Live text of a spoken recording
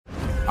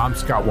I'm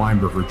Scott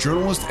Weinberger,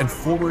 journalist and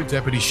former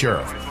deputy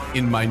sheriff.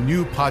 In my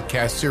new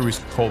podcast series,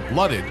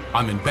 Cold-Blooded,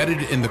 I'm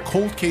embedded in the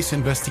cold case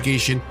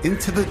investigation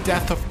into the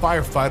death of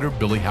firefighter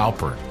Billy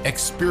Halpern.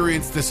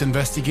 Experience this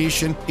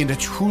investigation in a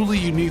truly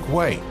unique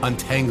way,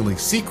 untangling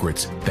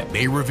secrets that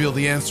may reveal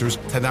the answers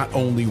to not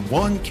only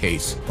one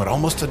case, but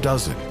almost a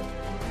dozen.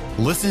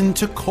 Listen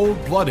to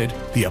Cold-Blooded,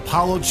 The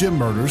Apollo Gym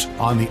Murders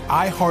on the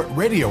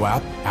iHeartRadio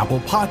app, Apple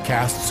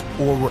Podcasts,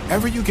 or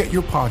wherever you get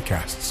your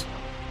podcasts.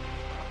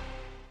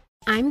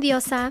 I'm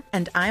Diosa.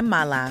 And I'm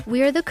Mala.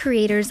 We are the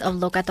creators of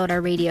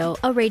Locatora Radio,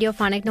 a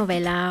radiophonic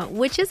novela,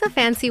 which is a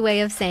fancy way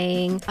of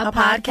saying a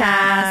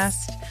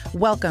podcast.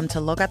 Welcome to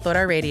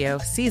Locatora Radio,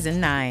 Season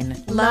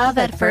 9. Love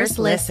at First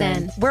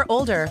Listen. We're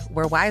older,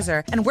 we're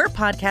wiser, and we're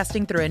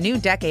podcasting through a new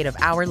decade of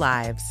our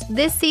lives.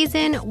 This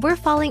season, we're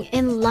falling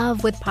in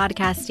love with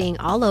podcasting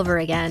all over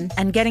again.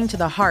 And getting to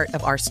the heart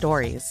of our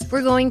stories.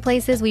 We're going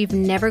places we've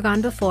never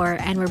gone before,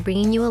 and we're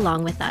bringing you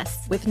along with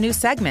us. With new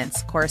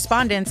segments,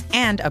 correspondence,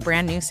 and a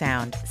brand new sound.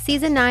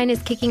 Season 9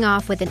 is kicking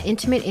off with an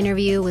intimate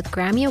interview with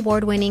Grammy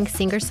Award-winning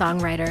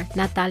singer-songwriter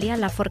Natalia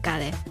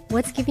Lafourcade.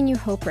 What's giving you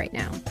hope right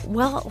now?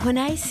 Well, when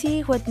I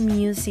see what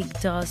music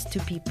does to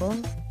people,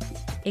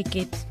 it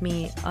gives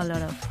me a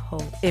lot of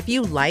hope. If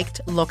you liked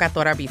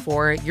Locatora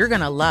before, you're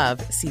going to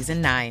love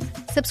Season 9.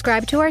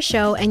 Subscribe to our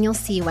show and you'll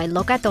see why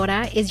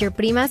Locatora is your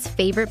prima's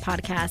favorite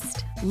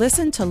podcast.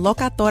 Listen to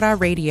Locatora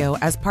Radio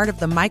as part of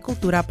the My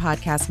Cultura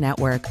Podcast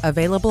Network,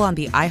 available on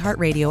the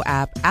iHeartRadio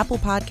app, Apple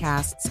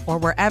Podcasts, or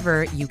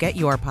wherever you get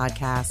your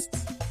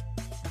podcasts.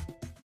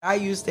 I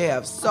used to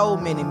have so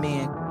many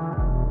men.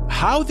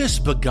 How this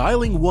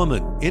beguiling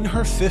woman in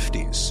her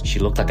 50s, she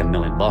looked like $1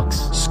 million,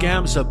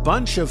 scams a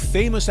bunch of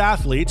famous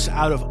athletes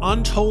out of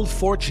untold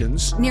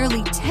fortunes.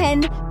 Nearly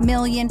 $10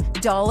 million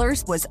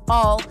was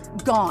all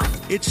gone.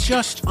 It's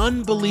just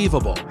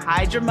unbelievable.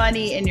 Hide your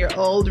money in your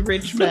old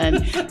rich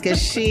man,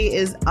 because she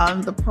is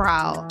on the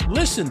prowl.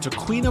 Listen to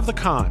Queen of the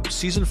Con,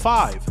 Season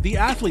 5, The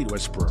Athlete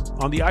Whisperer,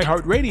 on the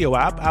iHeartRadio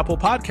app, Apple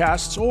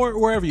Podcasts, or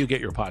wherever you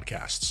get your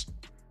podcasts.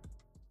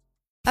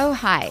 Oh,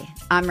 hi,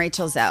 I'm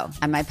Rachel Zoe,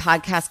 and my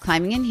podcast,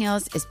 Climbing in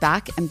Heels, is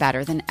back and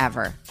better than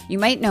ever. You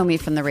might know me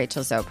from the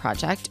Rachel Zoe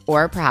Project,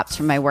 or perhaps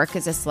from my work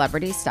as a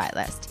celebrity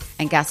stylist.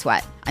 And guess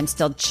what? I'm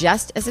still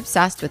just as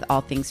obsessed with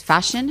all things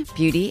fashion,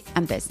 beauty,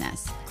 and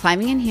business.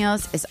 Climbing in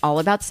Heels is all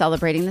about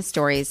celebrating the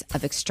stories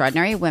of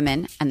extraordinary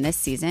women, and this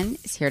season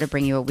is here to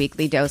bring you a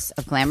weekly dose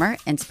of glamour,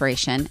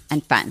 inspiration,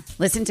 and fun.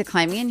 Listen to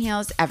Climbing in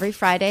Heels every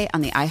Friday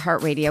on the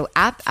iHeartRadio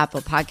app,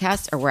 Apple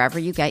Podcasts, or wherever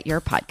you get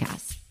your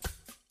podcasts.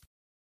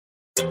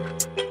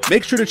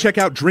 Make sure to check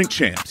out Drink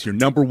Champs, your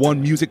 #1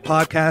 music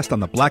podcast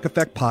on the Black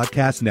Effect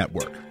Podcast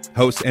Network.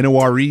 Host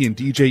NORE and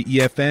DJ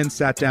EFN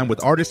sat down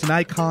with artist and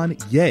icon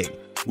Ye,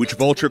 which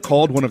Vulture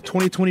called one of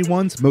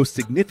 2021's most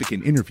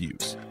significant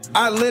interviews.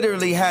 I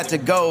literally had to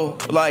go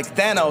like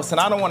Thanos,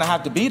 and I don't want to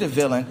have to be the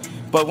villain,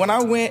 but when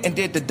I went and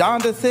did the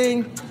Donda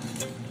thing,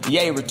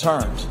 Ye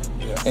returned.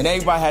 And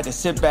everybody had to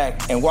sit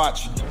back and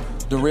watch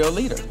the real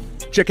leader.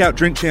 Check out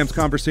Drink Champs'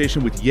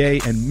 conversation with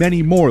Ye and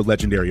many more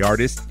legendary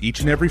artists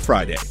each and every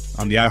Friday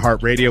on the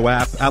iHeartRadio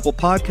app, Apple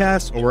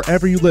Podcasts, or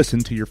wherever you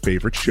listen to your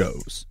favorite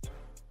shows.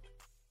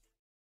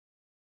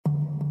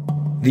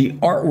 The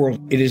art world,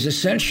 it is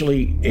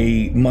essentially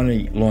a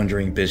money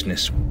laundering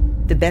business.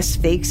 The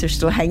best fakes are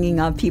still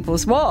hanging on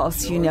people's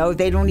walls. You know,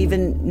 they don't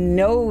even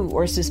know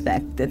or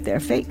suspect that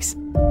they're fakes.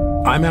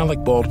 I'm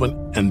Alec Baldwin,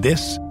 and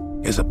this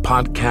is a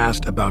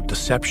podcast about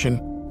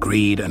deception,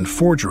 greed, and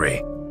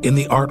forgery in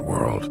the art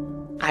world.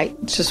 I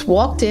just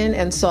walked in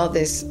and saw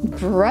this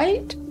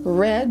bright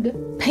red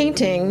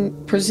painting,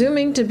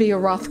 presuming to be a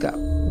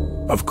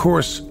Rothko. Of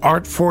course,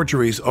 art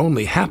forgeries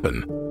only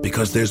happen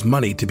because there's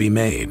money to be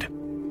made.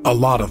 A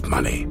lot of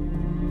money.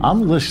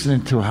 I'm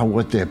listening to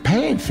what they're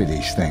paying for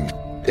these things.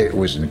 It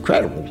was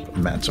incredible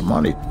amounts of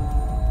money.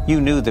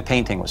 You knew the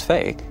painting was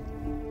fake.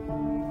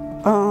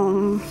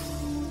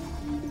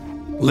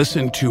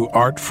 Listen to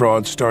Art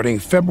Fraud starting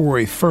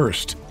February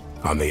 1st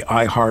on the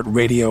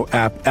iHeartRadio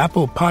app,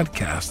 Apple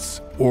Podcasts,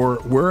 or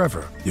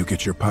wherever you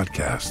get your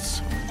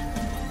podcasts.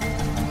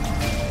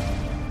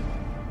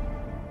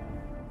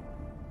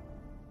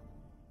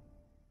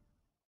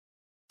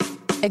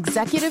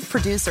 Executive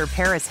producer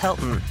Paris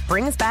Hilton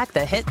brings back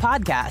the hit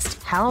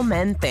podcast, How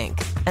Men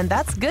Think. And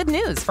that's good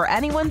news for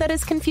anyone that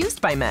is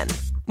confused by men,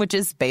 which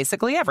is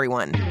basically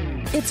everyone.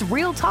 It's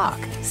real talk,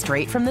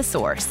 straight from the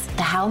source.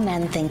 The How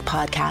Men Think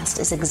podcast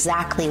is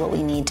exactly what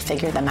we need to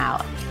figure them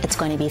out. It's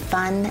going to be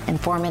fun,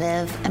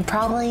 informative, and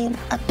probably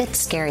a bit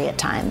scary at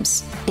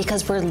times,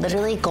 because we're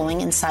literally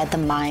going inside the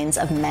minds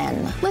of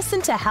men.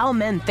 Listen to How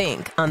Men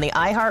Think on the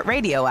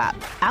iHeartRadio app,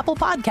 Apple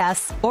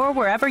Podcasts, or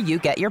wherever you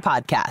get your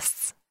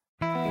podcasts.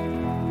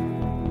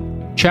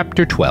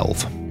 Chapter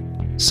 12.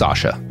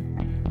 Sasha.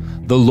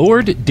 The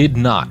Lord did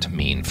not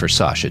mean for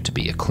Sasha to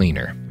be a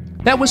cleaner.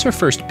 That was her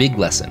first big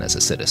lesson as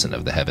a citizen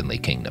of the Heavenly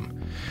Kingdom.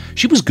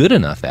 She was good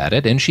enough at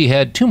it, and she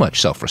had too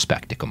much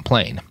self-respect to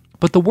complain.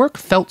 But the work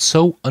felt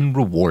so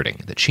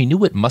unrewarding that she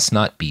knew it must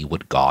not be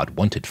what God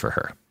wanted for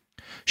her.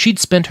 She'd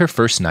spent her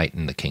first night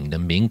in the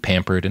kingdom being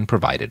pampered and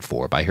provided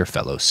for by her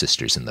fellow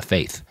sisters in the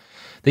faith.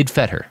 They'd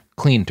fed her,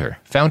 cleaned her,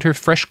 found her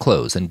fresh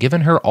clothes, and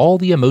given her all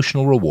the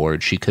emotional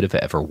reward she could have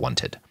ever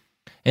wanted.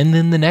 And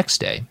then the next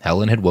day,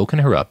 Helen had woken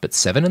her up at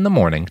 7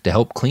 a.m. to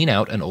help clean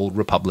out an old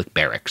Republic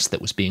barracks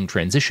that was being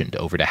transitioned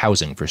over to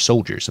housing for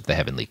soldiers of the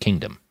Heavenly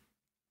Kingdom.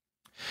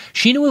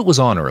 She knew it was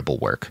honorable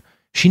work.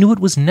 She knew it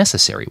was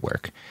necessary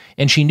work.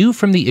 And she knew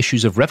from the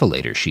issues of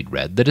Revelator she'd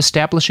read that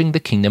establishing the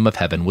Kingdom of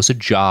Heaven was a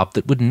job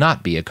that would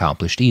not be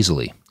accomplished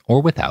easily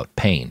or without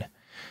pain.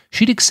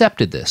 She'd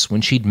accepted this when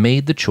she'd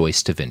made the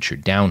choice to venture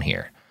down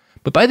here.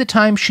 But by the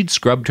time she'd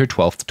scrubbed her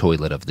 12th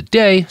toilet of the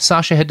day,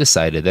 Sasha had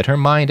decided that her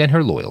mind and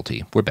her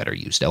loyalty were better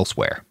used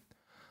elsewhere.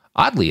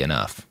 Oddly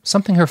enough,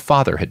 something her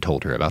father had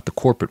told her about the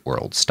corporate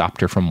world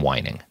stopped her from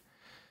whining.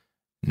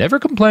 Never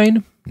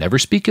complain, never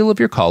speak ill of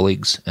your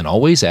colleagues, and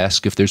always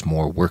ask if there's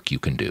more work you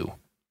can do.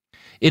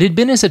 It had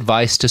been his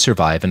advice to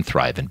survive and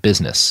thrive in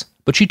business,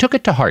 but she took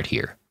it to heart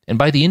here, and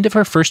by the end of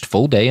her first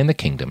full day in the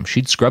kingdom,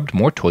 she'd scrubbed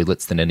more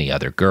toilets than any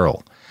other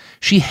girl.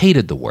 She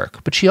hated the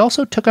work, but she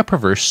also took a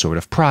perverse sort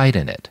of pride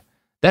in it.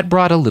 That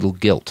brought a little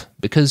guilt,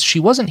 because she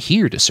wasn't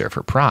here to serve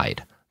her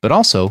pride. But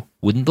also,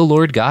 wouldn't the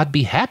Lord God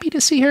be happy to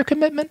see her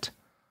commitment?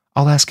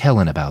 I'll ask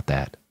Helen about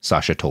that,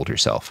 Sasha told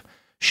herself.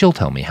 She'll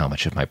tell me how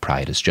much of my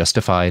pride is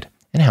justified,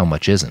 and how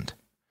much isn't.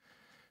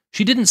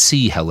 She didn't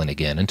see Helen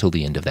again until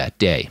the end of that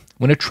day,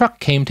 when a truck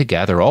came to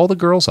gather all the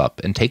girls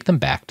up and take them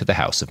back to the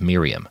house of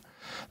Miriam.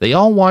 They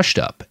all washed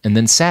up, and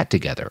then sat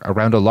together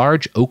around a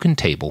large oaken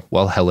table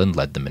while Helen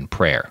led them in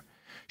prayer.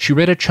 She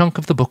read a chunk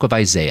of the book of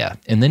Isaiah,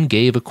 and then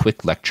gave a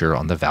quick lecture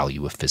on the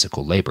value of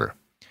physical labor.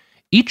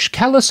 Each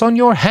callus on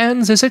your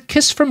hands is a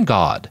kiss from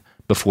God,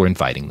 before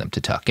inviting them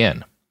to tuck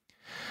in.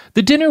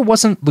 The dinner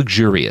wasn't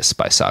luxurious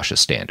by Sasha's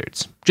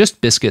standards,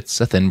 just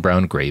biscuits, a thin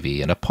brown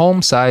gravy, and a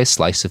palm-sized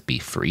slice of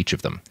beef for each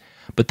of them.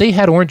 But they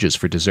had oranges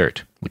for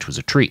dessert, which was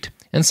a treat,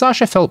 and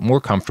Sasha felt more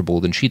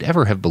comfortable than she'd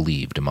ever have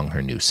believed among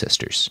her new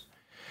sisters.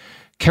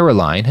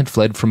 Caroline had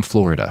fled from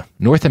Florida,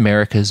 North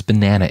America's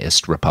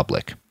bananaist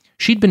republic.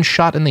 She'd been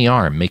shot in the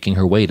arm making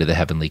her way to the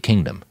Heavenly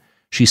Kingdom.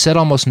 She said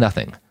almost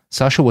nothing.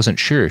 Sasha wasn't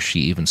sure if she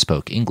even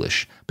spoke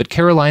English, but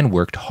Caroline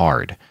worked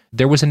hard.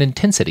 There was an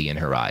intensity in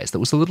her eyes that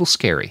was a little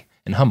scary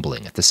and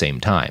humbling at the same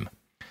time.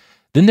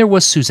 Then there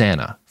was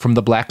Susanna, from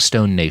the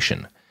Blackstone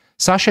Nation.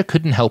 Sasha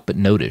couldn't help but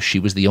notice she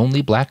was the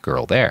only black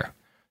girl there.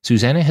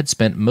 Susanna had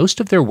spent most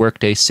of their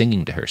workday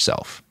singing to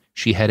herself.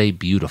 She had a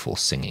beautiful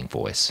singing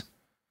voice.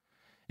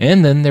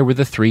 And then there were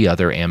the 3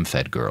 other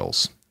Amfed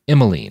girls,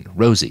 Emmeline,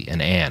 Rosie,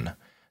 and Anne.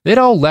 They'd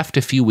all left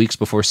a few weeks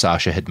before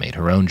Sasha had made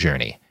her own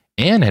journey.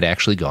 Anne had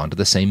actually gone to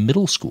the same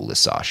middle school as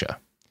Sasha.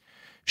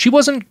 She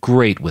wasn't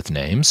great with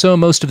names, so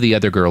most of the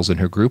other girls in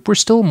her group were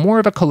still more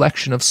of a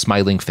collection of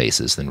smiling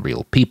faces than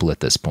real people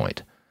at this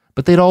point.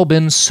 But they'd all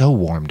been so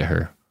warm to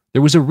her.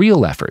 There was a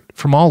real effort,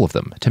 from all of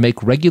them, to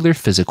make regular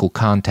physical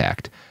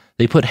contact.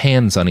 They put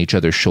hands on each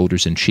other's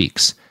shoulders and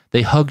cheeks.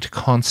 They hugged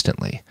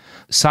constantly.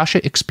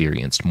 Sasha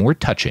experienced more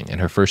touching in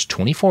her first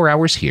 24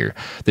 hours here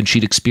than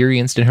she'd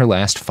experienced in her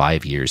last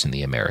 5 years in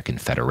the American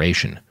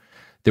Federation.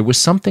 There was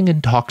something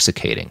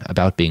intoxicating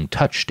about being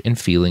touched and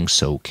feeling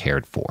so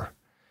cared for.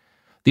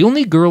 The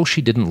only girl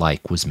she didn't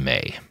like was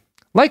May.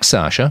 Like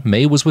Sasha,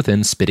 May was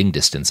within spitting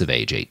distance of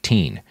age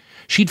 18.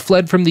 She'd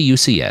fled from the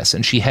UCS,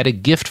 and she had a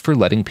gift for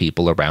letting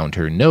people around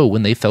her know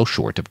when they fell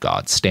short of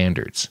God's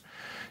standards.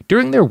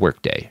 During their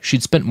workday,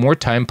 she'd spent more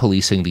time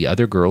policing the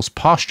other girls'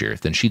 posture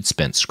than she'd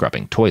spent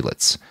scrubbing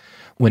toilets.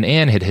 When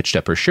Anne had hitched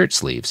up her shirt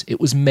sleeves, it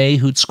was May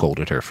who'd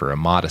scolded her for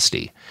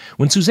immodesty.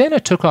 When Susanna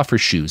took off her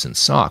shoes and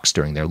socks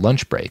during their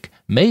lunch break,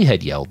 May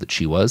had yelled that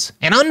she was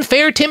an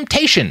unfair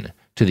temptation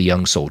to the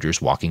young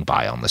soldiers walking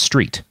by on the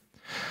street.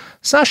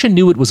 Sasha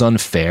knew it was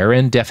unfair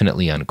and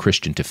definitely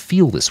unchristian to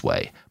feel this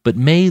way, but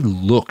May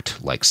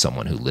looked like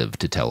someone who lived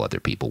to tell other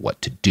people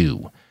what to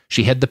do.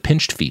 She had the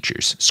pinched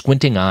features,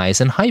 squinting eyes,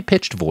 and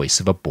high-pitched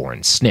voice of a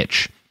born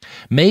snitch.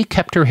 May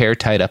kept her hair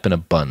tied up in a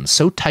bun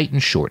so tight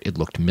and short it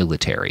looked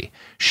military.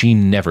 She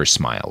never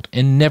smiled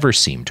and never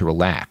seemed to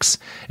relax,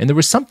 and there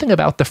was something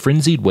about the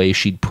frenzied way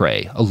she'd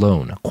pray,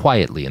 alone,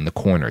 quietly in the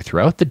corner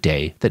throughout the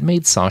day that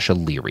made Sasha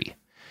leery.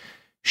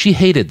 She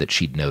hated that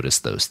she'd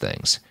noticed those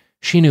things.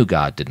 She knew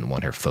God didn't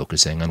want her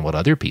focusing on what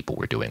other people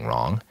were doing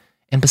wrong.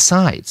 And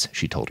besides,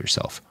 she told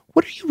herself,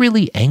 what are you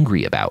really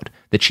angry about?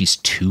 That she's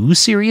too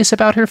serious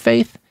about her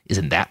faith?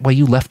 Isn't that why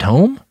you left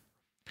home?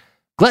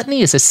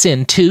 Gluttony is a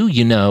sin too,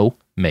 you know,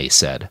 May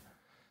said.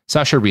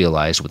 Sasha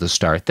realized with a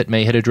start that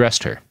May had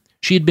addressed her.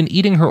 She had been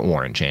eating her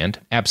orange and,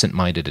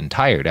 absent-minded and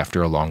tired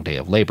after a long day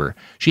of labor,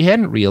 she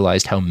hadn't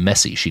realized how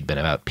messy she'd been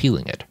about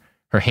peeling it.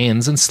 Her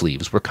hands and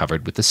sleeves were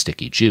covered with the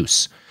sticky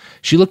juice.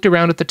 She looked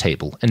around at the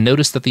table and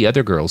noticed that the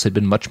other girls had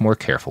been much more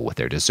careful with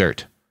their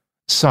dessert.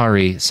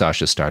 Sorry,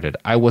 Sasha started.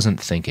 I wasn't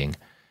thinking.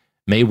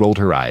 May rolled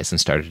her eyes and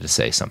started to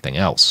say something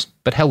else,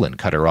 but Helen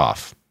cut her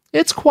off.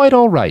 It's quite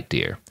all right,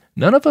 dear.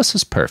 None of us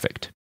is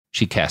perfect.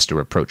 She cast a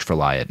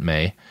reproachful eye at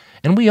May,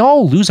 and we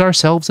all lose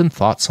ourselves in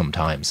thought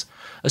sometimes,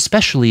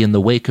 especially in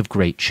the wake of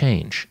great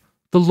change.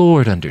 The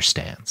Lord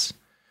understands.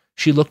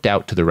 She looked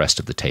out to the rest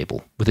of the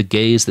table, with a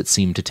gaze that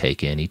seemed to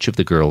take in each of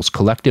the girls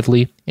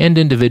collectively and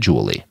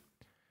individually.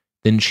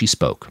 Then she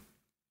spoke.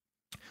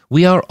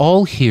 We are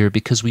all here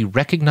because we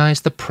recognize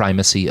the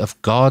primacy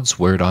of God's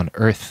word on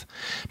earth,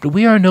 but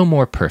we are no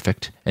more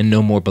perfect and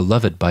no more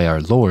beloved by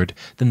our Lord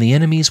than the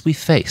enemies we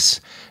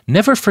face.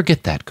 Never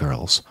forget that,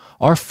 girls.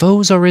 Our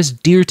foes are as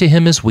dear to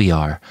him as we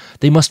are.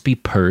 They must be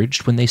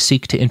purged when they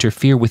seek to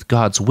interfere with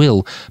God's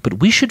will, but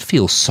we should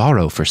feel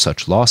sorrow for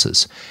such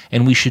losses,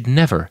 and we should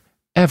never,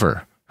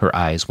 ever, her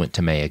eyes went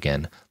to May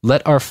again,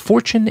 let our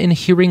fortune in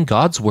hearing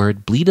God's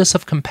word bleed us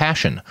of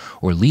compassion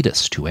or lead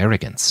us to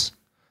arrogance.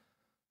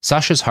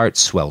 Sasha's heart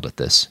swelled at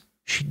this.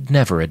 She'd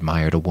never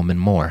admired a woman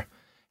more.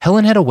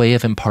 Helen had a way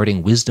of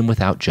imparting wisdom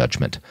without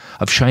judgment,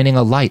 of shining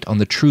a light on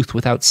the truth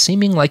without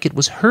seeming like it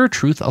was her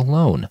truth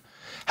alone.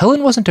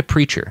 Helen wasn't a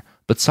preacher,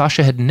 but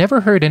Sasha had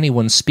never heard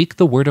anyone speak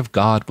the word of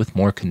God with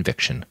more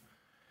conviction.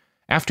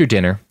 After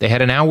dinner, they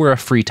had an hour of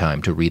free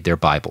time to read their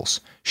Bibles,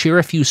 share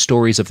a few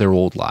stories of their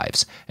old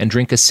lives, and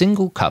drink a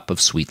single cup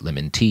of sweet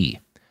lemon tea.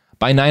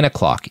 By 9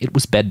 o'clock, it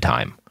was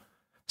bedtime.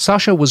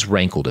 Sasha was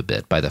rankled a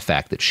bit by the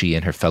fact that she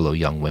and her fellow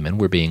young women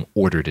were being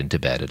ordered into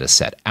bed at a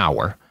set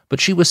hour,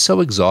 but she was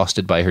so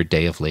exhausted by her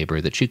day of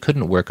labor that she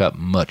couldn't work up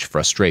much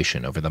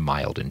frustration over the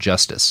mild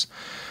injustice.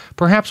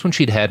 Perhaps when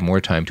she'd had more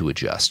time to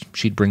adjust,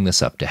 she'd bring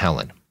this up to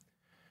Helen.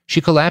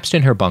 She collapsed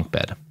in her bunk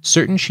bed,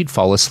 certain she'd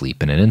fall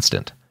asleep in an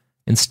instant.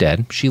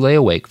 Instead, she lay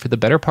awake for the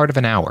better part of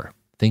an hour,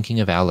 thinking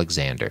of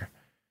Alexander.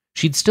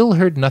 She'd still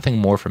heard nothing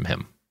more from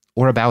him,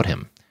 or about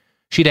him.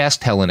 She'd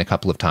asked Helen a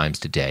couple of times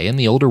today, and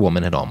the older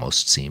woman had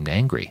almost seemed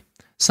angry.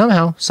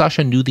 Somehow,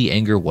 Sasha knew the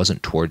anger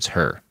wasn't towards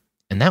her,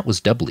 and that was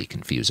doubly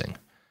confusing.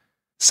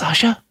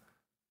 Sasha?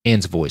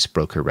 Anne's voice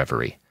broke her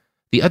reverie.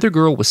 The other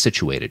girl was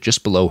situated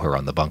just below her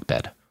on the bunk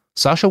bed.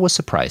 Sasha was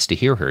surprised to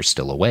hear her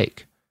still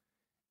awake.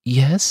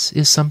 Yes,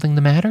 is something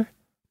the matter?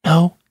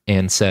 No,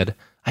 Anne said.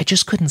 I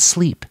just couldn't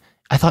sleep.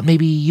 I thought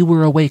maybe you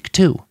were awake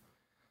too.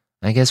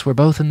 I guess we're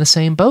both in the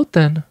same boat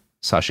then.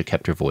 Sasha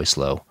kept her voice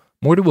low,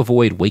 more to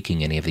avoid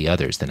waking any of the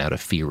others than out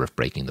of fear of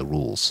breaking the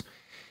rules.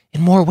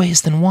 In more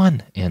ways than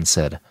one, Anne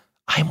said.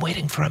 I'm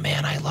waiting for a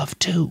man I love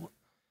too.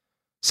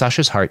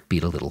 Sasha's heart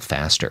beat a little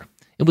faster.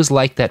 It was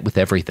like that with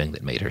everything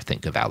that made her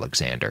think of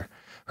Alexander.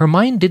 Her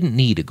mind didn't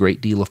need a great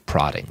deal of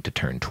prodding to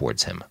turn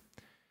towards him.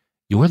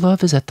 Your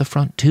love is at the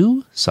front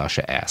too?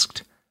 Sasha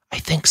asked. I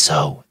think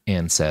so,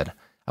 Anne said.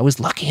 I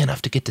was lucky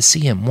enough to get to see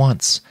him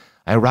once.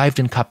 I arrived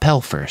in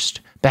Capelle first,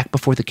 back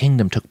before the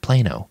kingdom took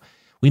Plano.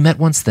 We met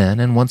once then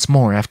and once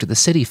more after the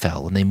city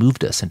fell and they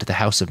moved us into the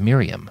house of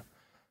Miriam.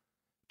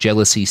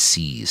 Jealousy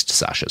seized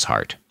Sasha's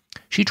heart.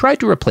 She tried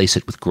to replace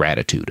it with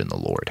gratitude in the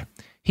Lord.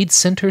 He'd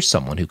sent her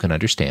someone who can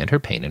understand her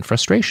pain and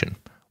frustration.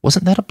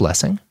 Wasn't that a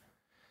blessing?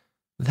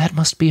 That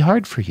must be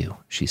hard for you,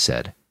 she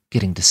said,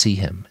 getting to see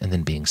him and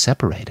then being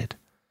separated.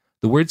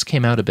 The words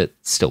came out a bit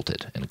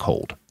stilted and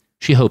cold.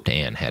 She hoped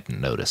Anne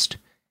hadn't noticed.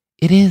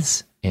 It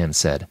is, Anne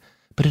said,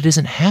 but it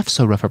isn't half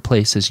so rough a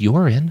place as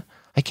you're in.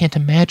 I can't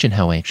imagine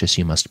how anxious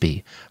you must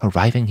be,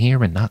 arriving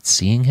here and not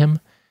seeing him.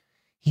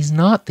 He's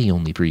not the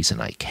only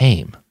reason I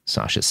came,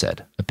 Sasha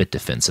said, a bit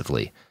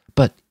defensively.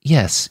 But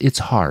yes, it's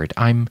hard.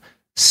 I'm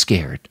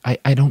scared.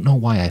 I don't know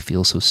why I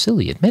feel so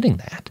silly admitting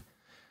that.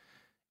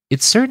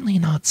 It's certainly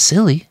not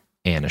silly,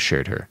 Anne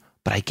assured her,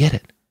 but I get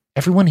it.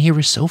 Everyone here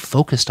is so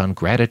focused on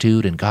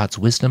gratitude and God's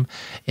wisdom,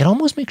 it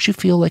almost makes you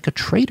feel like a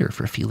traitor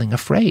for feeling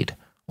afraid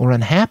or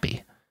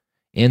unhappy.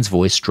 Anne's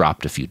voice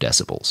dropped a few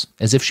decibels,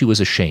 as if she was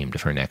ashamed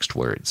of her next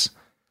words.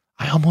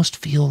 I almost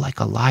feel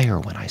like a liar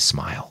when I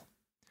smile.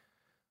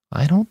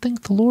 I don't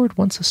think the Lord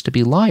wants us to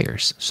be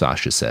liars,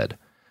 Sasha said,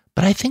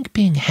 but I think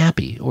being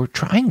happy, or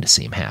trying to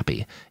seem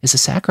happy, is a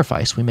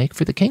sacrifice we make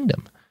for the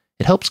kingdom.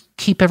 It helps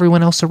keep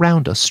everyone else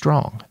around us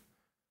strong.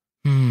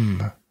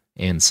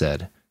 Anne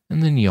said,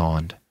 and then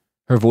yawned.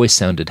 Her voice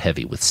sounded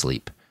heavy with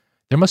sleep.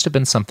 There must have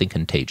been something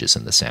contagious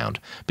in the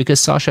sound, because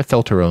Sasha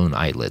felt her own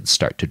eyelids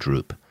start to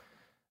droop.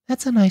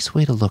 That's a nice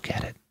way to look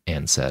at it,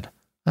 Anne said.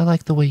 I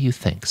like the way you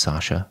think,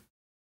 Sasha.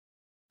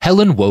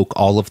 Helen woke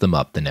all of them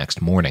up the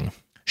next morning.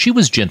 She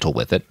was gentle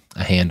with it,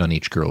 a hand on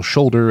each girl's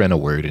shoulder and a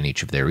word in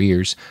each of their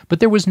ears, but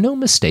there was no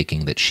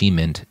mistaking that she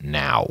meant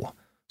now.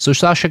 So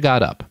Sasha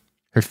got up.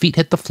 Her feet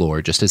hit the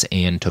floor just as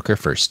Anne took her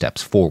first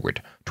steps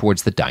forward,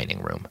 towards the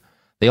dining room.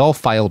 They all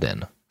filed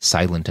in,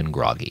 silent and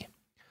groggy.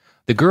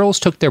 The girls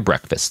took their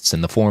breakfasts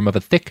in the form of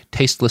a thick,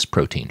 tasteless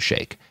protein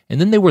shake,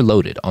 and then they were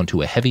loaded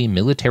onto a heavy,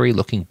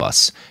 military-looking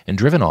bus and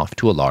driven off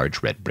to a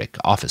large red-brick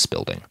office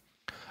building.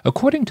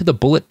 According to the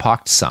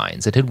bullet-pocked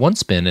signs, it had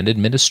once been an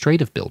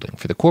administrative building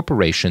for the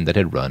corporation that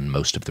had run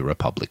most of the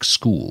Republic's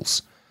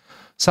schools.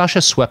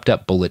 Sasha swept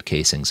up bullet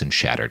casings and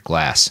shattered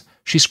glass.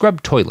 She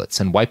scrubbed toilets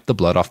and wiped the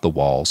blood off the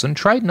walls and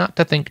tried not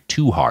to think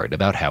too hard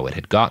about how it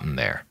had gotten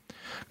there.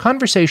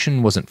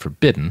 Conversation wasn't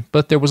forbidden,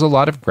 but there was a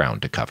lot of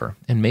ground to cover,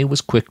 and May was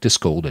quick to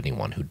scold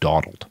anyone who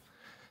dawdled.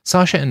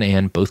 Sasha and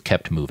Anne both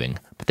kept moving,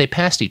 but they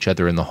passed each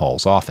other in the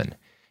halls often.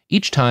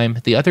 Each time,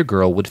 the other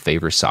girl would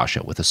favor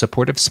Sasha with a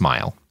supportive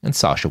smile, and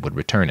Sasha would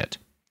return it.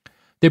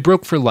 They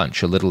broke for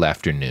lunch a little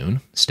after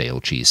noon,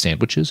 stale cheese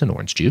sandwiches and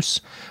orange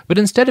juice, but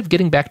instead of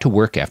getting back to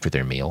work after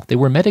their meal, they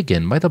were met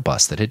again by the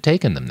bus that had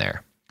taken them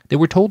there. They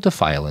were told to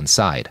file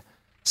inside.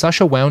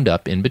 Sasha wound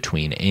up in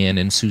between Anne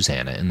and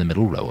Susanna in the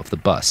middle row of the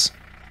bus.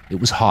 It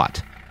was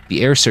hot.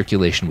 The air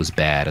circulation was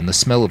bad, and the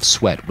smell of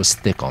sweat was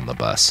thick on the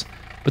bus.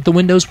 But the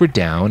windows were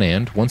down,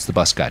 and once the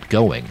bus got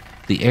going,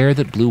 the air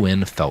that blew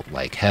in felt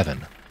like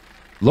heaven.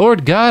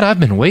 "Lord God, I've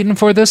been waiting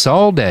for this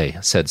all day,"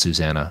 said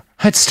Susanna.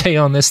 "I'd stay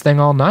on this thing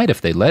all night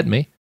if they let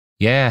me."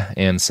 "Yeah,"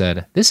 Anne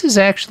said. "This is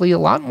actually a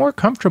lot more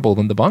comfortable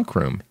than the bunk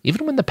room,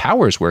 even when the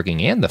power's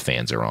working and the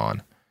fans are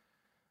on."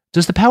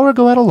 "Does the power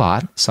go out a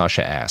lot?"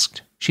 Sasha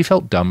asked. She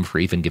felt dumb for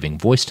even giving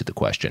voice to the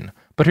question,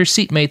 but her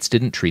seatmates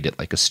didn't treat it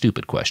like a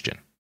stupid question.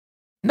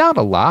 "Not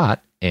a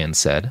lot," Anne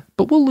said,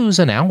 "but we'll lose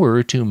an hour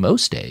or two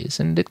most days,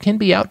 and it can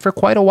be out for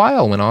quite a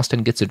while when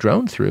Austin gets a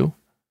drone through."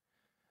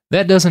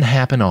 "That doesn't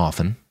happen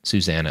often,"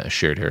 Susanna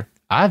assured her.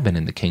 "I've been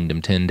in the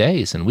kingdom 10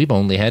 days, and we've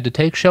only had to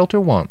take shelter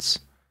once."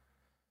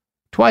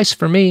 "Twice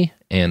for me,"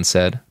 Anne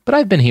said, "but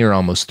I've been here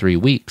almost 3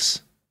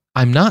 weeks."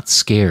 "I'm not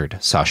scared,"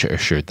 Sasha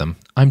assured them.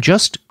 "I'm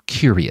just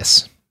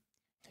curious."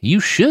 "You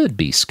should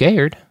be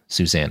scared,"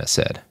 Susanna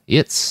said.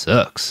 "It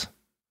sucks."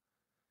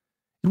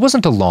 It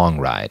wasn't a long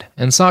ride,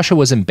 and Sasha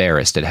was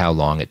embarrassed at how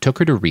long it took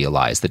her to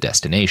realize the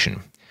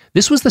destination.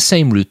 This was the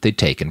same route they'd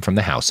taken from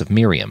the house of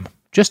Miriam,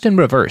 just in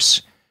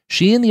reverse.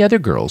 She and the other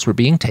girls were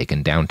being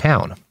taken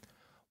downtown.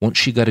 Once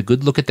she got a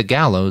good look at the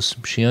gallows,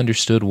 she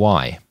understood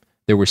why.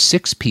 There were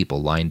 6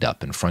 people lined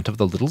up in front of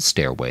the little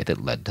stairway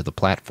that led to the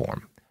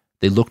platform.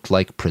 They looked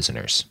like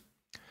prisoners.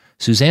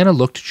 Susanna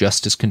looked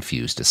just as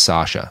confused as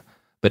Sasha,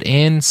 but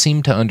Anne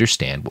seemed to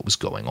understand what was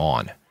going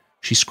on.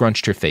 She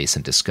scrunched her face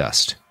in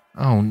disgust.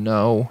 "Oh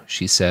no,"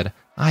 she said.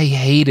 "I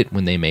hate it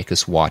when they make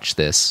us watch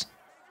this."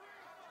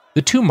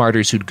 The 2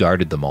 martyrs who'd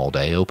guarded them all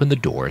day opened the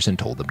doors and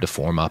told them to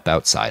form up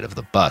outside of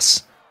the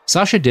bus.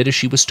 Sasha did as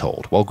she was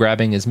told, while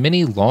grabbing as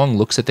many long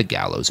looks at the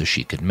gallows as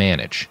she could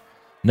manage.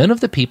 None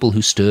of the people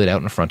who stood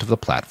out in front of the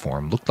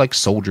platform looked like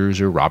soldiers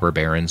or robber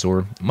barons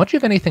or much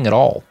of anything at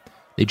all.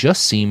 They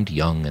just seemed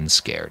young and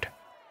scared.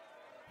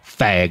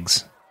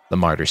 "Fags," the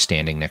martyr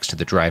standing next to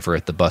the driver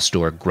at the bus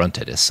door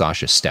grunted as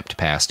Sasha stepped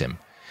past him.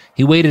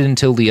 He waited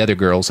until the other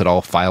girls had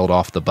all filed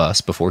off the bus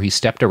before he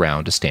stepped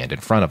around to stand in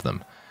front of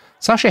them.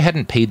 Sasha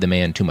hadn't paid the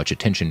man too much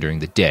attention during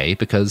the day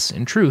because,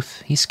 in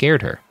truth, he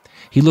scared her.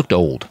 He looked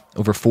old,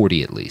 over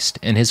 40 at least,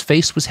 and his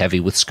face was heavy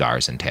with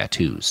scars and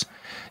tattoos.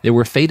 There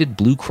were faded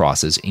blue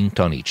crosses inked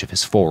on each of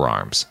his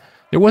forearms.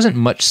 There wasn't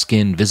much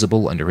skin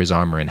visible under his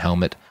armor and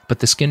helmet, but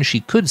the skin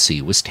she could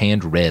see was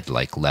tanned red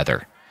like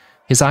leather.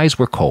 His eyes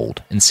were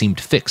cold and seemed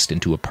fixed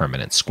into a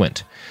permanent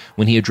squint.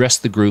 When he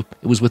addressed the group,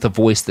 it was with a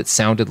voice that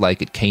sounded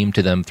like it came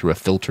to them through a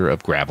filter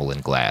of gravel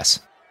and glass.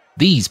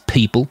 "These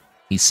people,"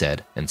 he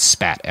said, and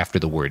spat after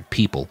the word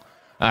people,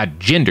 "are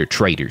gender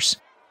traitors."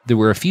 There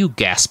were a few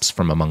gasps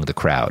from among the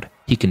crowd.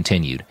 He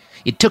continued,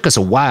 "It took us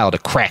a while to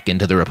crack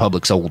into the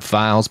Republic's old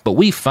files, but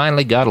we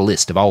finally got a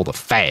list of all the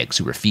fags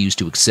who refused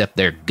to accept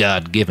their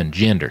God-given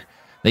gender.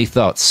 They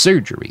thought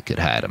surgery could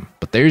hide them,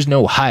 but there's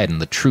no hiding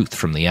the truth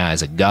from the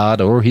eyes of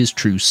God or his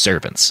true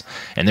servants,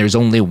 and there's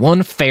only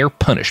one fair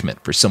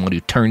punishment for someone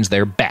who turns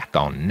their back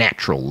on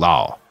natural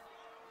law."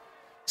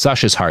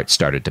 Sasha's heart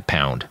started to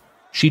pound.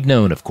 She'd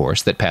known, of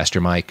course, that Pastor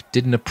Mike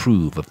didn't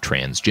approve of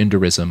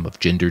transgenderism, of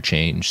gender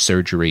change,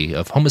 surgery,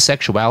 of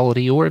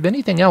homosexuality, or of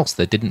anything else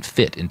that didn't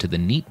fit into the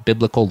neat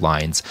biblical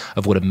lines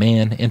of what a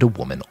man and a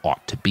woman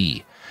ought to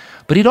be.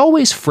 But he'd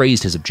always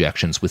phrased his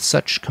objections with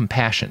such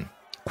compassion.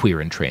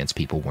 Queer and trans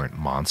people weren't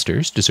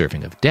monsters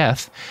deserving of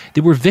death. They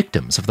were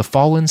victims of the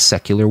fallen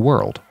secular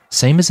world,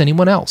 same as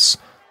anyone else.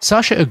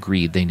 Sasha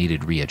agreed they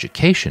needed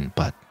re-education,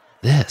 but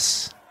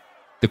this...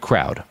 The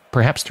crowd,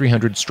 perhaps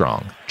 300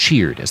 strong,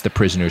 cheered as the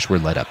prisoners were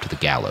led up to the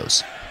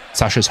gallows.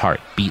 Sasha's heart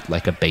beat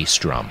like a bass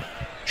drum.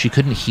 She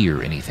couldn't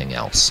hear anything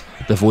else.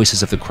 The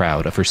voices of the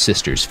crowd, of her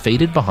sisters,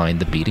 faded behind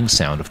the beating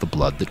sound of the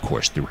blood that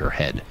coursed through her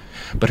head.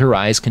 But her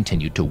eyes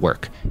continued to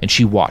work, and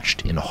she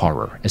watched in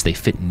horror as they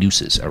fit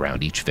nooses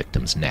around each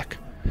victim's neck.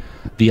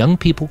 The young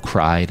people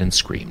cried and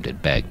screamed and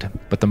begged,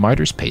 but the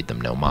martyrs paid them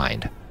no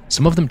mind.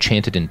 Some of them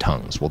chanted in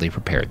tongues while they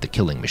prepared the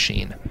killing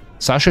machine.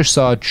 Sasha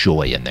saw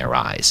joy in their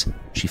eyes.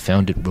 She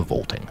found it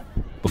revolting.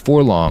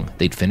 Before long,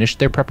 they'd finished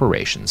their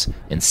preparations,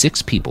 and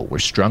 6 people were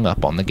strung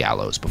up on the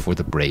gallows before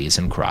the brays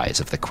and cries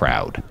of the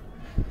crowd.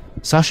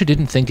 Sasha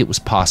didn't think it was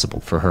possible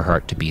for her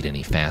heart to beat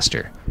any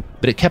faster,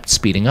 but it kept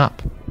speeding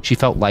up. She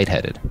felt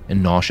lightheaded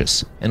and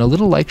nauseous, and a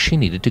little like she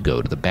needed to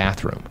go to the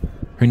bathroom.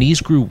 Her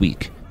knees grew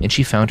weak, and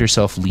she found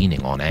herself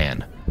leaning on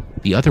Anne.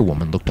 The other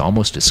woman looked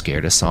almost as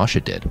scared as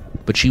Sasha did,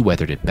 but she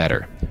weathered it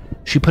better.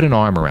 She put an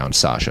arm around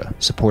Sasha,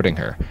 supporting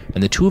her,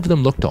 and the 2 of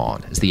them looked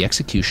on as the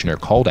executioner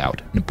called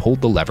out and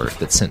pulled the lever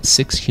that sent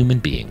 6 human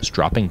beings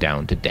dropping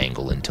down to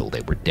dangle until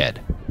they were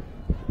dead.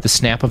 The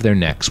snap of their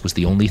necks was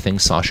the only thing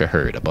Sasha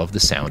heard above the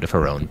sound of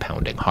her own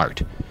pounding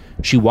heart.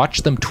 She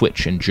watched them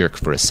twitch and jerk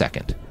for a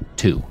second,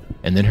 2,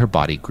 and then her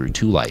body grew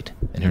too light,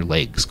 and her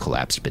legs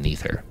collapsed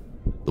beneath her.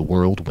 The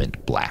world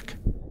went black.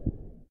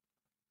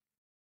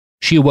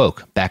 She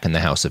awoke back in the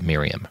house of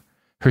Miriam.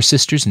 Her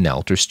sisters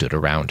knelt or stood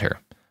around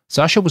her.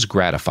 Sasha was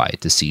gratified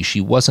to see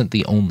she wasn't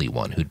the only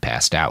one who'd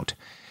passed out.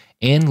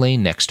 Anne lay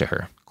next to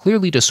her,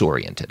 clearly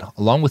disoriented,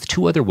 along with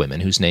 2 other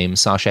women whose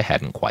names Sasha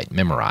hadn't quite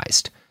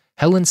memorized.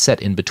 Helen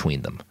sat in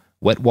between them,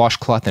 wet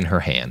washcloth in her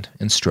hand,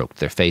 and stroked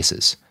their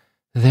faces.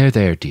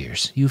 There,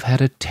 dears. You've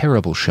had a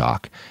terrible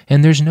shock,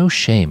 and there's no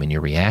shame in your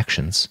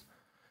reactions."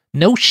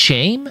 "No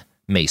shame?"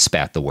 May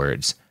spat the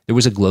words. There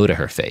was a glow to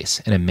her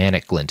face and a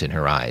manic glint in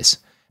her eyes.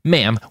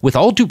 "Ma'am, with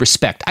all due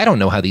respect, I don't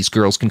know how these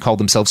girls can call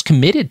themselves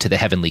committed to the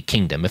heavenly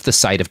kingdom if the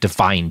sight of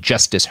divine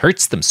justice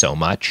hurts them so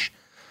much."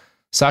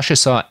 Sasha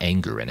saw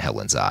anger in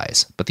Helen's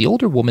eyes, but the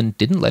older woman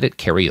didn't let it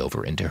carry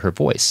over into her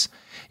voice.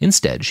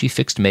 Instead, she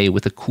fixed May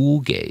with a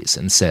cool gaze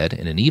and said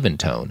in an even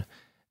tone,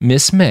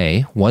 "Miss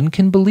May, one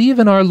can believe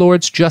in our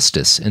Lord's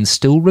justice and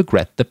still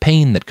regret the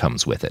pain that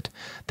comes with it.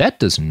 That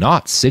does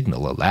not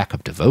signal a lack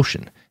of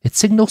devotion. It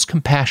signals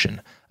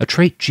compassion, a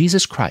trait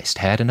Jesus Christ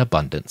had in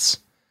abundance."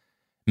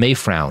 May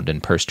frowned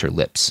and pursed her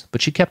lips, but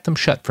she kept them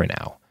shut for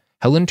now.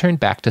 Helen turned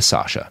back to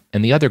Sasha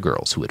and the other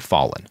girls who had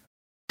fallen.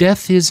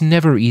 "Death is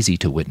never easy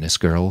to witness,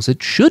 girls.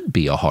 It should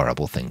be a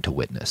horrible thing to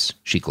witness,"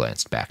 she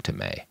glanced back to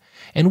May.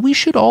 "And we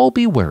should all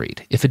be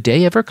worried if a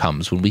day ever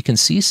comes when we can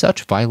see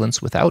such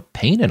violence without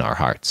pain in our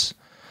hearts.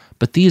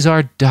 But these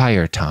are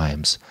dire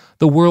times.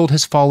 The world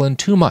has fallen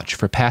too much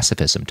for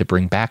pacifism to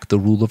bring back the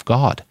rule of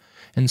God,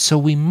 and so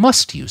we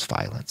must use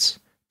violence.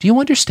 Do you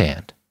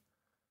understand?"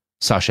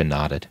 Sasha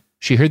nodded.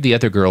 She heard the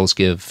other girls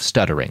give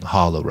stuttering,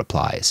 hollow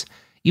replies.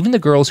 Even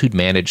the girls who'd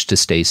managed to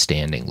stay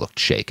standing looked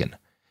shaken.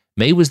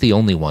 May was the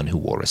only one who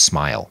wore a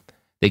smile.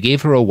 They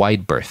gave her a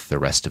wide berth the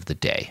rest of the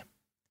day.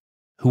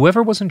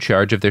 Whoever was in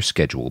charge of their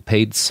schedule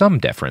paid some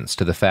deference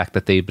to the fact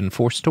that they'd been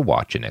forced to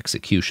watch an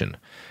execution.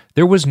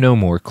 There was no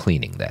more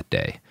cleaning that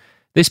day.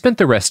 They spent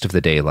the rest of the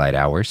daylight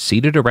hours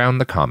seated around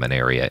the common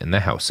area in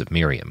the house of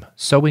Miriam,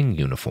 sewing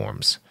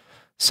uniforms.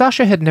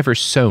 Sasha had never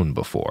sewn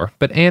before,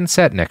 but Anne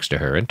sat next to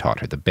her and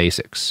taught her the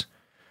basics.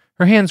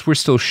 Her hands were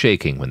still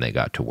shaking when they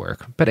got to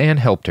work, but Anne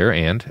helped her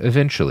and,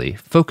 eventually,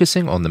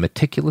 focusing on the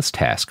meticulous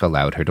task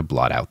allowed her to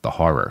blot out the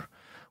horror.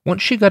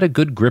 Once she got a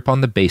good grip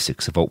on the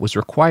basics of what was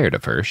required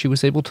of her, she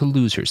was able to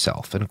lose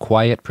herself in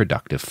quiet,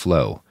 productive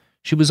flow.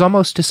 She was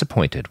almost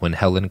disappointed when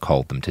Helen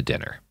called them to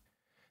dinner.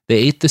 They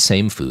ate the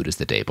same food as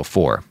the day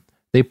before.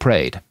 They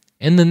prayed,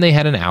 and then they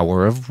had an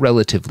hour of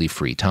relatively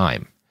free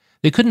time.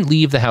 They couldn't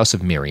leave the house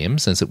of Miriam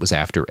since it was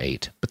after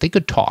 8, but they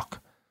could talk.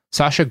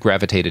 Sasha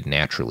gravitated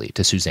naturally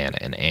to Susanna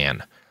and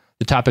Anne.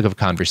 The topic of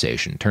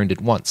conversation turned at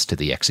once to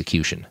the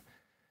execution.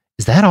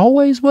 "Is that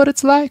always what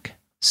it's like?"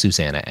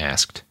 Susanna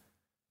asked.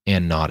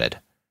 Anne nodded.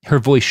 Her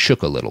voice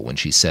shook a little when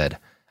she said,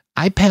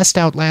 "I passed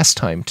out last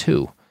time,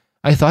 too.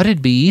 I thought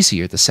it'd be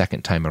easier the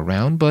second time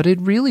around, but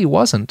it really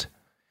wasn't."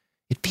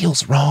 "It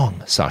feels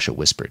wrong," Sasha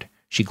whispered.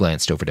 She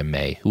glanced over to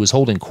May, who was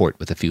holding court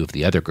with a few of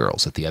the other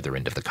girls at the other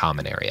end of the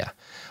common area.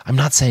 "I'm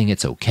not saying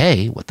it's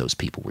okay, what those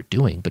people were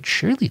doing, but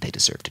surely they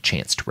deserved a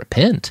chance to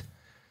repent."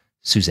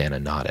 Susanna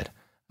nodded.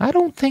 "I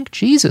don't think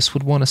Jesus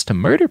would want us to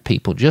murder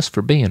people just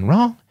for being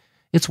wrong.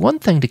 It's one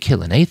thing to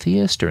kill an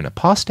atheist or an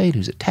apostate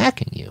who's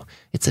attacking you.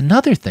 It's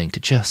another thing to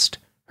just,"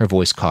 her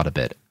voice caught a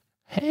bit,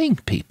 "hang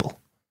people."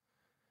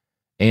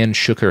 Anne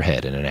shook her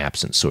head in an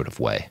absent sort of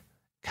way.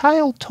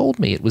 "Kyle told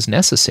me it was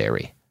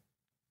necessary."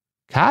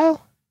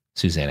 "Kyle?"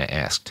 Susanna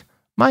asked.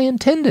 "My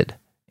intended,"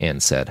 Anne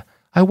said.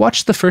 "I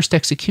watched the first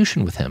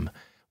execution with him.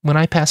 When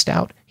I passed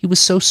out, he was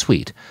so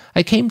sweet.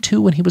 I came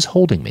to when he was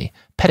holding me,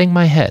 petting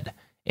my head."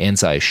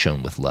 Anne's eyes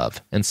shone with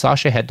love, and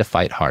Sasha had to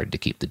fight hard to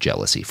keep the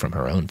jealousy from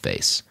her own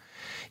face.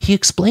 "He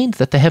explained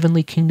that the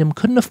heavenly kingdom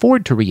couldn't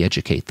afford to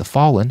re-educate the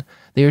fallen.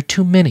 They are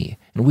too many,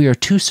 and we are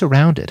too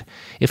surrounded.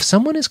 If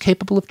someone is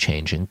capable of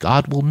changing,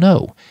 God will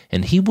know,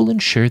 and he will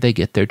ensure they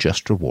get their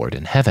just reward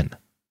in heaven."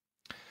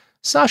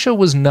 Sasha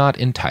was not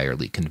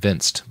entirely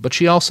convinced, but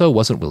she also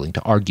wasn't willing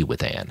to argue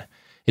with Anne.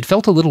 It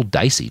felt a little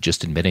dicey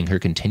just admitting her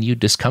continued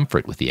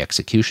discomfort with the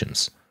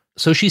executions.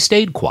 So she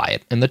stayed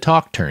quiet, and the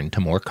talk turned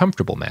to more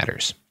comfortable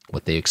matters.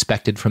 What they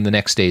expected from the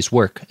next day's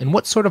work, and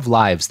what sort of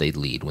lives they'd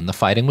lead when the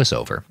fighting was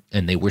over,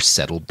 and they were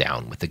settled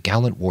down with the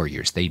gallant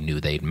warriors they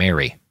knew they'd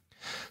marry.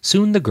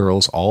 Soon the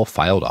girls all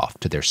filed off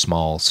to their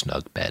small,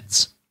 snug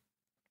beds.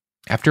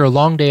 After a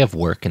long day of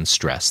work and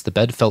stress, the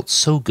bed felt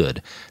so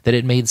good that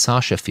it made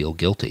Sasha feel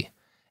guilty.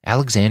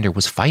 Alexander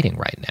was fighting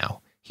right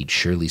now. He'd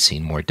surely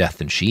seen more death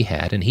than she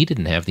had, and he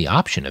didn't have the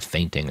option of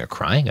fainting or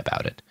crying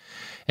about it.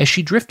 As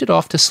she drifted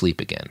off to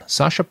sleep again,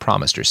 Sasha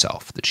promised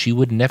herself that she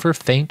would never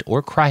faint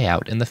or cry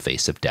out in the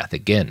face of death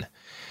again.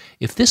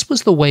 If this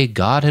was the way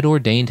God had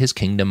ordained his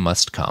kingdom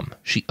must come,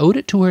 she owed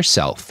it to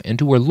herself and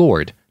to her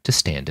Lord to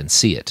stand and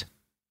see it.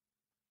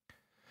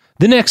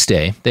 The next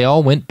day, they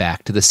all went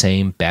back to the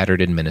same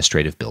battered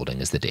administrative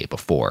building as the day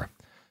before.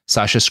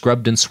 Sasha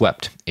scrubbed and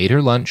swept, ate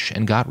her lunch,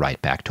 and got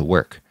right back to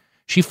work.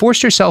 She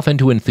forced herself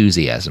into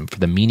enthusiasm for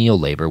the menial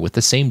labor with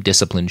the same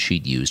discipline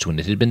she'd used when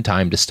it had been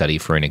time to study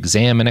for an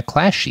exam in a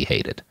class she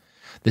hated.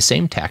 The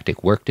same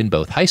tactic worked in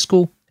both high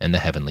school and the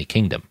heavenly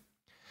kingdom.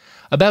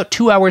 About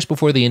 2 hours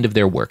before the end of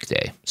their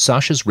workday,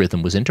 Sasha's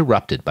rhythm was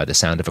interrupted by the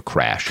sound of a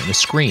crash and a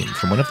scream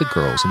from one of the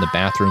girls in the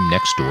bathroom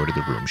next door to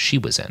the room she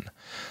was in.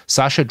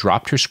 Sasha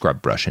dropped her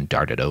scrub brush and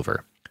darted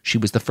over. She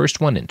was the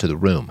first one into the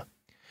room.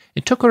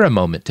 It took her a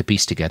moment to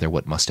piece together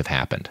what must have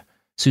happened.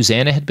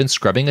 Susanna had been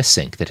scrubbing a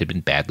sink that had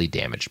been badly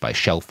damaged by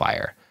shell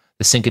fire.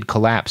 The sink had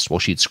collapsed while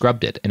she'd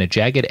scrubbed it, and a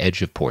jagged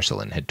edge of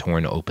porcelain had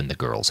torn open the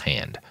girl's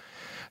hand.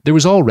 There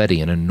was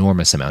already an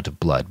enormous amount of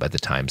blood by the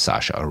time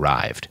Sasha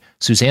arrived.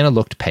 Susanna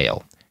looked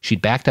pale.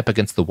 She'd backed up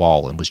against the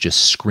wall and was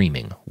just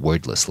screaming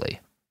wordlessly.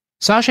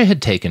 Sasha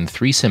had taken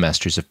 3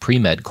 semesters of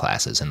pre-med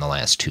classes in the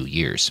last 2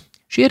 years.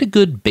 She had a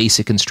good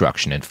basic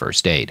instruction in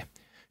first aid.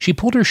 She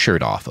pulled her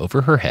shirt off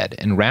over her head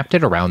and wrapped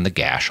it around the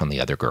gash on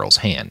the other girl's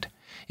hand.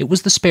 It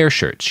was the spare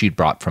shirt she'd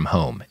brought from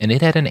home, and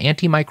it had an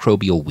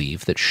antimicrobial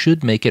weave that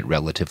should make it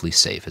relatively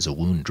safe as a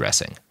wound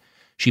dressing.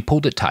 She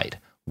pulled it tight,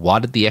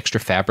 wadded the extra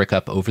fabric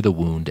up over the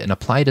wound, and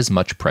applied as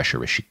much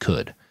pressure as she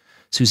could.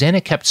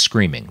 Susanna kept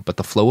screaming, but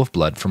the flow of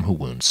blood from her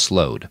wound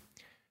slowed.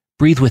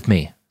 "Breathe with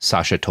me,"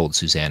 Sasha told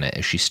Susanna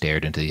as she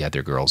stared into the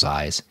other girl's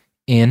eyes.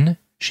 "In,"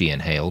 she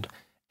inhaled,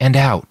 "and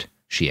out,"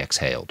 she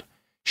exhaled.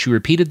 She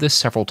repeated this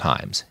several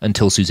times,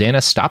 until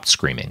Susanna stopped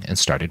screaming and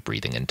started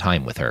breathing in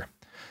time with her.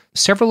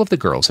 Several of the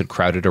girls had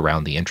crowded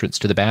around the entrance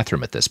to the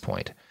bathroom at this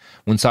point.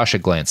 When Sasha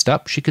glanced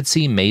up, she could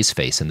see May's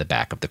face in the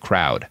back of the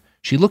crowd.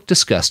 She looked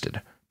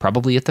disgusted,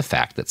 probably at the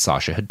fact that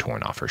Sasha had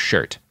torn off her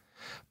shirt.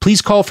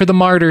 "Please call for the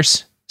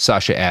martyrs,"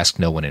 Sasha asked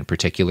no one in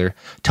particular.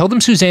 "Tell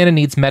them Susanna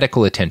needs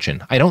medical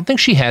attention. I don't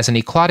think she has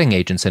any clotting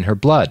agents in her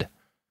blood."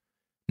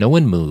 No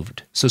one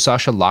moved, so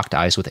Sasha locked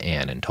eyes with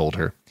Anne and told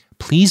her,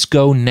 "Please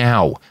go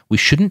now. We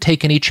shouldn't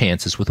take any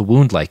chances with a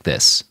wound like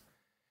this."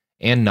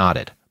 Anne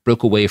nodded,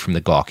 broke away from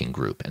the gawking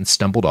group, and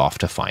stumbled off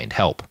to find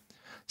help.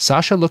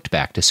 Sasha looked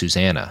back to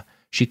Susanna.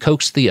 She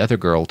coaxed the other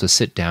girl to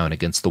sit down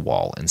against the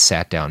wall and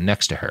sat down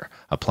next to her,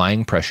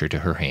 applying pressure to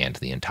her hand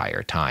the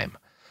entire time.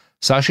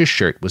 Sasha's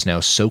shirt was now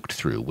soaked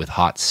through with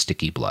hot,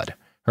 sticky blood.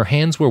 Her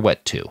hands were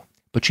wet too,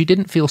 but she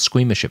didn't feel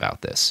squeamish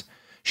about this.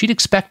 She'd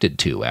expected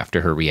to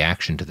after her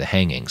reaction to the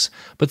hangings,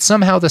 but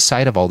somehow the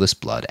sight of all this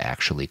blood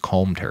actually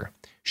calmed her.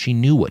 She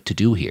knew what to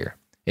do here.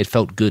 It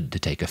felt good to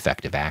take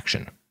effective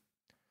action.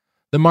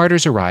 The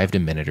martyrs arrived a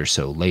minute or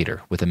so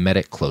later, with a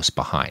medic close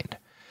behind.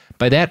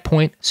 By that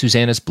point,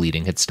 Susanna's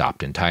bleeding had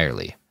stopped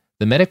entirely.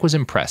 The medic was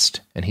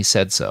impressed, and he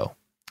said so.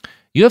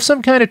 "You have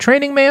some kind of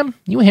training, ma'am?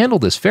 You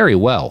handled this very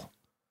well."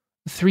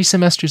 3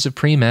 semesters of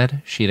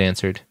pre-med, she'd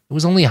answered. "It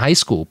was only high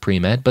school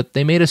pre-med, but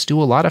they made us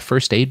do a lot of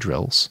first aid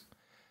drills."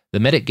 The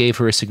medic gave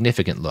her a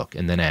significant look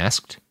and then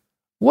asked,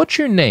 "What's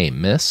your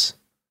name, miss?"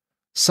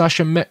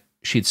 "Sasha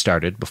she'd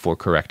started before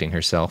correcting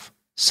herself.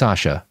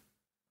 "Sasha."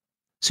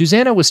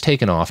 Susanna was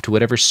taken off to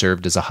whatever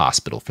served as a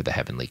hospital for the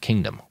Heavenly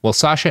Kingdom, while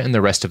Sasha and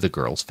the rest of the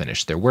girls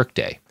finished their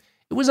workday.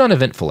 It was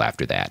uneventful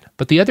after that,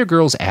 but the other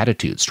girls'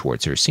 attitudes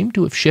towards her seemed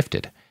to have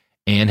shifted.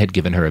 Anne had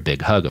given her a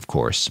big hug, of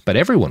course, but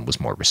everyone was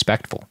more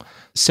respectful.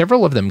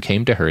 Several of them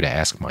came to her to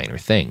ask minor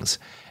things,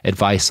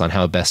 advice on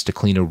how best to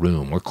clean a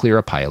room or clear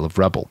a pile of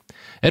rubble.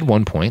 At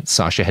one point,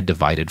 Sasha had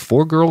divided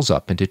 4 girls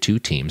up into 2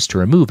 teams to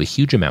remove a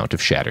huge amount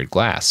of shattered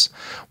glass.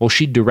 While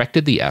she'd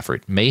directed the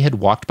effort, May had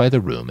walked by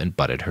the room and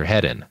butted her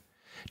head in.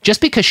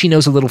 "Just because she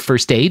knows a little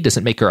first aid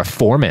doesn't make her a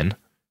foreman,"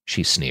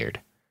 she sneered.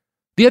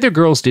 The other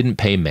girls didn't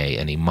pay May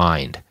any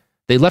mind.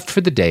 They left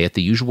for the day at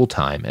the usual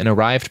time and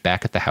arrived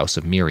back at the house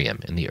of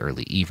Miriam in the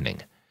early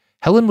evening.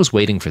 Helen was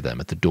waiting for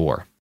them at the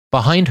door.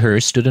 Behind her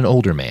stood an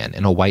older man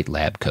in a white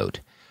lab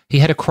coat. He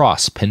had a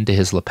cross pinned to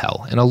his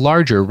lapel and a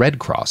larger red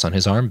cross on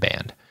his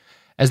armband.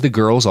 As the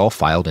girls all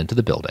filed into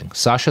the building,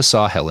 Sasha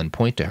saw Helen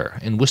point to her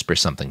and whisper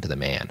something to the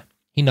man.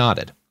 He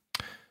nodded.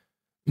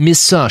 "Miss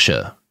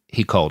Sasha,"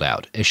 he called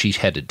out as she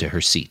headed to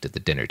her seat at the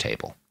dinner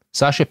table.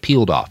 Sasha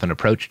peeled off and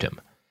approached him.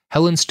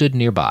 Helen stood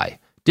nearby,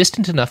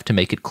 distant enough to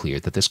make it clear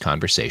that this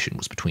conversation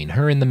was between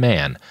her and the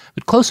man,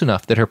 but close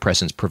enough that her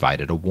presence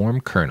provided a warm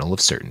kernel of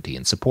certainty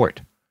and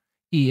support.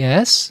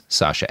 "Yes?"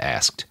 Sasha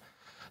asked.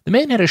 The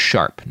man had a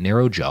sharp,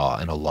 narrow jaw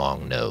and a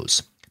long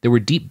nose. There were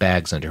deep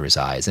bags under his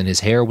eyes, and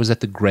his hair was at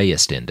the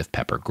grayest end of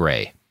pepper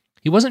gray.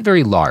 He wasn't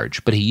very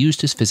large, but he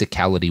used his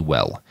physicality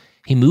well.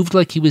 He moved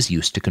like he was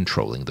used to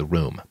controlling the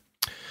room.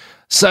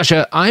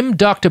 "Sasha, I'm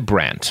Dr.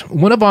 Brandt.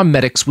 One of our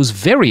medics was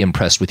very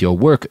impressed with your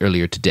work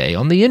earlier today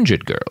on the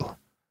injured girl."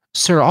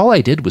 "Sir, all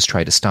I did was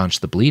try to staunch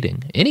the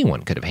bleeding.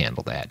 Anyone could have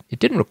handled that. It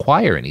didn't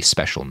require any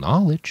special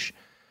knowledge."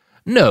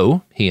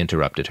 "No," he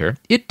interrupted her,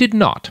 "it did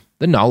not.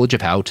 The knowledge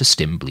of how to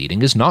stem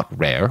bleeding is not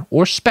rare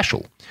or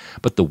special.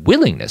 But the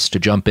willingness to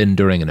jump in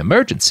during an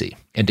emergency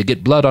and to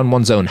get blood on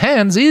one's own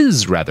hands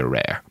is rather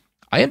rare.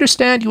 I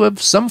understand you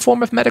have some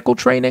form of medical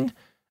training?"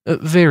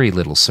 Very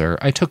little, sir.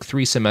 I took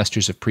 3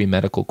 semesters of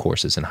pre-medical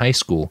courses in high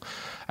school.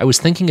 I was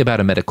thinking about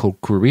a medical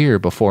career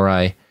before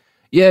I...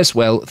 "Yes,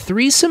 well,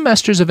 3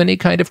 semesters of any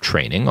kind of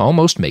training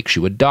almost makes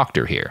you a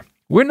doctor here.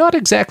 We're not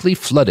exactly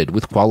flooded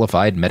with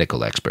qualified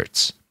medical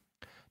experts."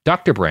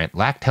 Dr. Brandt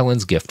lacked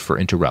Helen's gift for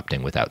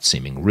interrupting without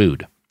seeming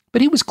rude.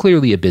 But he was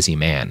clearly a busy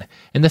man,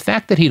 and the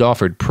fact that he'd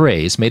offered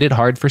praise made it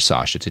hard for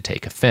Sasha to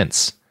take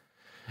offense.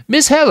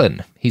 "Miss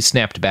Helen," he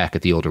snapped back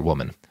at the older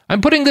woman,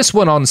 "I'm putting this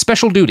one on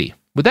special duty.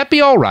 Would that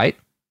be all right?"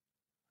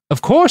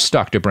 "Of course,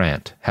 Dr.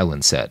 Brandt,"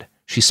 Helen said.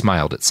 She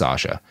smiled at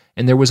Sasha,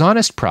 and there was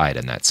honest pride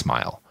in that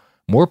smile,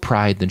 more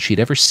pride than she'd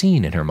ever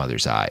seen in her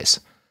mother's eyes.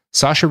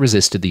 Sasha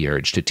resisted the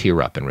urge to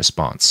tear up in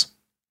response.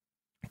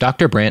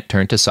 Dr. Brandt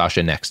turned to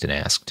Sasha next and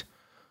asked,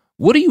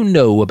 "What do you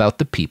know about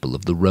the people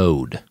of the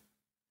road?"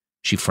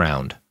 She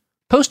frowned.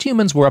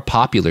 Posthumans were a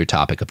popular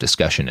topic of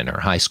discussion in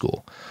her high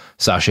school.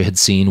 Sasha had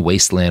seen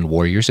Wasteland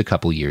Warriors a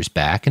couple years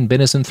back and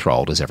been as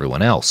enthralled as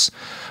everyone else.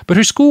 But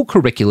her school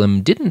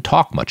curriculum didn't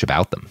talk much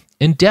about them,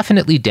 and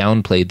definitely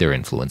downplayed their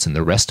influence in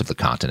the rest of the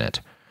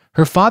continent.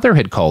 Her father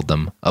had called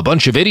them a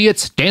bunch of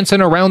idiots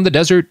dancing around the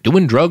desert,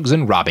 doing drugs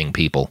and robbing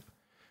people.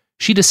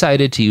 She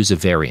decided to use a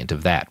variant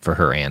of that for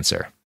her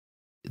answer.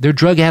 "They're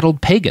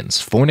drug-addled pagans,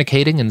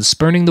 fornicating and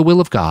spurning the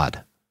will of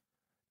God."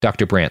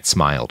 Dr. Brandt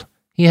smiled.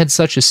 He had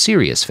such a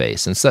serious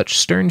face and such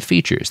stern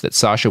features that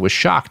Sasha was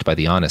shocked by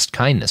the honest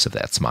kindness of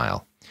that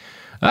smile.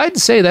 "I'd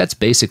say that's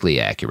basically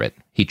accurate,"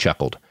 he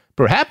chuckled.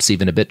 "Perhaps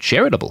even a bit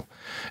charitable.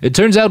 It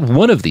turns out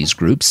one of these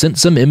groups sent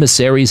some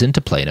emissaries into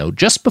Plano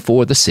just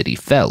before the city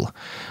fell.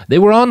 They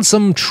were on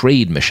some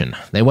trade mission.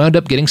 They wound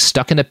up getting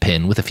stuck in a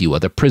pen with a few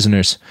other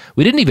prisoners.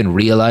 We didn't even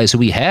realize who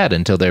we had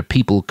until their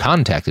people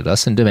contacted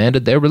us and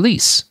demanded their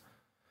release."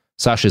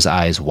 Sasha's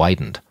eyes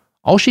widened.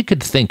 All she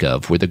could think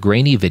of were the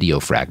grainy video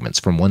fragments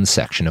from one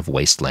section of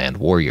Wasteland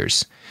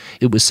Warriors.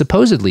 It was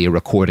supposedly a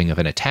recording of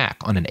an attack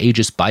on an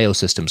Aegis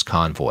Biosystems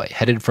convoy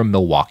headed from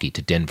Milwaukee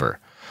to Denver.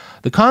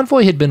 The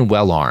convoy had been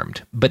well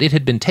armed, but it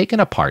had been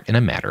taken apart in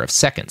a matter of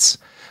seconds.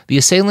 The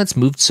assailants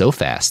moved so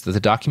fast that the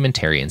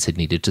documentarians had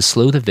needed to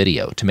slow the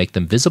video to make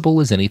them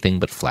visible as anything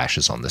but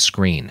flashes on the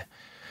screen.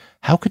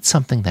 How could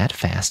something that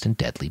fast and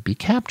deadly be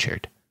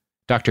captured?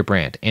 Dr.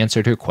 Brandt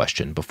answered her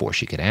question before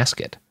she could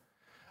ask it.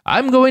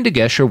 "I'm going to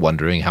guess you're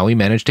wondering how we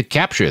managed to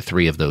capture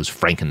 3 of those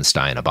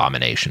Frankenstein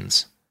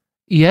abominations."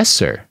 "Yes,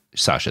 sir,"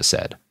 Sasha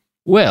said.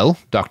 "Well,"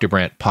 Dr.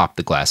 Brandt popped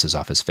the glasses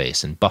off his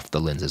face and buffed the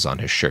lenses on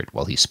his shirt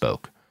while he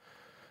spoke.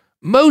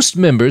 "Most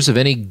members of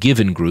any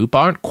given group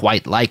aren't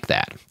quite like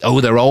that. Oh,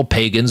 they're all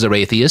pagans or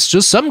atheists, or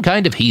some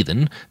kind of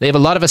heathen. They have a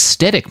lot of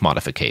aesthetic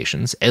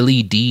modifications,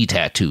 LED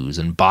tattoos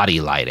and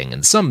body lighting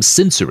and some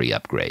sensory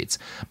upgrades,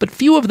 but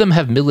few of them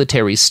have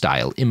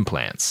military-style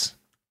implants."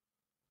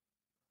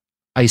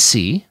 "I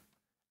see.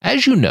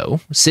 As you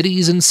know,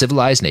 cities and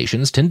civilized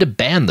nations tend to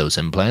ban those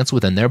implants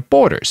within their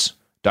borders."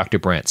 Dr.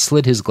 Brandt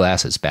slid his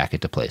glasses back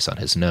into place on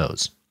his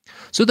nose.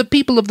 "So the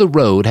people of the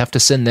road have to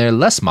send their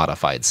less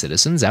modified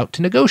citizens out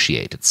to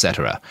negotiate,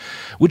 etc.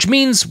 Which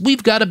means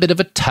we've got a bit of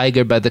a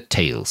tiger by the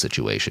tail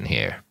situation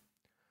here."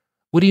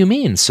 "What do you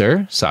mean,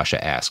 sir?"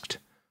 Sasha asked.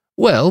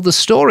 "Well, the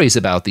stories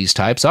about these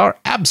types are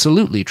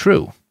absolutely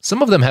true.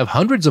 Some of them have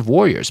hundreds of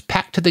warriors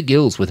packed to the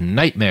gills with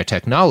nightmare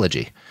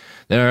technology.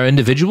 There are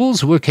individuals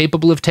who are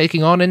capable of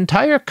taking on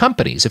entire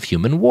companies of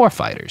human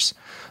warfighters.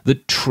 The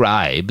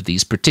tribe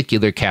these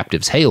particular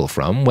captives hail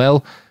from,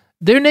 well,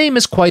 their name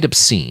is quite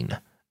obscene.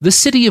 The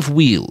City of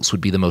Wheels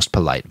would be the most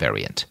polite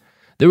variant.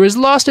 They're as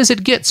lost as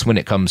it gets when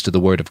it comes to the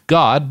word of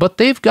God, but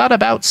they've got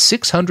about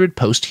 600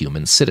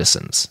 post-human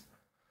citizens."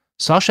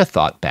 Sasha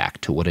thought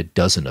back to what a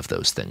dozen of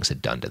those things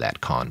had done to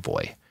that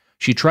convoy.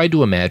 She tried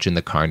to imagine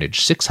the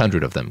carnage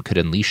 600 of them could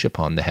unleash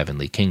upon the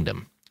Heavenly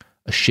Kingdom.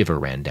 A shiver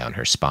ran down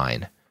her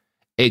spine.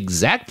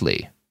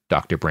 "Exactly,"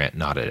 Dr. Brandt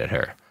nodded at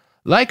her.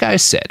 "Like I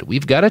said,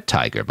 we've got a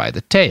tiger by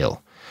the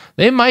tail.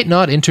 They might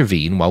not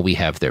intervene while we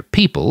have their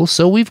people,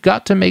 so we've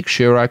got to make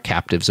sure our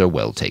captives are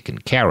well taken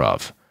care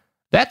of.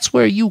 That's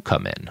where you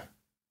come in."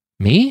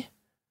 "Me?"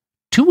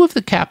 "2 of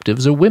the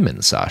captives are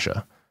women,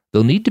 Sasha.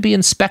 They'll need to be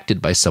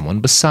inspected by someone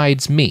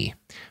besides me.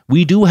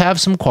 We do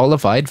have some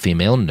qualified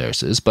female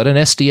nurses, but an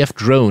SDF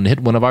drone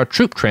hit one of our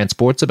troop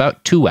transports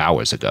about 2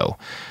 hours ago,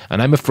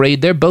 and I'm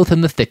afraid they're both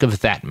in the thick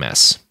of that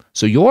mess.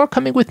 So you're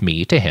coming with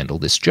me to handle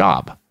this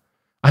job."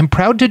 "I'm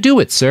proud to do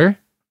it, sir."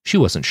 She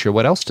wasn't sure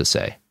what else to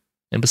say.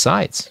 And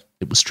besides,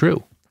 it was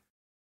true.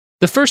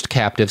 The first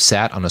captive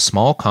sat on a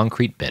small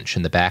concrete bench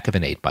in the back of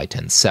an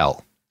 8x10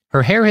 cell.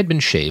 Her hair had been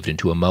shaved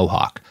into a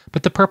mohawk,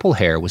 but the purple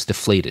hair was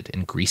deflated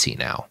and greasy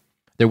now.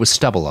 There was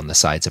stubble on the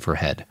sides of her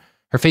head.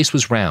 Her face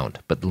was round,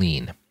 but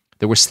lean.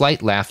 There were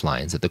slight laugh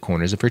lines at the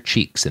corners of her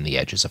cheeks and the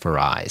edges of her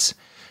eyes.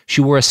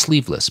 She wore a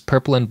sleeveless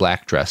purple and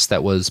black dress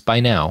that was, by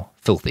now,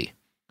 filthy.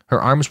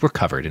 Her arms were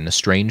covered in a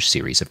strange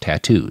series of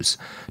tattoos,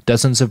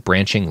 dozens of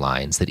branching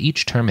lines that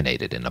each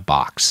terminated in a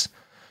box.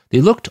 They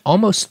looked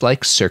almost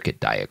like circuit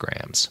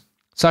diagrams.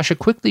 Sasha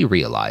quickly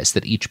realized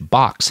that each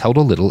box held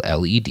a little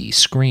LED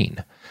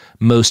screen.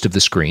 Most of the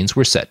screens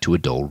were set to a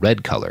dull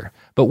red color,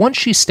 but once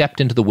she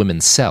stepped into the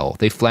women's cell,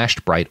 they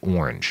flashed bright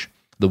orange.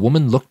 The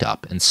woman looked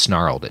up and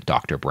snarled at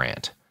Dr.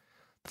 Brandt.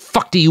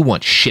 "Fuck do you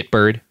want,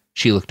 shitbird?"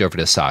 She looked over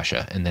to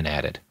Sasha and then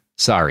added,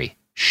 "Sorry,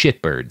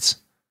 shitbirds."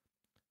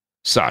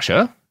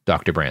 "Sasha,"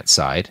 Dr. Brandt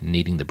sighed,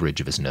 kneading the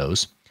bridge of his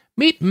nose,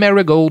 "meet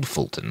Marigold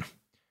Fulton."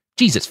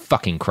 "Jesus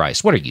fucking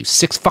Christ, what are you,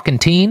 6 fucking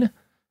teen?"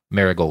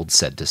 Marigold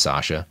said to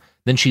Sasha.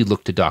 Then she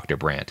looked to Dr.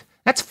 Brandt.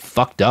 That's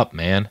fucked up,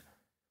 man.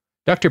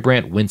 Dr.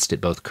 Brandt winced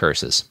at both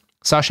curses.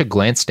 Sasha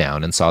glanced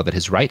down and saw that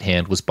his right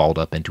hand was balled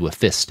up into a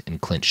fist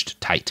and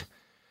clenched tight.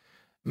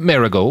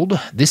 Marigold,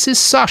 this is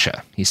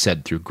Sasha, he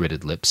said through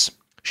gritted lips.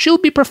 She'll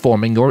be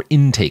performing your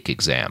intake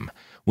exam.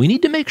 We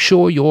need to make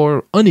sure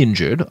you're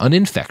uninjured,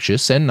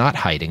 uninfectious, and not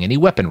hiding any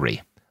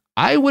weaponry.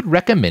 I would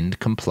recommend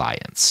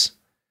compliance.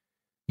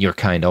 Your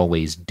kind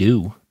always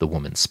do, the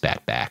woman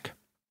spat back.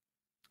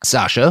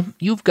 Sasha,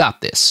 you've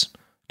got this.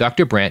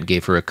 Dr. Brandt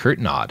gave her a curt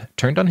nod,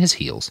 turned on his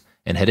heels,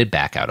 and headed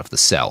back out of the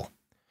cell.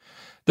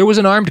 There was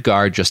an armed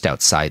guard just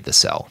outside the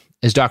cell.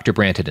 As Dr.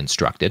 Brandt had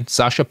instructed,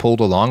 Sasha pulled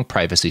a long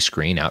privacy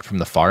screen out from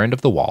the far end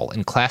of the wall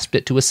and clasped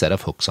it to a set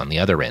of hooks on the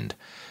other end.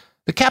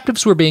 The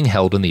captives were being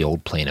held in the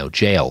old Plano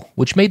jail,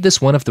 which made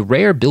this one of the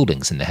rare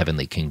buildings in the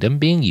Heavenly Kingdom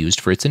being used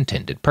for its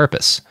intended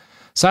purpose.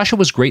 Sasha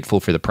was grateful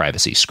for the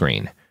privacy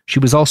screen. She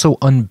was also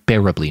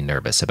unbearably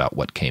nervous about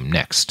what came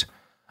next.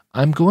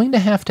 I'm going to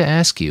have to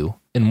ask you.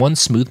 In one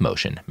smooth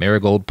motion,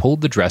 Marigold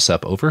pulled the dress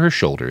up over her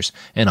shoulders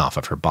and off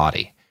of her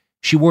body.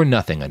 She wore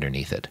nothing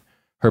underneath it.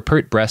 Her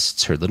pert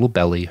breasts, her little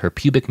belly, her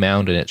pubic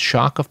mound, and its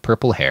shock of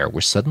purple hair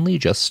were suddenly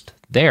just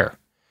there.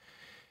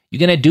 You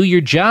gonna do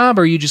your job,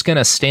 or are you just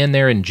gonna stand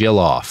there and Jill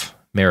off?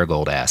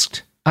 Marigold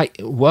asked.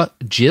 What,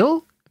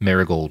 Jill?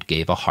 Marigold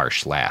gave a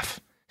harsh laugh.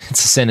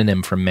 It's a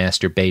synonym for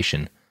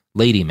masturbation.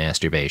 Lady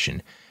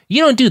masturbation.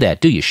 You don't do that,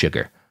 do you,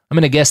 sugar? I'm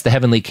gonna guess the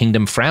Heavenly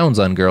Kingdom frowns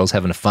on girls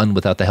having fun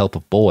without the help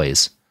of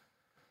boys.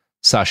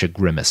 Sasha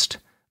grimaced.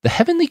 The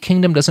Heavenly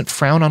Kingdom doesn't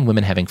frown on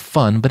women having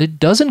fun, but it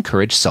does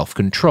encourage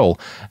self-control.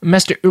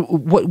 Master,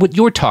 what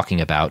you're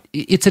talking about,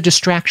 it's a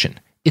distraction.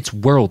 It's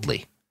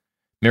worldly.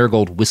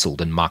 Marigold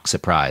whistled in mock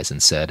surprise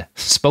and said,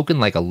 spoken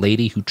like a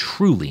lady who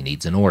truly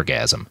needs an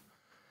orgasm.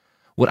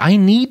 What I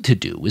need to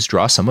do is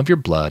draw some of your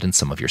blood and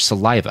some of your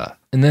saliva,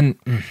 and then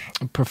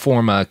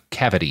perform a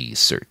cavity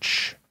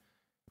search.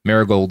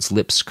 Marigold's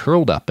lips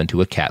curled up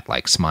into a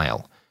cat-like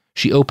smile.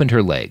 She opened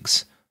her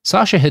legs.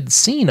 Sasha had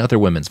seen other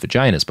women's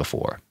vaginas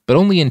before, but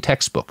only in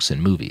textbooks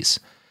and movies.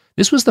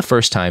 This was the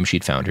first time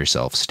she'd found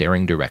herself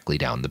staring directly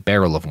down the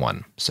barrel of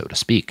one, so to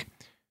speak.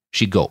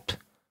 She gulped.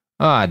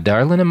 Ah,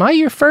 darling, am I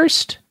your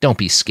first? Don't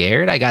be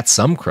scared, I got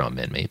some crumb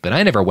in me, but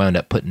I never wound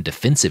up putting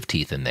defensive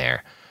teeth in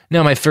there.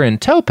 Now, my friend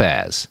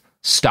Topaz.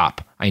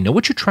 Stop. I know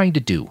what you're trying to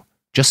do.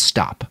 Just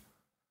stop.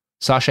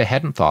 Sasha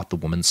hadn't thought the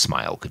woman's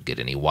smile could get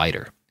any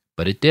wider,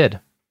 but it did.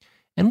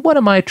 And what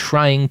am I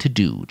trying to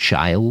do,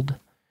 child?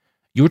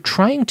 You're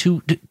trying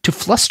to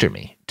fluster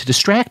me, to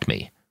distract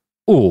me.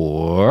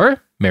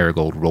 Or,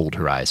 Marigold rolled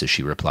her eyes as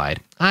she replied,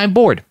 I'm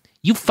bored.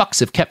 You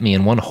fucks have kept me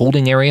in one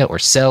holding area or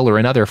cell or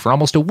another for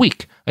almost a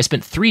week. I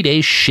spent 3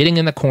 days shitting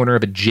in the corner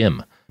of a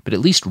gym, but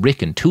at least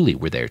Rick and Thule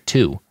were there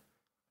too.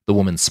 The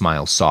woman's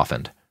smile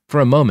softened.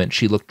 For a moment,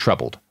 she looked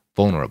troubled,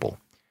 vulnerable.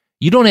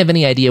 You don't have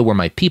any idea where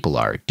my people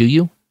are, do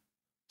you?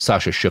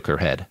 Sasha shook her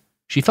head.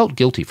 She felt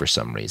guilty for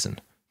some reason.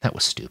 That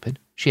was stupid.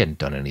 She hadn't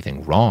done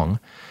anything wrong,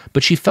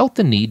 but she felt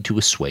the need to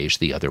assuage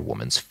the other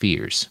woman's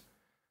fears.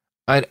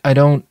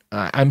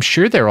 I'm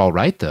sure they're all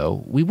right,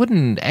 though. We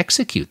wouldn't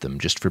execute them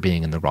just for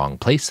being in the wrong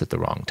place at the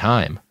wrong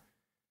time.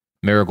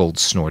 Marigold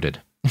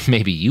snorted.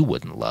 Maybe you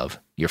wouldn't, love.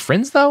 Your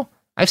friends, though?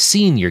 I've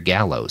seen your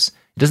gallows.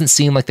 It doesn't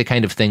seem like the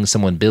kind of thing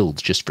someone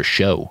builds just for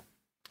show.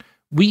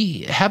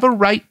 We have a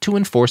right to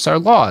enforce our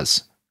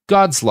laws.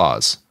 God's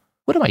laws.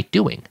 What am I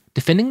doing?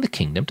 Defending the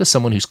kingdom to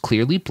someone who's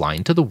clearly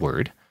blind to the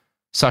word?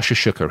 Sasha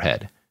shook her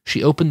head.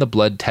 She opened the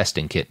blood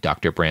testing kit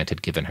Dr. Brandt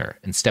had given her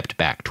and stepped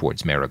back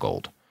towards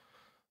Marigold.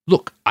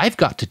 Look, I've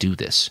got to do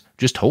this.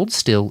 Just hold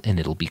still and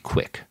it'll be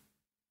quick.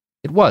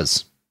 It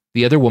was.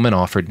 The other woman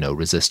offered no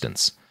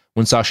resistance.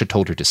 When Sasha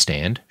told her to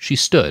stand, she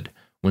stood.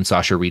 When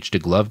Sasha reached a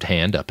gloved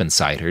hand up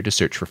inside her to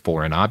search for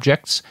foreign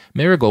objects,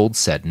 Marigold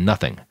said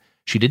nothing.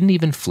 She didn't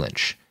even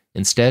flinch.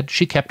 Instead,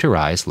 she kept her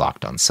eyes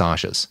locked on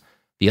Sasha's.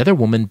 The other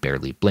woman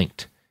barely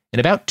blinked. In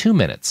about 2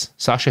 minutes,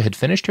 Sasha had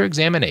finished her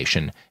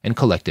examination and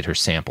collected her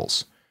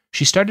samples.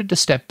 She started to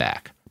step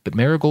back, but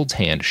Marigold's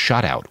hand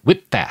shot out,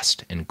 whip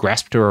fast, and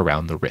grasped her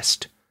around the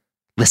wrist.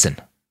 Listen.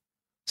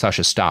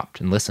 Sasha stopped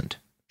and listened.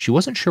 She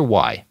wasn't sure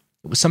why.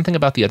 It was something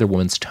about the other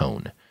woman's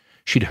tone.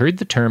 She'd heard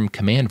the term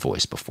command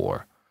voice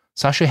before.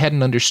 Sasha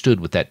hadn't understood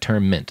what that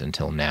term meant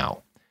until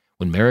now.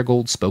 When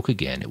Marigold spoke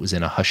again, it was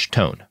in a hushed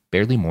tone,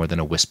 barely more than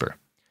a whisper.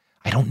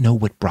 I don't know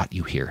what brought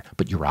you here,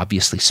 but you're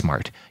obviously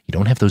smart. You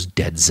don't have those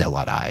dead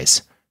zealot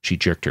eyes. She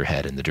jerked her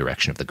head in the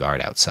direction of the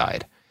guard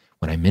outside.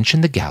 When I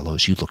mentioned the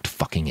gallows, you looked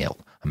fucking ill.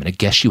 I'm going to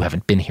guess you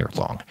haven't been here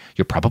long.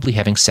 You're probably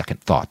having second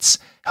thoughts.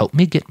 Help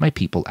me get my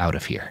people out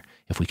of here.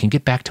 If we can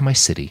get back to my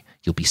city,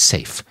 you'll be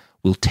safe.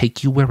 We'll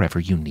take you wherever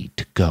you need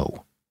to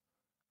go.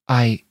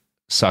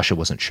 Sasha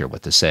wasn't sure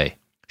what to say.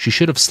 She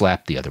should have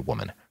slapped the other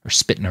woman, or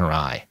spit in her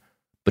eye.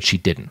 But she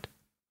didn't.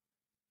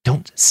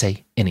 Don't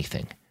say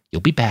anything.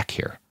 You'll be back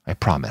here, I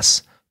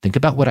promise. Think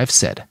about what I've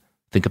said.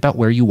 Think about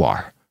where you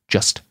are.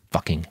 Just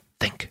fucking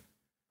think.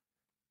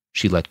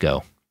 She let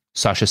go.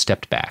 Sasha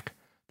stepped back.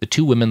 The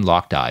two women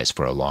locked eyes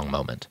for a long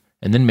moment,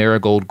 and then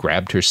Marigold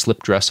grabbed her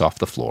slip dress off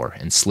the floor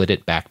and slid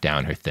it back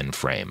down her thin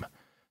frame.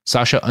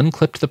 Sasha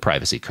unclipped the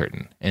privacy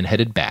curtain and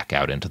headed back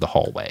out into the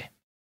hallway.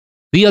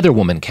 The other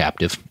woman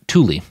captive,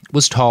 Thule,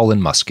 was tall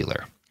and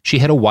muscular. She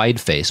had a wide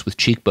face with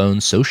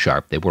cheekbones so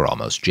sharp they were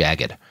almost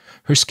jagged.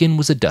 Her skin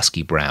was a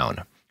dusky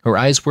brown. Her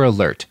eyes were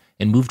alert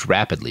and moved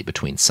rapidly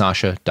between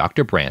Sasha,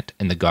 Dr. Brandt,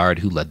 and the guard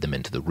who led them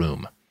into the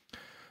room.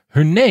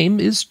 "Her name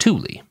is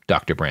Thule,"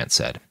 Dr. Brandt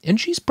said, "and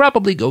she's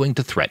probably going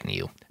to threaten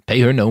you.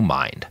 Pay her no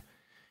mind."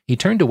 He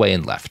turned away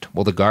and left,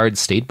 while the guard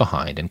stayed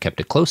behind and kept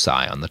a close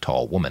eye on the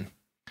tall woman.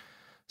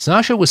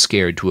 Sasha was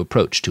scared to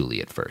approach Thule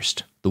at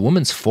first. The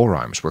woman's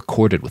forearms were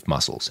corded with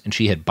muscles, and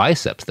she had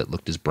biceps that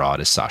looked as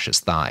broad as Sasha's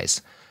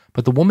thighs.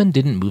 But the woman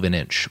didn't move an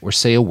inch or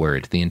say a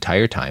word the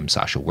entire time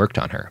Sasha worked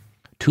on her.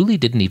 Thule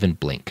didn't even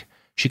blink.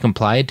 She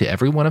complied to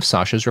every one of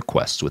Sasha's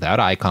requests without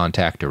eye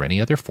contact or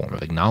any other form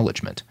of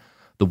acknowledgement.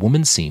 The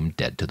woman seemed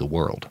dead to the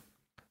world.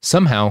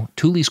 Somehow,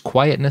 Thule's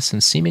quietness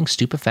and seeming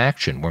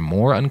stupefaction were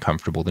more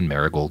uncomfortable than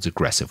Marigold's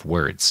aggressive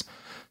words.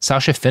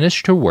 Sasha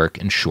finished her work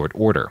in short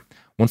order.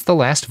 Once the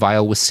last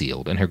vial was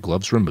sealed and her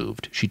gloves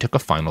removed, she took a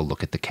final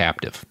look at the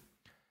captive.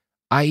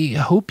 "I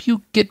hope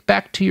you get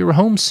back to your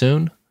home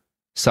soon."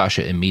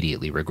 Sasha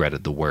immediately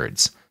regretted the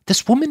words.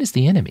 "This woman is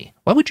the enemy.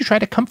 Why would you try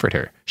to comfort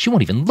her? She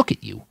won't even look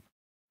at you."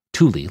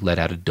 Thule let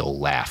out a dull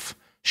laugh.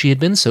 She had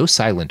been so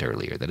silent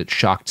earlier that it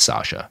shocked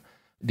Sasha.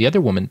 The other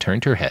woman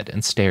turned her head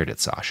and stared at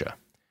Sasha.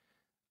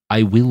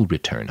 "I will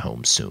return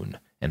home soon,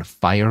 and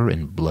fire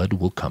and blood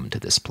will come to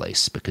this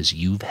place because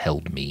you've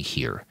held me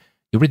here.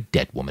 You're a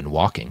dead woman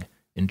walking.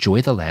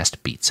 Enjoy the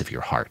last beats of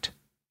your heart."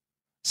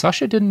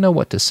 Sasha didn't know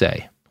what to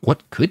say.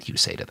 What could you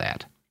say to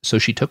that? So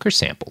she took her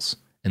samples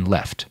and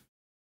left.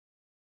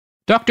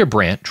 Dr.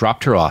 Brandt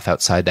dropped her off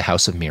outside the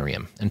house of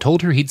Miriam and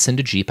told her he'd send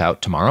a jeep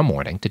out tomorrow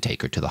morning to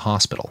take her to the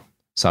hospital.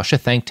 Sasha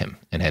thanked him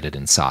and headed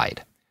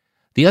inside.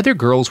 The other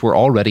girls were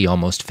already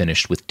almost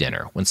finished with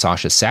dinner when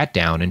Sasha sat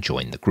down and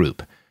joined the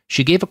group.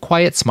 She gave a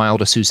quiet smile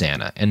to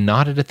Susanna and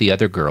nodded at the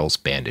other girl's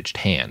bandaged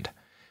hand.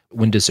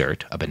 When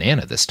dessert, a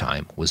banana this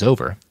time, was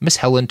over, Miss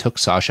Helen took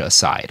Sasha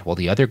aside while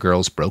the other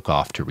girls broke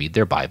off to read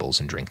their Bibles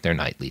and drink their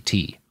nightly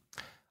tea.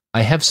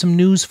 "I have some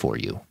news for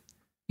you."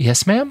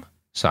 "Yes, ma'am?"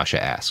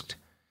 Sasha asked.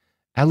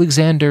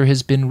 "Alexander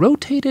has been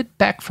rotated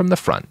back from the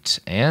front,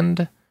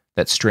 and—"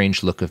 That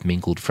strange look of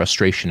mingled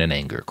frustration and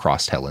anger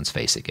crossed Helen's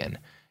face again.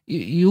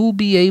 "You'll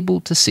be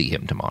able to see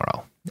him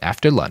tomorrow,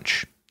 after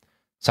lunch."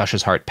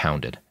 Sasha's heart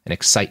pounded, an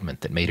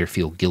excitement that made her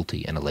feel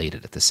guilty and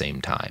elated at the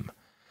same time.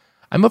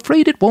 "I'm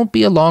afraid it won't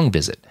be a long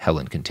visit,"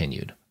 Helen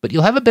continued, "but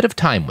you'll have a bit of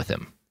time with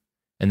him."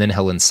 And then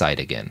Helen sighed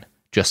again,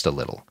 just a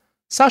little.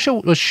 Sasha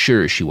was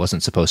sure she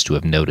wasn't supposed to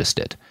have noticed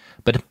it,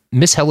 but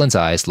Miss Helen's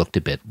eyes looked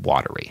a bit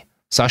watery.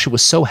 Sasha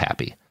was so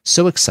happy,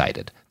 so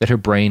excited, that her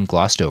brain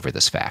glossed over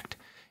this fact.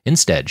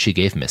 Instead, she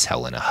gave Miss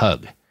Helen a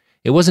hug.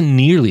 It wasn't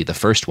nearly the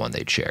first one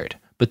they'd shared,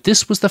 but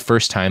this was the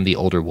first time the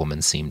older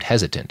woman seemed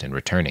hesitant in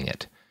returning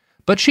it.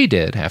 But she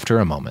did, after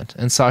a moment,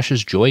 and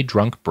Sasha's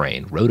joy-drunk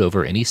brain rode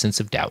over any sense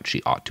of doubt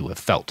she ought to have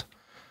felt.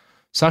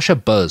 Sasha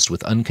buzzed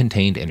with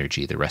uncontained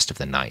energy the rest of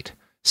the night.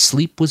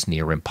 Sleep was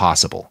near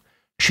impossible.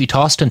 She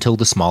tossed until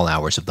the small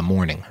hours of the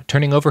morning,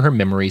 turning over her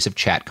memories of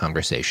chat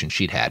conversations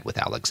she'd had with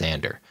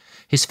Alexander.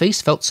 His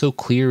face felt so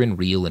clear and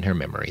real in her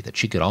memory that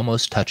she could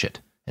almost touch it,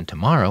 and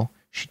tomorrow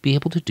she'd be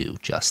able to do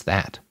just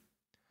that.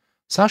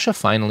 Sasha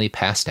finally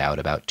passed out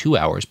about 2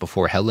 hours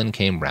before Helen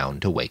came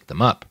round to wake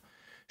them up.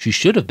 She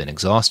should have been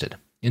exhausted.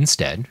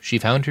 Instead, she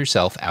found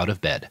herself out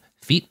of bed,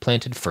 feet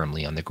planted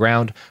firmly on the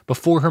ground,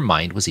 before her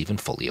mind was even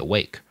fully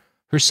awake.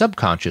 Her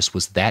subconscious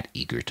was that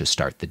eager to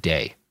start the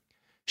day.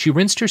 She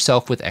rinsed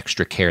herself with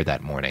extra care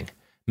that morning.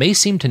 May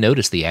seemed to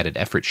notice the added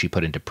effort she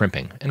put into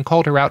primping and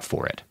called her out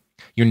for it.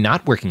 "You're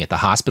not working at the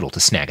hospital to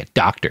snag a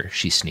doctor,"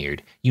 she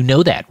sneered. "You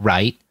know that,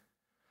 right?"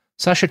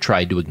 Sasha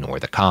tried to ignore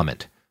the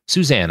comment.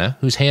 Susanna,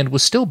 whose hand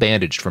was still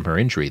bandaged from her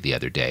injury the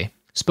other day,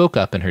 spoke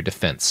up in her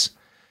defense.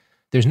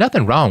 "There's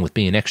nothing wrong with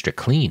being extra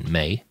clean,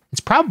 May.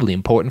 It's probably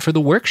important for the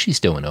work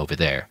she's doing over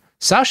there.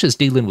 Sasha's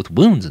dealing with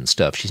wounds and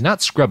stuff. She's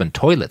not scrubbing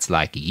toilets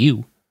like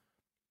you."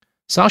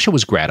 Sasha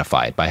was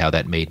gratified by how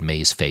that made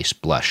May's face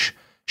blush.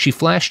 She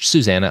flashed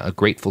Susanna a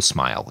grateful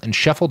smile and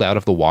shuffled out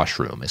of the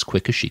washroom as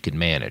quick as she could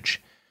manage.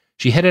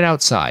 She headed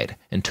outside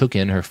and took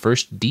in her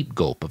first deep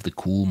gulp of the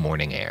cool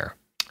morning air.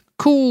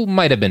 Cool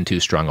might have been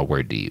too strong a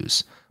word to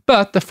use,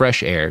 but the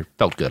fresh air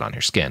felt good on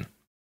her skin.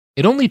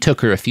 It only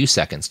took her a few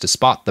seconds to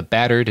spot the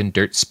battered and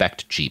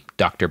dirt-specked Jeep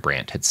Dr.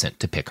 Brandt had sent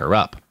to pick her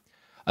up.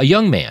 A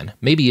young man,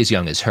 maybe as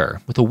young as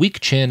her, with a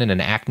weak chin and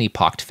an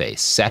acne-pocked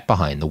face, sat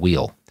behind the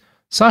wheel.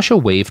 Sasha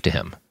waved to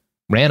him,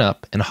 ran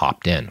up, and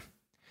hopped in.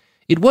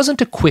 It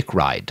wasn't a quick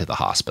ride to the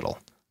hospital.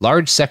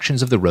 Large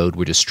sections of the road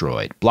were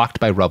destroyed, blocked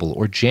by rubble,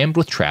 or jammed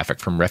with traffic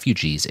from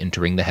refugees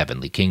entering the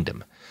Heavenly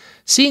Kingdom.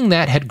 Seeing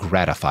that had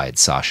gratified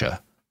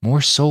Sasha.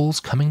 More souls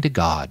coming to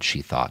God,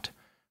 she thought.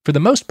 For the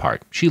most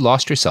part, she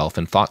lost herself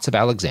in thoughts of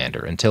Alexander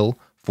until,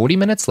 40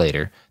 minutes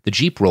later, the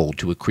Jeep rolled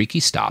to a creaky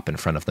stop in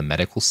front of the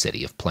medical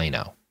city of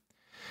Plano.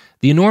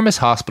 The enormous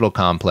hospital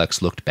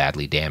complex looked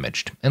badly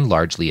damaged and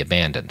largely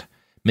abandoned.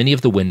 Many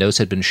of the windows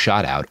had been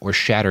shot out or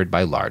shattered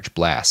by large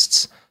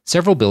blasts.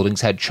 Several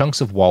buildings had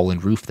chunks of wall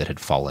and roof that had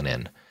fallen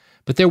in.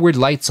 But there were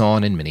lights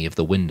on in many of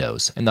the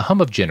windows, and the hum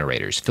of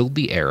generators filled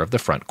the air of the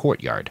front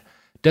courtyard.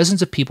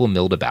 Dozens of people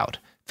milled about,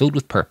 filled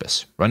with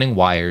purpose, running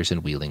wires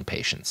and wheeling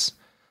patients.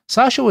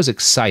 Sasha was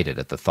excited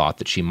at the thought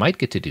that she might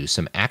get to do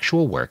some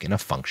actual work in a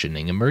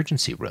functioning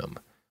emergency room.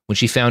 When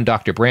she found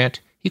Dr. Brandt,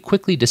 he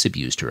quickly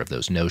disabused her of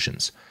those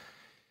notions.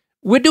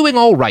 "We're doing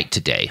all right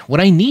today.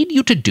 What I need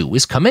you to do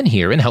is come in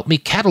here and help me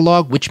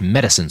catalog which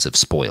medicines have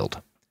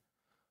spoiled."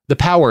 The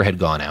power had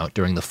gone out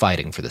during the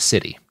fighting for the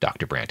city,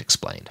 Dr. Brandt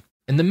explained,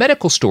 and the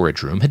medical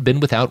storage room had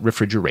been without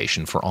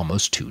refrigeration for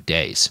almost 2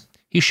 days.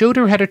 He showed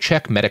her how to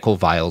check medical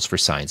vials for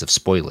signs of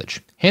spoilage,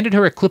 handed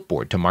her a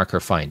clipboard to mark her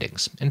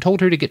findings, and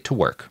told her to get to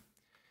work.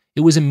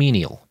 It was a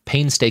menial,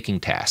 painstaking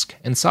task,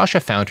 and Sasha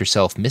found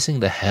herself missing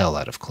the hell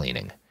out of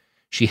cleaning.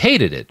 She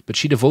hated it, but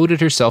she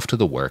devoted herself to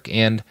the work,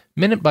 and,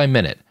 minute by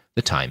minute,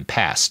 the time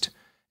passed.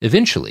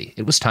 Eventually,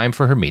 it was time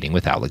for her meeting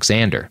with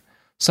Alexander.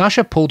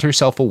 Sasha pulled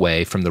herself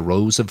away from the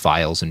rows of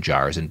vials and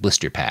jars and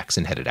blister packs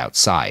and headed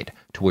outside,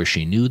 to where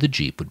she knew the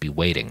Jeep would be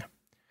waiting.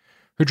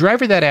 Her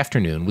driver that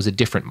afternoon was a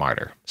different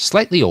martyr,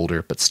 slightly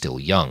older but still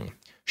young.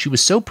 She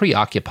was so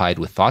preoccupied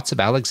with thoughts of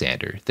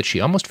Alexander that she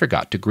almost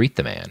forgot to greet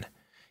the man.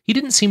 He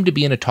didn't seem to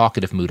be in a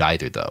talkative mood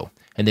either, though,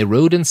 and they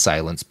rode in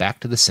silence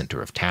back to the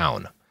center of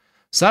town.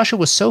 Sasha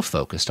was so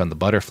focused on the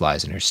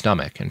butterflies in her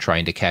stomach and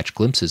trying to catch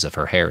glimpses of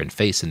her hair and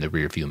face in the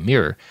rearview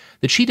mirror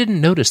that she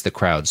didn't notice the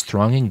crowds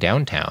thronging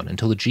downtown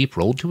until the Jeep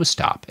rolled to a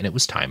stop and it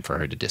was time for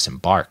her to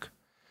disembark.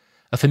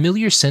 A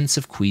familiar sense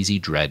of queasy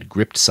dread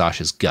gripped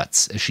Sasha's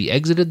guts as she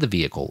exited the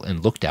vehicle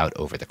and looked out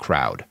over the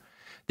crowd.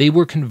 They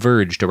were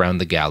converged around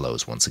the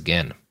gallows once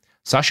again.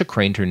 Sasha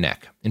craned her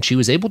neck, and she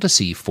was able to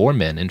see 4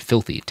 men in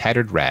filthy,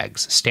 tattered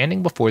rags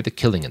standing before the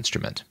killing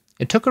instrument.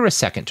 It took her a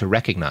second to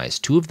recognize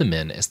 2 of the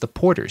men as the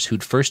porters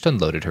who'd first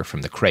unloaded her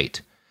from the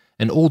crate.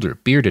 An older,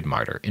 bearded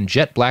martyr in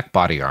jet-black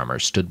body armor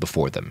stood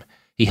before them.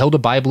 He held a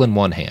Bible in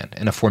one hand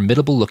and a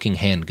formidable-looking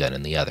handgun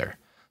in the other.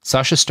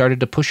 Sasha started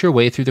to push her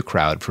way through the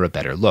crowd for a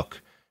better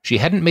look. She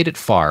hadn't made it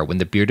far when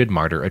the bearded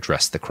martyr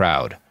addressed the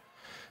crowd.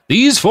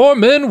 "These 4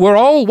 men were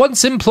all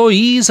once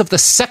employees of the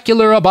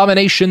secular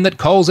abomination that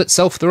calls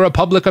itself the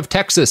Republic of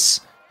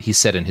Texas," he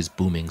said in his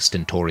booming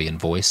stentorian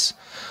voice.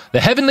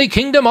 "The heavenly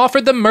kingdom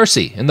offered them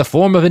mercy in the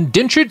form of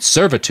indentured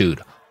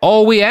servitude.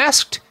 All we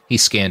asked," he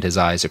scanned his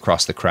eyes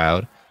across the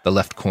crowd, the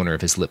left corner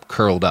of his lip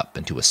curled up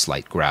into a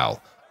slight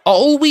growl.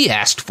 "All we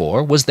asked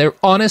for was their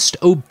honest,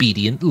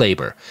 obedient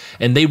labor,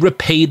 and they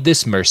repaid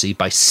this mercy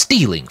by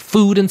stealing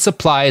food and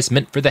supplies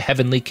meant for the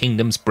heavenly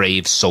kingdom's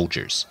brave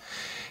soldiers."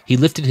 He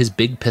lifted his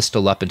big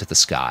pistol up into the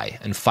sky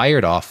and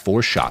fired off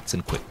 4 shots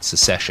in quick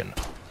succession.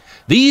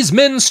 "These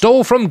men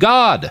stole from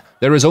God!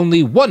 There is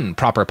only one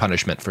proper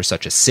punishment for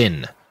such a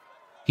sin."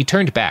 He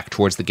turned back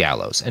towards the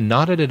gallows and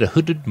nodded at a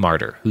hooded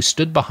martyr who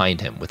stood behind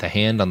him with a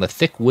hand on the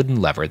thick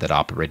wooden lever that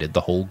operated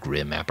the whole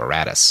grim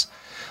apparatus.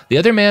 The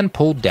other man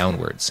pulled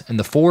downwards, and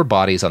the 4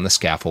 bodies on the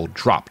scaffold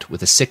dropped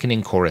with a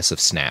sickening chorus of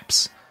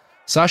snaps.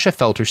 Sasha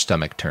felt her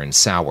stomach turn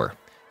sour.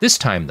 This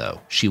time,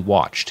 though, she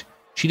watched.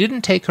 She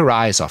didn't take her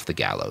eyes off the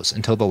gallows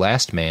until the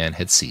last man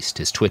had ceased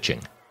his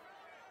twitching.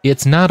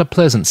 "It's not a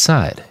pleasant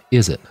sight,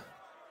 is it?"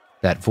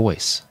 That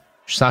voice.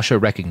 Sasha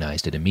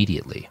recognized it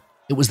immediately.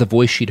 It was the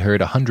voice she'd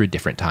heard 100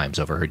 different times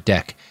over her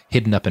deck,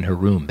 hidden up in her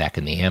room back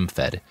in the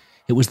Amfed.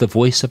 It was the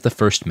voice of the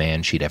first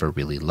man she'd ever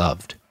really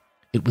loved.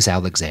 It was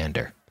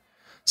Alexander.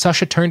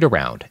 Sasha turned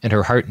around, and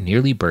her heart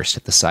nearly burst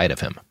at the sight of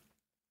him.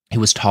 He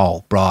was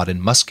tall, broad,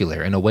 and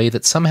muscular in a way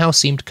that somehow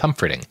seemed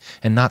comforting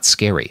and not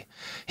scary.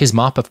 His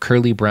mop of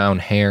curly brown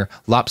hair,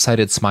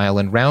 lopsided smile,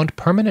 and round,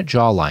 permanent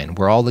jawline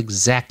were all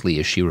exactly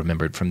as she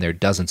remembered from their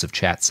dozens of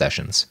chat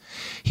sessions.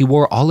 He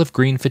wore olive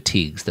green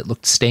fatigues that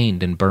looked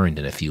stained and burned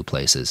in a few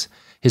places.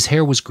 His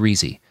hair was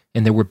greasy,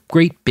 and there were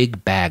great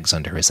big bags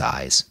under his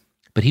eyes.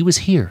 But he was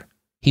here.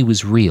 He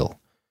was real.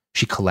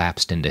 She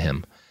collapsed into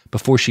him.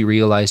 Before she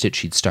realized it,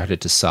 she'd started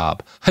to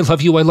sob. "I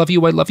love you, I love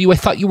you, I love you. I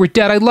thought you were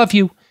dead, I love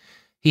you."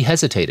 He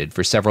hesitated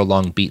for several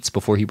long beats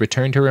before he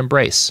returned her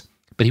embrace,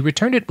 but he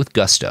returned it with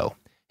gusto.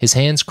 His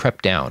hands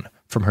crept down,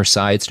 from her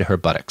sides to her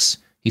buttocks.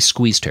 He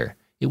squeezed her.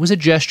 It was a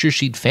gesture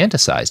she'd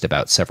fantasized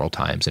about several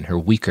times in her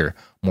weaker,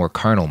 more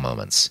carnal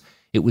moments.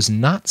 It was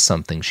not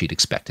something she'd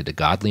expected a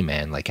godly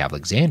man like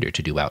Alexander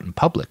to do out in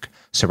public,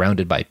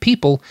 surrounded by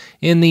people,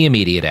 in the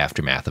immediate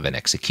aftermath of an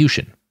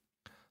execution.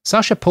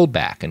 Sasha pulled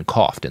back and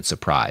coughed in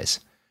surprise.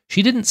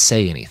 She didn't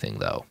say anything,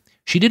 though.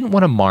 She didn't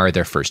want to mar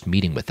their first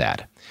meeting with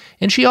that.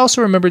 And she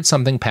also remembered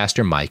something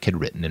Pastor Mike had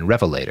written in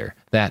Revelator,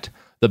 that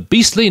the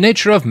beastly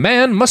nature of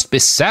man must be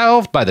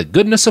salved by the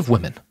goodness of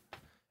women.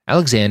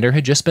 Alexander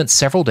had just spent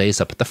several days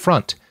up at the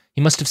front.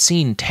 He must have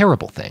seen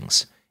terrible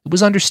things. It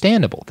was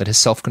understandable that his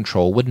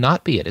self-control would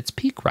not be at its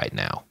peak right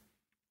now.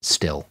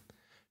 Still,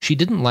 she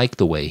didn't like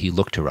the way he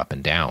looked her up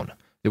and down.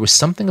 There was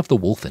something of the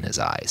wolf in his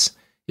eyes.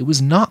 It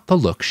was not the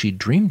look she'd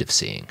dreamed of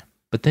seeing.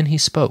 But then he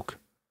spoke.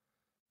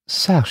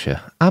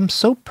 "Sasha, I'm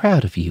so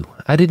proud of you.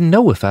 I didn't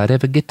know if I'd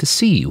ever get to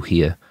see you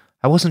here.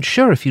 I wasn't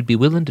sure if you'd be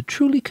willing to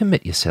truly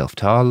commit yourself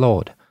to our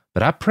Lord,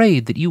 but I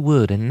prayed that you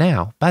would, and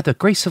now, by the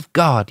grace of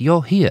God,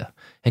 you're here,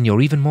 and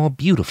you're even more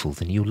beautiful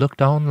than you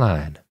looked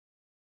online."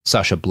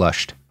 Sasha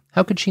blushed.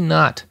 How could she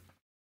not?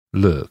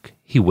 "Look,"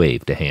 he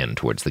waved a hand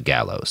towards the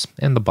gallows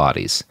and the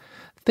bodies.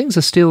 "Things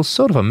are still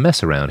sort of a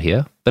mess around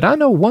here, but I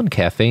know one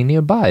cafe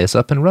nearby is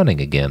up and running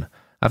again.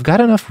 I've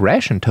got enough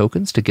ration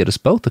tokens to get us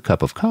both a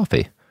cup of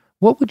coffee.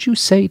 What would you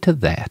say to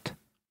that?"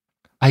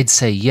 "I'd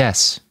say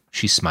yes,"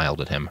 she smiled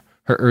at him.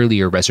 Her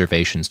earlier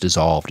reservations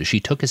dissolved as she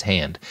took his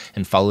hand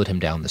and followed him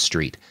down the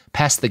street,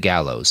 past the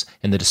gallows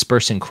and the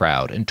dispersing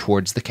crowd and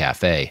towards the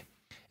cafe.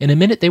 In a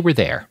minute they were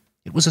there.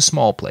 It was a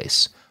small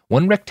place.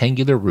 One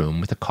rectangular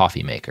room with a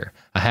coffee maker,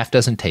 a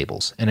half-dozen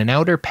tables, and an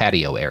outer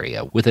patio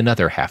area with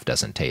another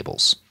half-dozen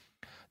tables.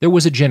 There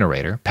was a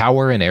generator,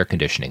 power, and air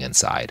conditioning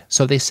inside,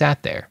 so they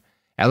sat there.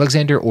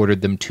 Alexander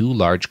ordered them 2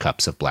 large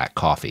cups of black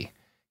coffee.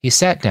 He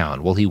sat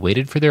down while he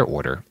waited for their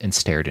order and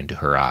stared into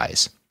her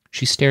eyes.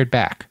 She stared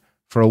back.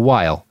 For a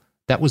while,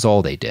 that was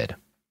all they did.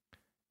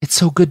 "It's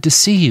so good to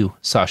see you,"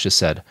 Sasha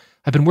said.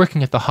 "I've been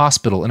working at the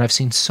hospital, and I've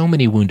seen so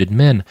many wounded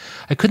men.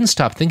 I couldn't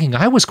stop thinking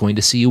I was going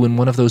to see you in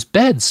one of those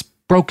beds,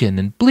 broken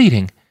and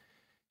bleeding."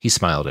 He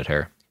smiled at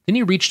her. Then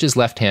he reached his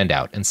left hand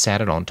out and sat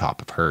it on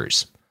top of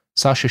hers.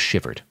 Sasha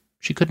shivered.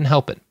 She couldn't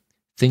help it.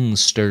 Things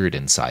stirred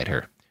inside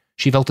her.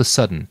 She felt a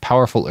sudden,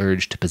 powerful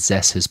urge to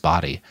possess his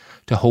body,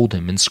 to hold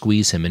him and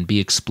squeeze him and be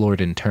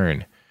explored in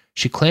turn.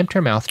 She clamped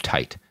her mouth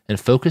tight and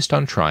focused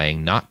on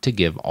trying not to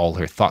give all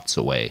her thoughts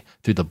away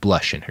through the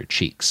blush in her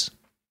cheeks.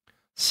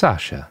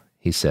 "Sasha,"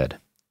 he said,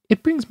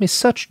 "it brings me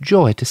such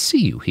joy to see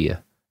you here.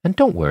 And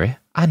don't worry,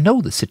 I know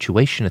the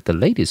situation at the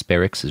ladies'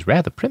 barracks is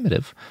rather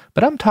primitive,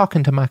 but I'm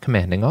talking to my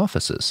commanding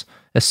officers.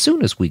 As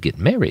soon as we get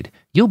married,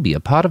 you'll be a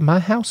part of my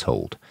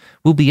household.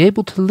 We'll be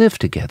able to live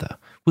together.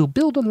 We'll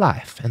build a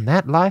life, and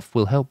that life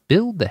will help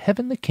build the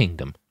heavenly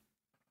kingdom."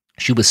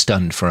 She was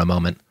stunned for a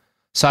moment.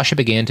 Sasha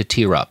began to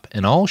tear up,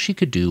 and all she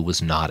could do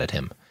was nod at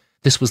him.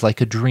 This was like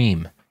a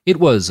dream. It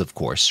was, of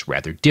course,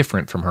 rather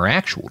different from her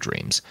actual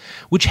dreams,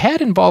 which had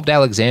involved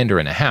Alexander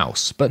in a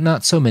house, but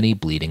not so many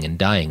bleeding and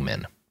dying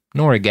men,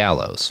 nor a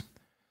gallows.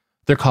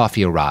 Their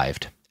coffee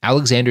arrived.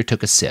 Alexander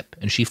took a sip,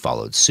 and she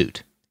followed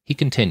suit. He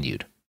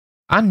continued,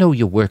 "I know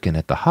you're working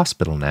at the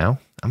hospital now.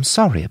 I'm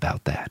sorry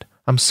about that.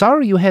 I'm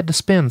sorry you had to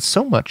spend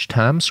so much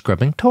time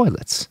scrubbing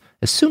toilets.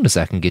 As soon as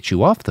I can get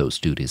you off those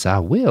duties, I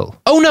will."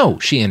 "Oh no,"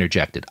 she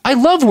interjected. "I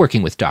love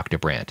working with Dr.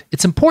 Brandt.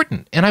 It's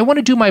important, and I want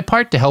to do my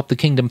part to help the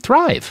kingdom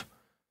thrive."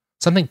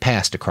 Something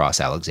passed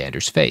across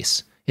Alexander's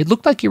face. It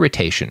looked like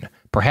irritation,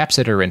 perhaps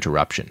at her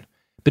interruption.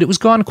 But it was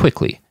gone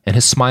quickly, and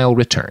his smile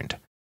returned.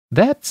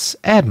 "That's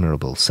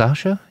admirable,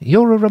 Sasha.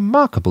 You're a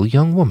remarkable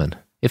young woman.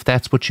 If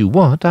that's what you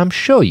want, I'm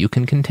sure you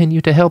can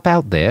continue to help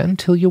out there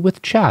until you're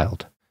with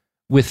child."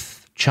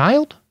 "With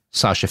child?"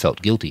 Sasha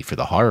felt guilty for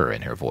the horror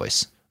in her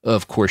voice.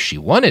 Of course she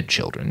wanted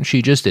children,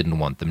 she just didn't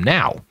want them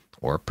now,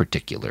 or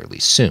particularly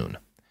soon.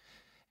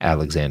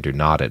 Alexander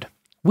nodded.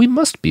 "We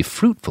must be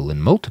fruitful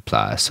and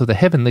multiply so the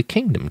heavenly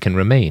kingdom can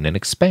remain and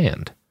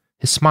expand."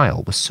 His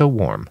smile was so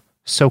warm,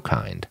 so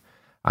kind.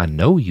 "I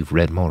know you've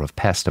read more of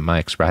Pastor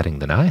Mike's writing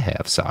than I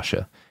have,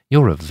 Sasha.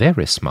 You're a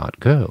very smart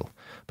girl.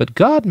 But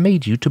God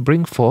made you to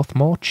bring forth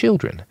more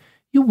children.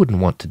 You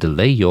wouldn't want to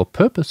delay your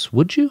purpose,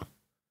 would you?"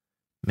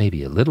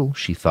 Maybe a little,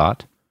 she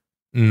thought.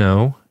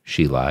 "No,"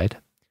 she lied.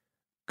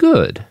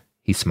 "Good,"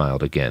 he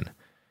smiled again.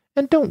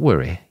 "And don't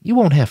worry, you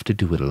won't have to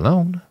do it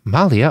alone.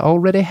 Malia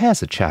already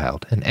has a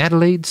child, and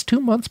Adelaide's 2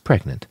 months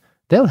pregnant.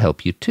 They'll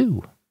help you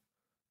too."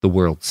 The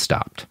world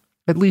stopped.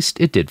 At least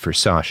it did for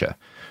Sasha.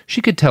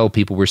 She could tell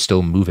people were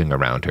still moving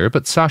around her,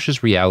 but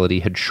Sasha's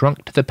reality had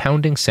shrunk to the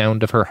pounding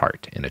sound of her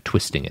heart and a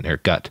twisting in her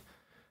gut.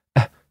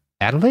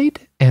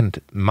 Adelaide? And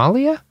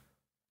Malia?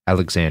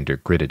 Alexander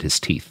gritted his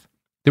teeth.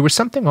 There was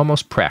something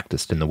almost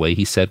practiced in the way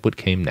he said what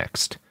came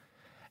next.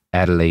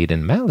 "Adelaide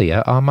and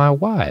Malia are my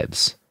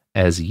wives,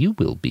 as you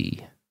will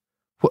be."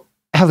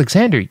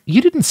 Alexander,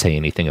 you didn't say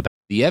anything about...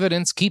 The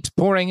evidence keeps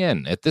pouring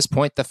in. At this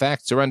point, the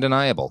facts are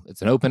undeniable.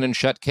 It's an open and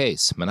shut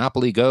case.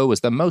 Monopoly Go is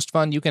the most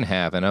fun you can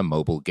have in a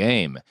mobile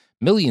game.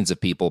 Millions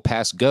of people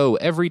pass Go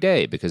every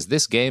day because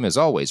this game is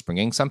always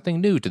bringing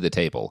something new to the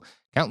table.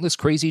 Countless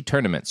crazy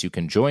tournaments you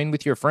can join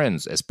with your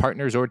friends as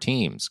partners or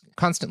teams.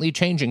 Constantly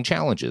changing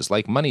challenges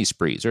like money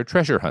sprees or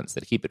treasure hunts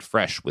that keep it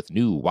fresh with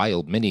new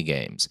wild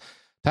mini-games.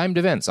 Timed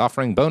events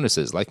offering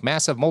bonuses like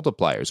massive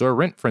multipliers or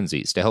rent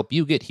frenzies to help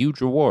you get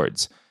huge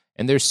rewards.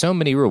 And there's so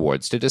many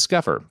rewards to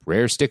discover.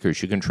 Rare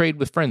stickers you can trade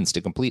with friends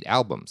to complete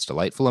albums,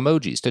 delightful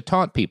emojis to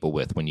taunt people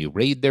with when you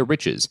raid their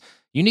riches,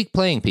 unique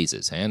playing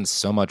pieces, and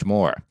so much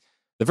more.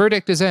 The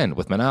verdict is in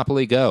with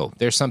Monopoly Go.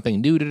 There's something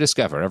new to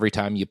discover every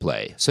time you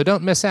play. So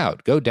don't miss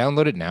out. Go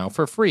download it now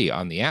for free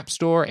on the App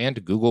Store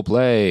and Google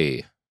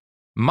Play.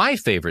 My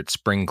favorite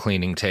spring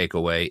cleaning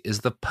takeaway is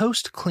the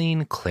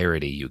post-clean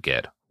clarity you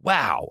get.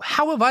 Wow,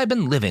 how have I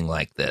been living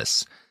like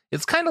this?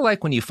 It's kind of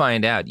like when you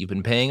find out you've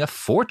been paying a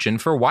fortune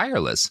for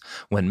wireless,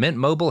 when Mint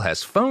Mobile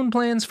has phone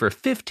plans for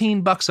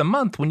 $15 a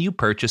month when you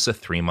purchase a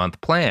 3-month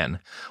plan.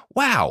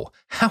 Wow,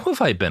 how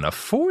have I been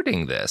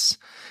affording this?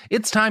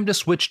 It's time to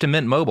switch to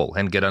Mint Mobile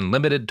and get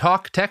unlimited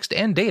talk, text,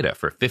 and data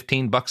for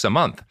 $15 a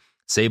month.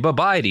 Say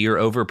bye-bye to your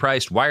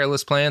overpriced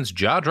wireless plans,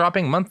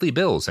 jaw-dropping monthly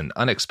bills, and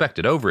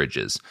unexpected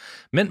overages.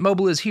 Mint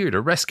Mobile is here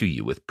to rescue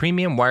you with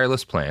premium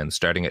wireless plans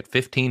starting at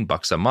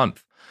 $15 a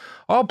month.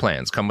 All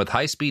plans come with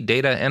high-speed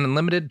data and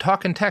unlimited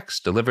talk and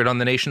text delivered on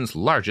the nation's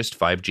largest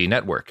 5G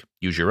network.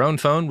 Use your own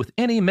phone with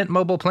any Mint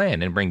Mobile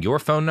plan and bring your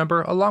phone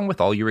number along with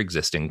all your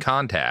existing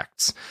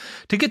contacts.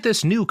 To get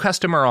this new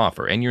customer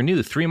offer and your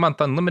new 3-month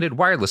unlimited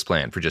wireless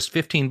plan for just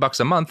 $15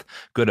 a month,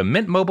 go to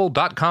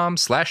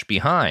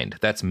mintmobile.com/behind.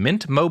 That's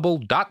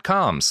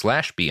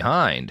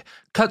mintmobile.com/behind.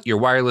 Cut your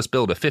wireless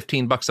bill to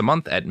 $15 a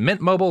month at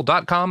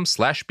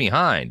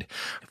mintmobile.com/behind.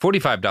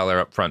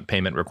 $45 upfront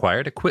payment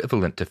required,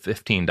 equivalent to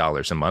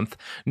 $15 a month.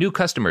 New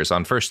customers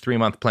on first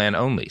 3-month plan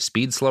only.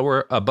 Speed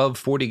slower, above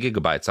 40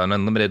 gigabytes on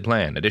unlimited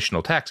plan.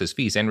 Additional taxes,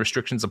 fees, and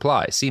restrictions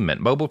apply. See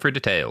Mint Mobile for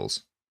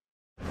details.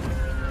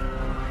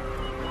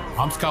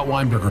 I'm Scott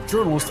Weinberger,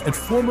 journalist and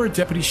former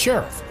deputy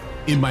sheriff.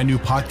 In my new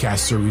podcast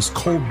series,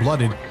 Cold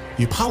Blooded,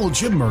 The Apollo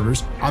Gym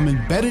Murders, I'm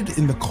embedded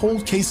in the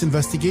cold case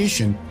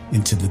investigation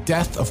into the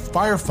death of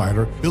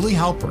firefighter Billy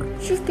Halpern.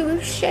 It's just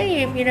a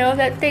shame,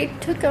 that they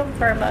took him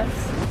from us.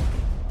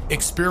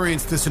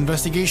 Experience this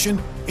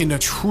investigation in a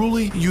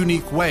truly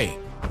unique way,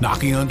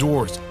 knocking on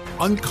doors,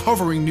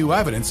 uncovering new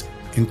evidence,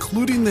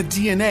 including the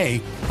DNA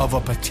of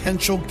a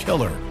potential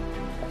killer.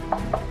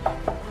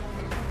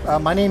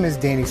 My name is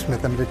Danny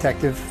Smith. I'm a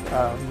detective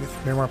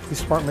with Miramar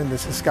Police Department.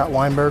 This is Scott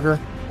Weinberger.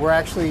 We're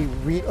actually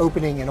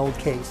reopening an old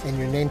case, and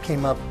your name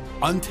came up.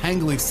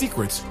 Untangling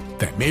secrets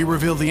that may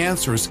reveal the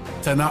answers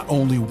to not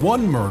only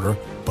one murder,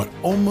 but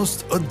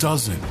almost a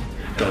dozen.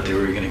 I thought they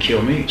were going to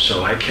kill me,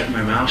 so I kept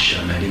my mouth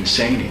shut and I didn't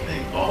say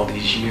anything. All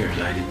these years,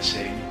 I didn't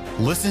say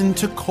anything. Listen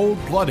to Cold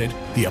Blooded,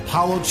 The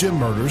Apollo Gym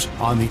Murders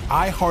on the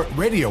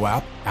iHeartRadio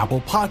app,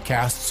 Apple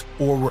Podcasts,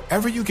 or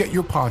wherever you get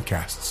your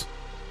podcasts.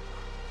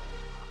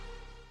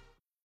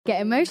 Get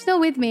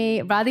emotional with me,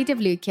 Radhi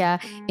Devlukia,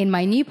 in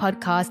my new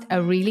podcast,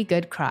 A Really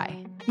Good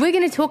Cry. We're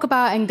going to talk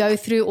about and go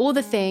through all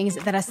the things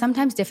that are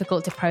sometimes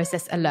difficult to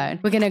process alone.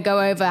 We're going to go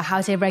over how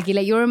to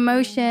regulate your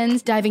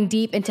emotions, diving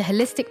deep into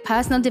holistic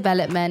personal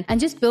development, and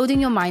just building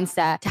your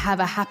mindset to have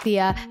a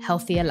happier,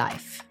 healthier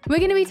life. We're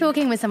going to be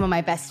talking with some of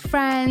my best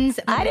friends.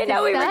 I didn't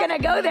know we were going to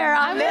go there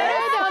on this.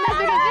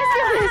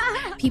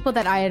 People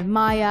that I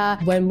admire.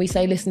 When we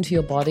say listen to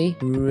your body,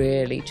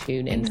 really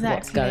tune into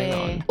what's going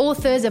on.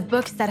 Authors of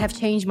books that have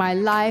changed my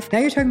life. Now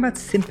you're talking about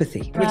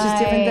sympathy, which is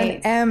different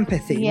than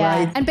empathy,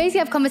 right? And basically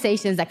have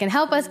conversations that can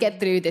help us get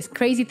through this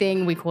crazy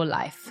thing we call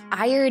life.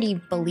 I already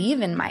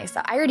believe in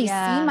myself. I already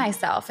see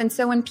myself. And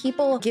so when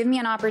people give me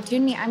an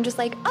opportunity, I'm just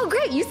like, oh,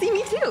 great, you see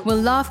me too.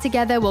 We'll laugh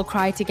together, we'll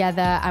cry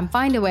together, and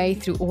find a way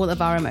through all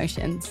of our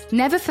emotions.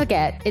 Never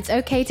forget, it's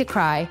okay to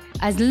cry,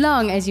 as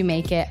long as you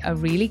make it a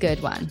really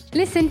good one.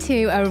 Listen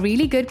to A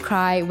Really Good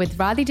Cry with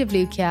Radhi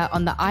Devlukia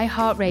on the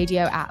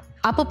iHeartRadio app,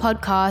 Apple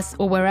Podcasts,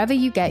 or wherever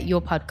you get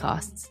your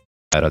podcasts.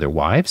 About other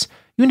wives?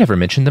 You never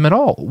mentioned them at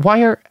all.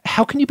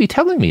 How can you be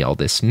telling me all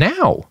this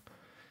now?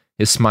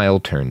 His smile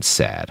turned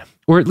sad,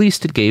 or at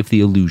least it gave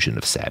the illusion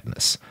of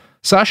sadness.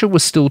 Sasha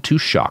was still too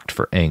shocked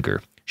for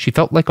anger. She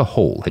felt like a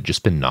hole had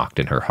just been knocked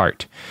in her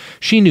heart.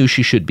 She knew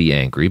she should be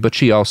angry, but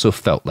she also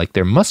felt like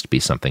there must be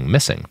something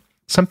missing,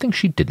 something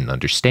she didn't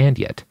understand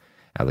yet.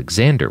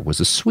 Alexander was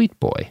a sweet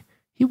boy.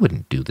 He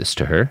wouldn't do this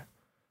to her.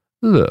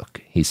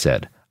 Look, he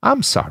said,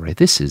 I'm sorry,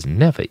 this is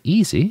never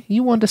easy.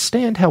 You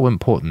understand how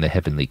important the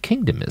heavenly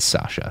kingdom is,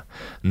 Sasha.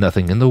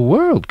 Nothing in the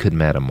world could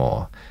matter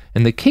more,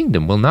 and the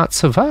kingdom will not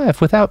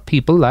survive without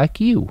people like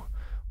you.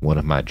 One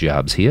of my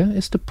jobs here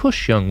is to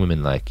push young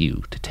women like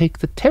you to take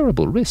the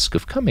terrible risk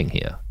of coming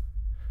here.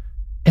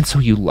 And so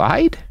you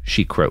lied?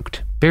 She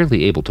croaked,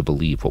 barely able to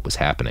believe what was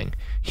happening.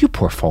 You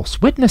poor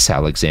false witness,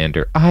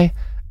 Alexander. I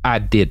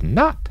did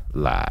not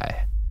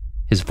lie.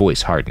 His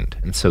voice hardened,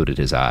 and so did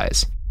his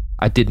eyes.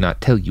 I did not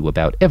tell you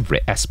about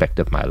every aspect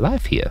of my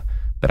life here,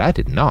 but I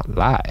did not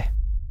lie.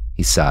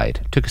 He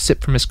sighed, took a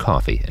sip from his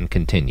coffee, and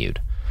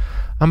continued.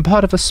 I'm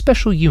part of a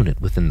special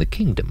unit within the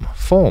kingdom,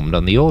 formed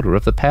on the order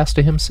of the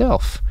pastor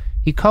himself.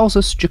 He calls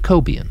us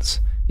Jacobians.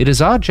 It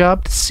is our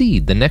job to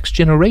seed the next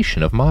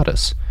generation of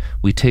martyrs.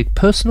 We take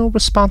personal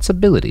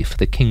responsibility for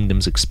the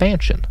kingdom's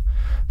expansion.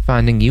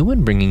 Finding you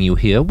and bringing you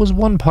here was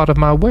one part of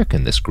my work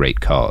in this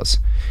great cause.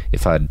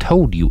 If I'd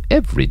told you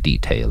every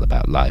detail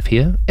about life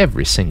here,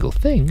 every single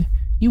thing,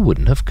 you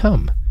wouldn't have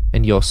come,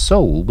 and your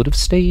soul would have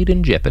stayed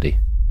in jeopardy.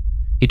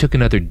 He took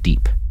another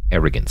deep,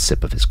 arrogant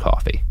sip of his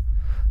coffee.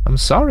 I'm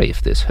sorry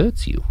if this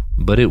hurts you,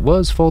 but it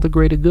was for the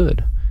greater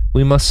good.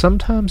 We must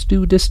sometimes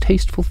do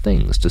distasteful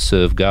things to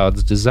serve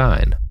God's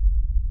design.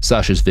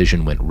 Sasha's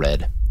vision went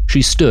red.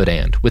 She stood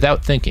and,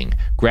 without thinking,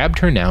 grabbed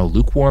her now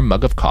lukewarm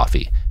mug of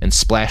coffee and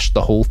splashed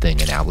the whole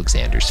thing in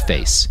Alexander's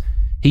face.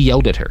 He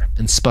yelled at her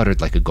and sputtered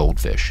like a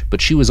goldfish,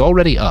 but she was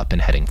already up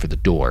and heading for the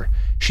door.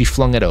 She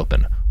flung it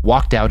open,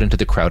 walked out into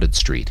the crowded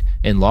street,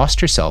 and lost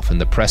herself in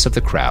the press of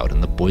the crowd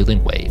and the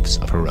boiling waves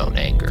of her own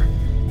anger.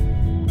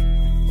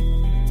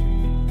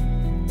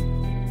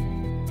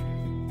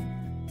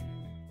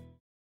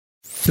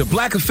 The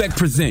Black Effect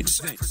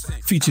Presents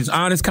features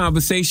honest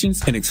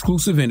conversations and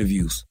exclusive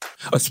interviews.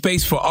 A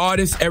space for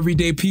artists,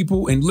 everyday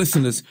people, and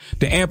listeners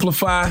to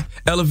amplify,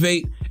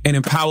 elevate, and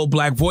empower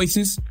Black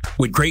voices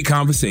with great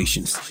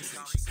conversations.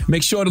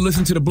 Make sure to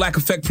listen to the Black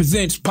Effect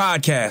Presents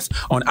podcast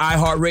on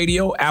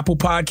iHeartRadio, Apple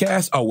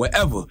Podcasts, or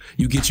wherever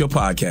you get your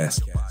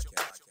podcasts.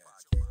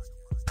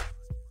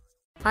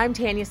 I'm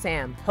Tanya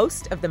Sam,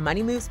 host of the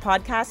Money Moves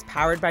podcast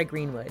powered by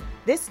Greenwood.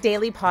 This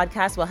daily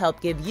podcast will help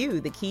give you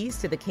the keys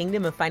to the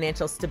kingdom of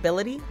financial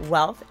stability,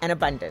 wealth, and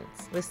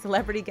abundance. With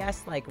celebrity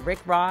guests like Rick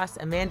Ross,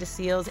 Amanda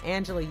Seales,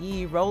 Angela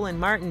Yee, Roland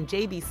Martin,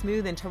 JB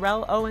Smoove, and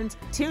Terrell Owens,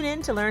 tune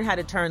in to learn how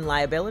to turn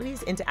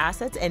liabilities into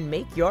assets and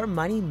make your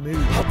money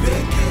move.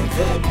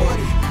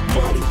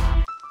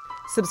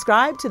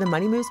 Subscribe to the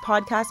Money Moves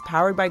podcast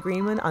powered by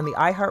Greenwood on the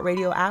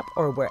iHeartRadio app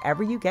or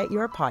wherever you get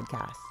your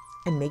podcasts.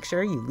 And make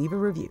sure you leave a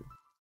review.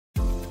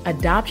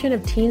 Adoption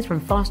of teens from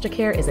foster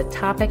care is a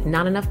topic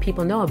not enough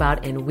people know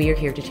about, and we're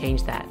here to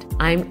change that.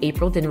 I'm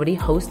April Dinwiddie,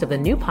 host of the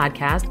new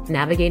podcast,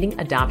 Navigating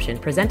Adoption,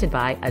 presented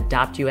by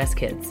Adopt US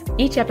Kids.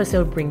 Each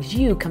episode brings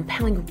you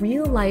compelling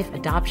real-life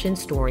adoption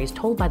stories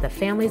told by the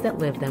families that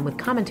live them with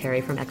commentary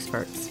from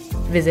experts.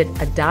 Visit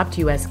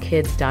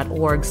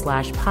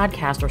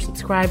adoptuskids.org/podcast or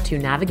subscribe to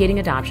Navigating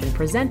Adoption,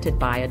 presented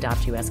by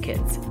Adopt US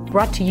Kids.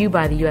 Brought to you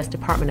by the U.S.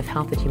 Department of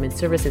Health and Human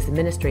Services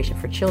Administration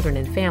for Children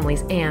and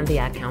Families and the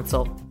Ad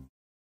Council.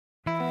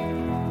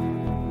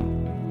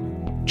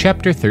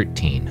 Chapter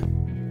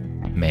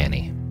 13.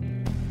 Manny.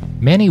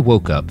 Manny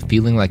woke up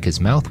feeling like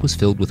his mouth was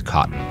filled with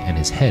cotton and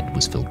his head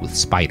was filled with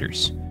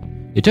spiders.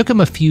 It took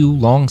him a few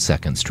long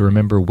seconds to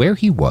remember where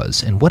he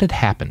was and what had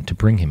happened to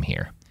bring him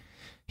here.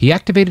 He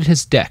activated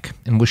his deck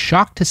and was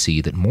shocked to see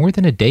that more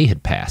than a day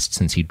had passed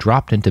since he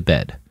dropped into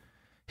bed.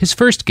 His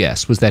first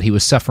guess was that he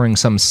was suffering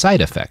some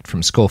side effect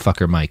from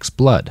Skullfucker Mike's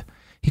blood.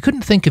 He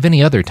couldn't think of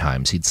any other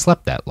times he'd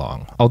slept that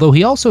long, although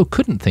he also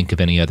couldn't think of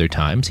any other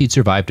times he'd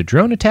survived a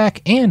drone attack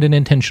and an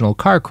intentional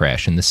car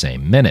crash in the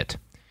same minute.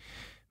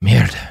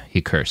 Merde, he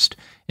cursed,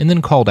 and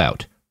then called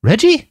out,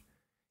 Reggie?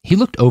 He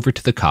looked over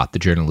to the cot the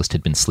journalist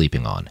had been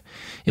sleeping on.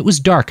 It was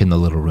dark in the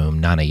little room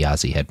Nana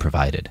Yazi had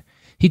provided.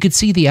 He could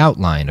see the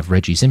outline of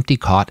Reggie's empty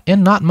cot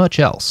and not much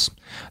else.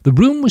 The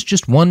room was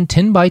just one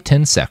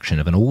 10-by-10 section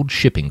of an old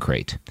shipping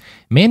crate.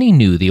 Manny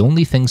knew the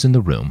only things in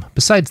the room,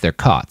 besides their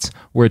cots,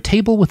 were a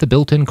table with a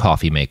built-in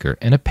coffee maker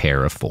and a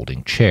pair of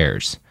folding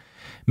chairs.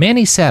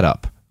 Manny sat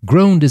up,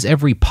 groaned as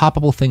every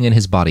poppable thing in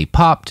his body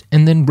popped,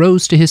 and then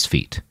rose to his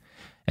feet.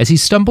 As he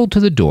stumbled to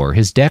the door,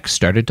 his deck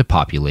started to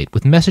populate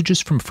with messages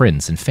from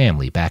friends and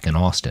family back in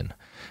Austin.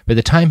 By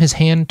the time his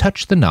hand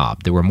touched the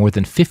knob, there were more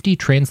than 50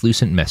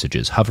 translucent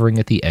messages hovering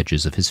at the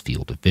edges of his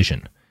field of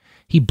vision.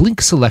 He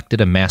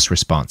blink-selected a mass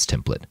response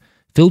template,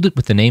 filled it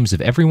with the names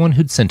of everyone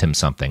who'd sent him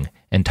something,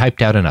 and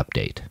typed out an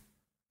update.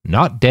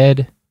 Not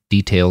dead,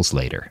 details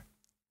later.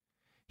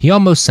 He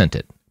almost sent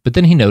it, but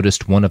then he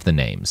noticed one of the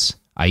names,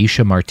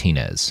 Aisha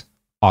Martinez,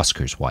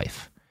 Oscar's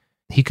wife.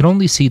 He could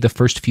only see the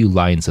first few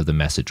lines of the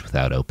message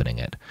without opening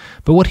it,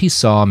 but what he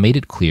saw made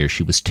it clear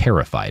she was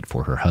terrified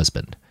for her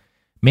husband.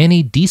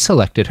 Manny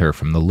deselected her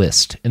from the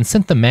list and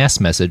sent the mass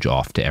message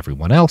off to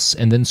everyone else,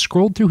 and then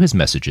scrolled through his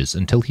messages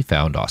until he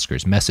found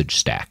Oscar's message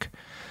stack.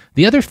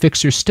 The other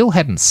fixers still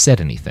hadn't said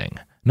anything,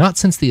 not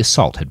since the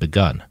assault had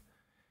begun.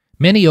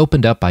 Manny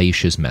opened up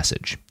Aisha's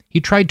message.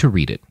 He tried to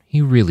read it,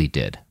 he really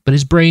did, but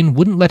his brain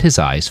wouldn't let his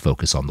eyes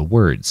focus on the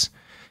words.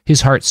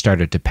 His heart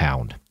started to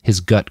pound, his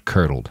gut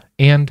curdled,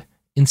 and,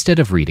 instead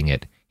of reading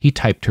it, he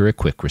typed her a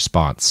quick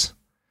response.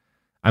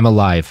 I'm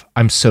alive.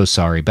 I'm so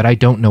sorry, but I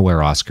don't know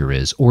where Oscar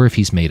is or if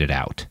he's made it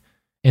out.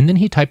 And then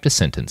he typed a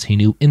sentence he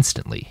knew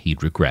instantly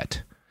he'd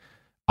regret.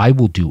 I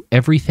will do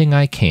everything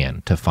I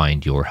can to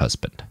find your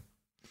husband.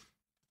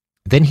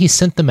 Then he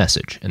sent the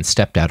message and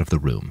stepped out of the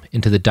room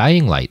into the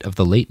dying light of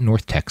the late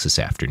North Texas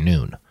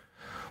afternoon.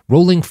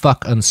 Rolling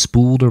fuck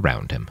unspooled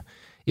around him.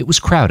 It was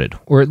crowded,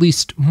 or at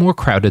least more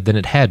crowded than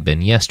it had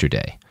been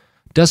yesterday.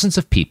 Dozens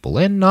of people,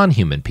 and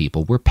non-human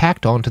people, were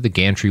packed onto the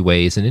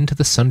gantryways and into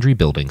the sundry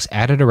buildings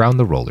added around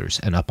the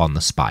rollers and up on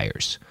the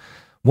spires.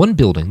 One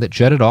building that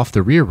jutted off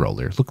the rear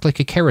roller looked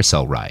like a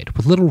carousel ride,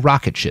 with little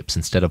rocket ships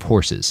instead of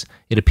horses.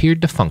 It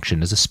appeared to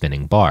function as a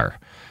spinning bar.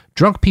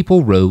 Drunk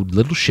people rode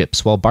little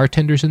ships while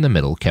bartenders in the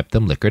middle kept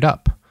them liquored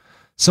up.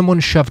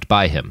 Someone shoved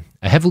by him,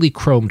 a heavily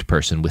chromed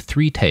person with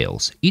 3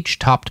 tails, each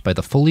topped by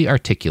the fully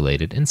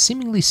articulated and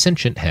seemingly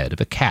sentient head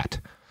of a cat.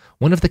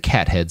 One of the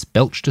cat heads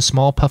belched a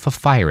small puff of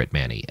fire at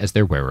Manny as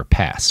their wearer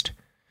passed.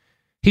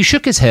 He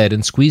shook his head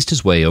and squeezed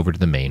his way over to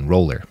the main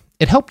roller.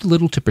 It helped a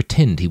little to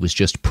pretend he was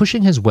just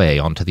pushing his way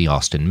onto the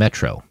Austin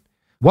Metro.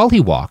 While he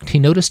walked, he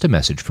noticed a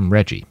message from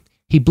Reggie.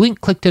 He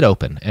blink-clicked it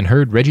open and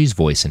heard Reggie's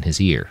voice in his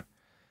ear.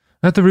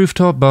 At the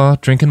rooftop bar,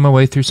 drinking my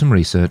way through some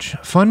research.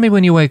 Find me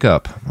when you wake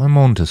up. I'm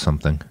on to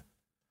something.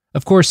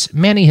 Of course,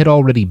 Manny had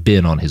already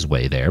been on his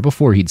way there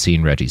before he'd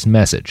seen Reggie's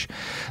message.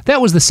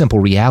 That was the simple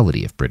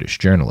reality of British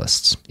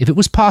journalists. If it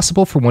was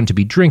possible for one to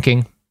be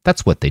drinking,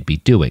 that's what they'd be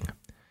doing.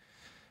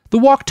 The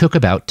walk took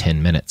about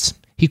 10 minutes.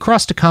 He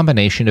crossed a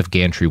combination of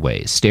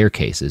gantryways,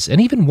 staircases,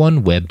 and even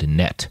one webbed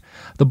net.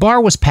 The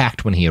bar was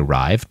packed when he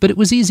arrived, but it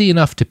was easy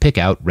enough to pick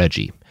out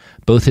Reggie.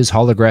 Both his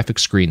holographic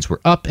screens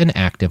were up and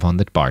active on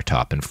the bar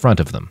top in front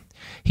of them.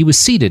 He was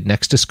seated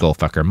next to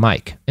Skullfucker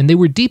Mike, and they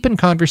were deep in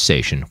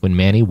conversation when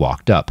Manny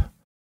walked up.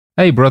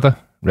 "Hey, brother,"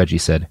 Reggie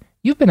said.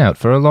 "You've been out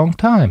for a long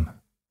time."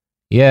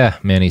 "Yeah,"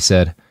 Manny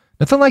said.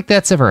 "Nothing like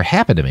that's ever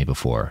happened to me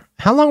before.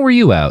 How long were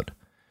you out?"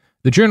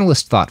 The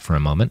journalist thought for a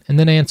moment and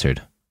then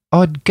answered.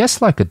 "I'd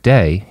guess like a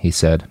day," he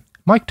said.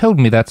 "Mike told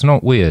me that's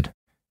not weird."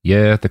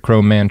 "Yeah," the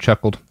Chrome Man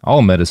chuckled.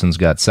 "All medicine's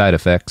got side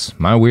effects.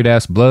 My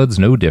weird-ass blood's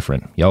no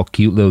different. Y'all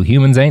cute little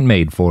humans ain't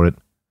made for it."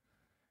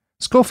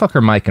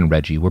 Skullfucker Mike and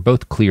Reggie were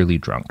both clearly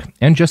drunk,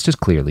 and just as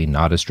clearly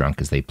not as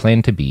drunk as they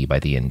planned to be by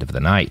the end of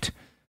the night.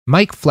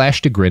 Mike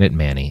flashed a grin at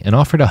Manny and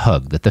offered a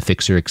hug that the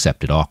fixer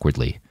accepted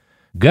awkwardly.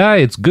 "Guy,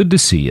 it's good to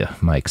see you,"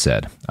 Mike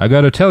said. "I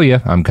gotta tell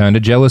you, I'm kinda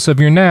jealous of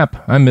your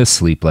nap. I miss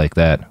sleep like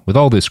that. With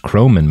all this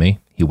chrome in me,"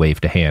 he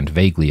waved a hand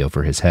vaguely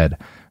over his head,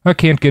 "I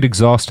can't get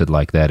exhausted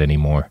like that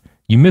anymore.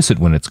 You miss it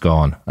when it's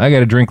gone. I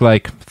gotta drink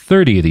like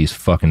 30 of these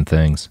fucking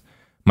things."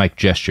 Mike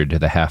gestured to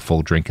the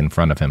half-full drink in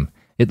front of him.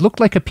 It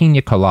looked like a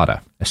pina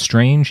colada, a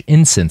strange,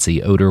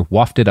 incensey odor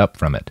wafted up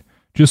from it,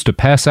 just to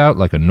pass out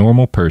like a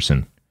normal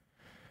person.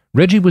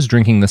 Reggie was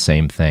drinking the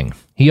same thing.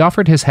 He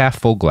offered his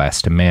half-full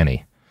glass to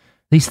Manny.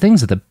 "These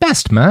things are the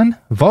best, man.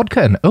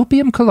 Vodka and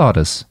opium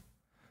coladas."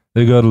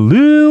 "They got a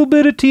little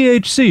bit of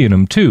THC in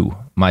them, too,"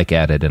 Mike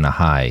added in a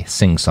high,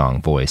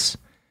 sing-song voice.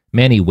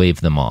 Manny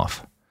waved them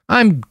off.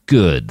 "I'm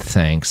good,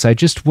 thanks. I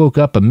just woke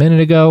up a minute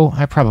ago.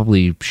 I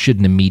probably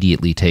shouldn't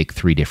immediately take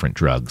 3 different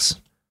drugs."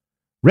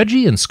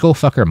 Reggie and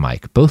Skullfucker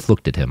Mike both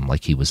looked at him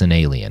like he was an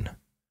alien.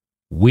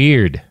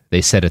 "Weird,"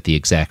 they said at the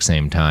exact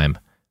same time.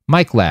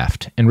 Mike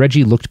laughed, and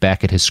Reggie looked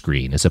back at his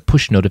screen as a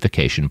push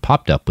notification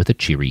popped up with a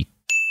cheery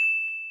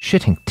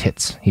 "Shitting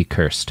tits," he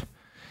cursed.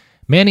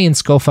 Manny and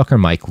Skullfucker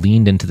Mike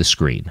leaned into the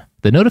screen.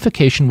 The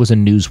notification was a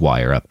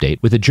Newswire update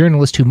with a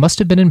journalist who must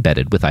have been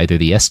embedded with either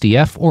the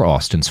SDF or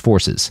Austin's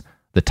forces.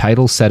 The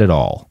title said it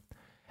all.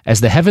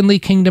 "As the Heavenly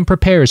Kingdom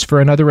prepares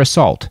for another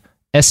assault,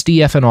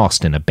 SDF and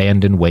Austin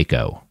abandon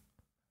Waco."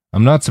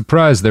 "I'm not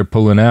surprised they're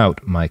pulling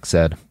out," Mike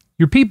said.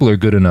 "Your people are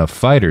good enough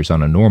fighters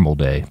on a normal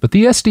day, but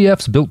the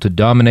SDF's built to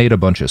dominate a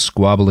bunch of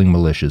squabbling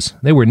militias.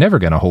 They were never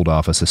going to hold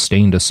off a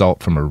sustained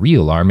assault from a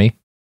real army."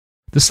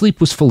 The sleep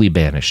was fully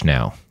banished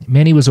now.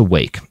 Manny was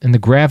awake, and the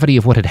gravity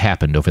of what had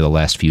happened over the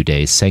last few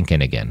days sank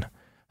in again.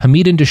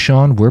 Hamid and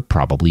Deshawn were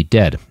probably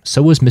dead.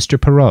 So was Mr.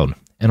 Perron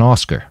and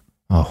Oscar.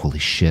 Oh, holy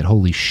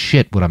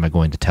shit, what am I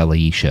going to tell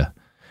Aisha?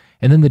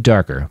 And then the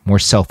darker, more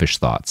selfish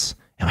thoughts.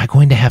 Am I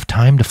going to have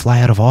time to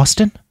fly out of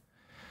Austin?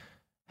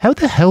 How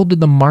the hell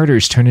did the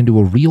martyrs turn into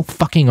a real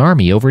fucking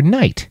army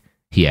overnight?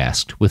 He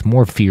asked, with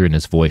more fear in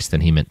his voice than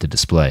he meant to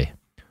display.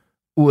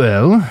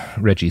 "Well,"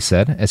 Reggie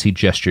said, as he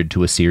gestured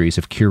to a series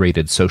of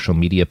curated social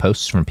media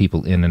posts from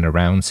people in and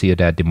around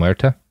Ciudad de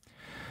Muerta.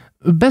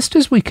 "Best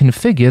as we can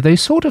figure, they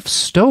sort of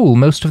stole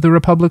most of the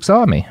Republic's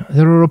army.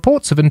 There are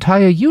reports of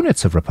entire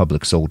units of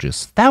Republic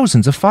soldiers,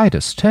 thousands of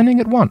fighters, turning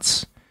at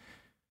once."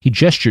 He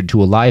gestured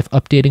to a live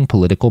updating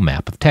political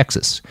map of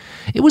Texas.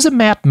 It was a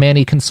map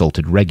Manny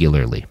consulted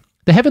regularly.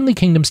 The Heavenly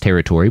Kingdom's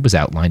territory was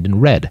outlined in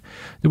red.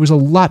 There was a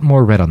lot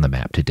more red on the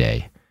map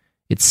today.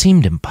 It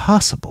seemed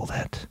impossible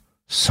that...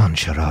 "Son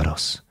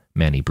Charados,"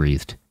 Manny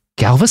breathed.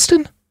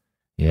 "Galveston?"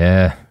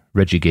 "Yeah,"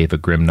 Reggie gave a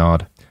grim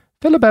nod.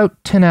 "Fell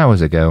about 10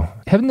 hours ago.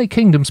 Heavenly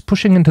Kingdom's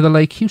pushing into the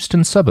Lake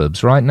Houston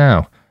suburbs right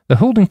now. They're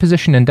holding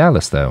position in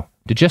Dallas, though,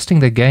 digesting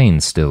their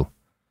gains still."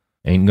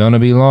 "Ain't gonna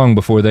be long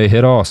before they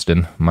hit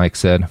Austin," Mike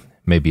said.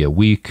 "Maybe a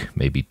week,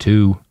 maybe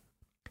 2.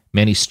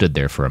 Manny stood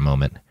there for a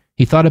moment.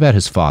 He thought about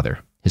his father,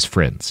 his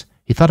friends.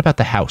 He thought about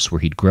the house where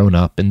he'd grown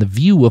up and the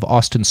view of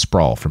Austin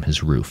sprawl from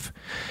his roof.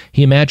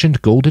 He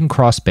imagined Golden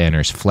Cross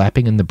banners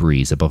flapping in the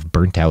breeze above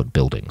burnt-out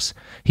buildings.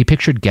 He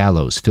pictured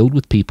gallows filled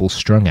with people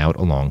strung out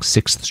along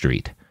 6th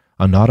Street.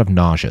 A knot of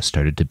nausea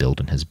started to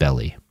build in his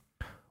belly.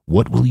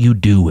 "What will you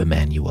do,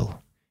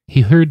 Emmanuel?"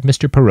 He heard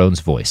Mr. Perron's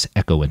voice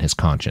echo in his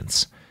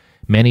conscience.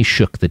 Manny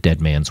shook the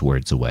dead man's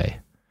words away.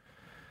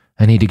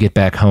 "I need to get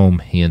back home,"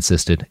 he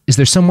insisted. "Is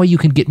there some way you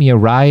can get me a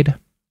ride?"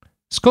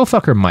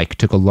 Skullfucker Mike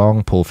took a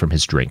long pull from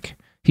his drink.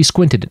 He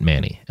squinted at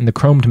Manny, and the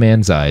chromed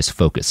man's eyes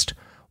focused.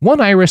 One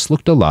iris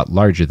looked a lot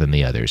larger than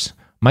the others.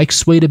 Mike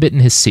swayed a bit in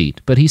his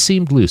seat, but he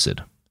seemed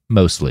lucid.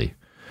 Mostly.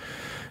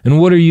 "And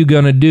what are you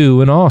gonna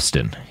do in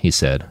Austin?" he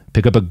said.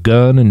 "Pick up a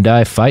gun and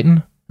die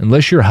fighting?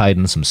 Unless you're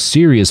hiding some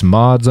serious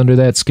mods under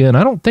that skin,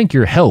 I don't think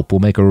your help will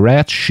make a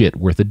rat's shit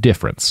worth a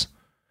difference."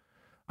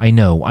 "I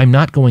know, I'm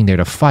not going there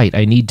to fight.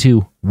 I need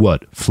to..."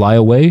 "What, fly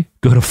away?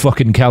 Go to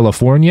fucking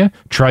California?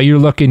 Try your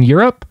luck in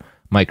Europe?"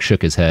 Mike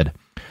shook his head.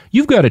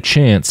 "You've got a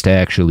chance to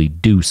actually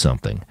do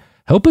something.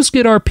 Help us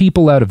get our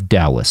people out of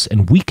Dallas,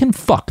 and we can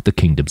fuck the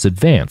Kingdom's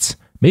advance.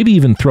 Maybe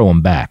even throw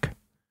them back."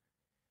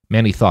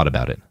 Manny thought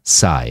about it,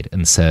 sighed,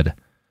 and said,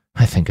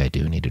 I think I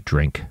do need a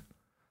drink.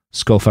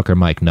 Skullfucker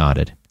Mike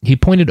nodded. He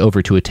pointed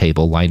over to a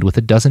table lined with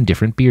a dozen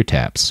different beer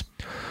taps.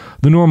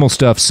 The normal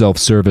stuff's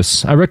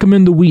self-service. I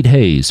recommend the Wheat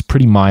Haze.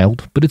 Pretty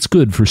mild, but it's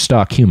good for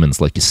stock humans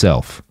like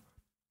yourself.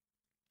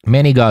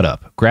 Manny got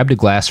up, grabbed a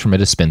glass from a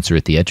dispenser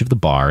at the edge of the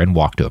bar, and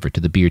walked over to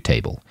the beer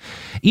table.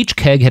 Each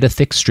keg had a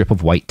thick strip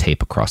of white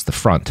tape across the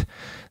front.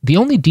 The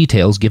only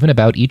details given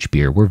about each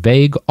beer were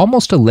vague,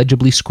 almost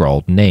illegibly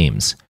scrawled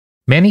names.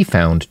 Manny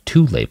found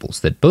 2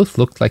 labels that both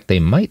looked like they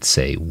might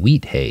say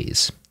Wheat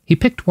Haze. He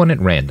picked one at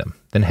random,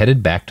 then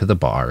headed back to the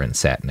bar and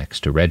sat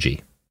next to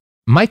Reggie.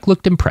 Mike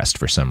looked impressed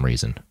for some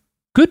reason.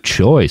 Good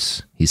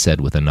choice, he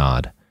said with a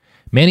nod.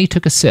 Manny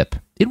took a sip.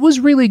 It was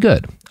really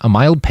good, a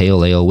mild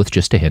pale ale with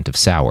just a hint of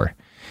sour.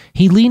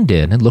 He leaned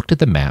in and looked at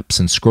the maps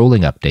and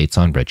scrolling updates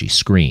on Reggie's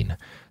screen.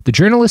 The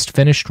journalist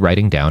finished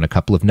writing down a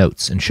couple of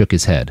notes and shook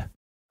his head.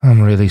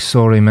 I'm really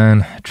sorry,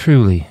 man.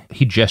 Truly.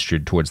 He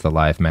gestured towards the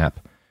live map.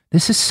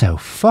 This is so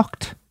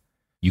fucked.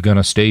 You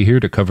gonna stay here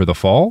to cover the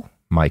fall?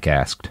 Mike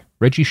asked.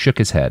 Reggie shook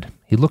his head.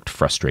 He looked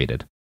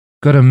frustrated.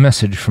 Got a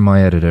message from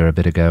my editor a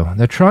bit ago.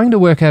 They're trying to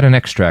work out an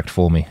extract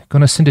for me.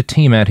 Gonna send a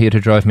team out here to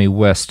drive me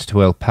west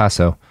to El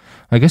Paso.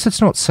 I guess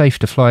it's not safe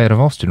to fly out of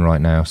Austin right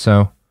now,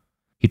 so...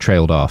 He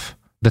trailed off.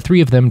 The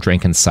 3 of them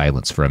drank in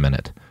silence for a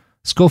minute.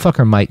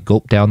 Skullfucker Mike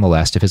gulped down the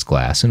last of his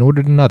glass and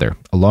ordered another,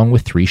 along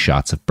with 3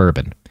 shots of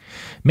bourbon.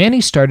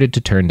 Manny started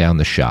to turn down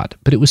the shot,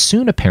 but it was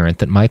soon apparent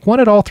that Mike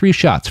wanted all 3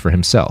 shots for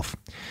himself.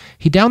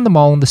 He downed them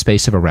all in the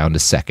space of around a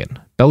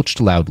second, belched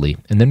loudly,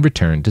 and then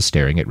returned to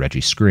staring at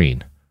Reggie's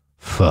screen.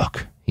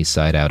 Fuck, he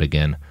sighed out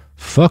again.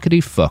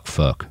 Fuckity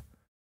fuck.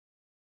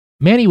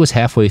 Manny was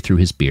halfway through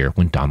his beer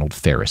when Donald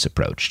Ferris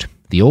approached.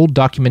 The old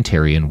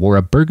documentarian wore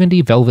a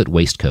burgundy velvet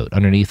waistcoat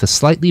underneath a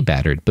slightly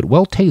battered but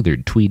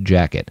well-tailored tweed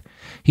jacket.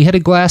 He had a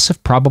glass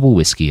of probable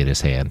whiskey in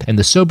his hand, and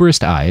the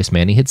soberest eyes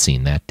Manny had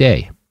seen that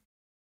day.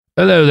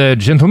 Hello there,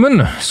 gentlemen.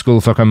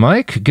 Skullfucker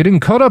Mike. Getting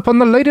caught up on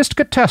the latest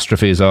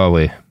catastrophes, are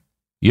we?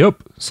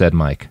 Yup, said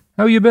Mike.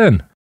 How you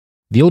been?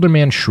 The older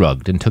man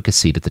shrugged and took a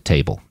seat at the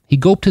table. He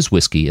gulped his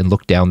whiskey and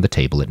looked down the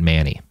table at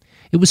Manny.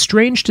 It was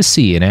strange to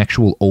see an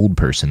actual old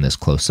person this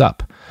close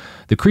up.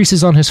 The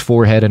creases on his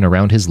forehead and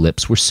around his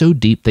lips were so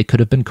deep they could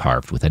have been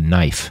carved with a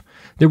knife.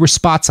 There were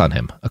spots on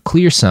him, a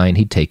clear sign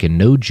he'd taken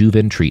no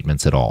Juven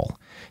treatments at all.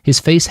 His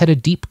face had a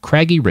deep,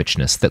 craggy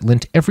richness that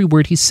lent every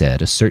word he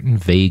said a certain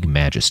vague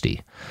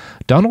majesty.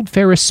 Donald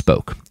Ferris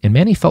spoke, and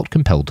Manny felt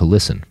compelled to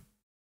listen.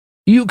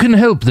 You can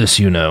help this,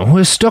 you know.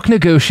 We're stuck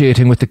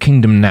negotiating with the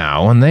kingdom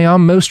now, and they are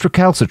most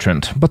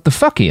recalcitrant. But the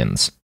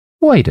Fuckians...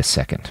 Wait a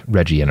second,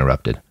 Reggie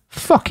interrupted.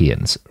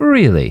 Fuckians?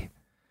 Really?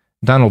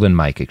 Donald and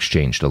Mike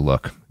exchanged a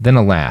look, then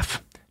a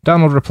laugh.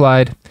 Donald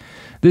replied,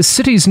 This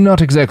city's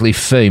not exactly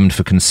famed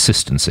for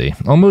consistency.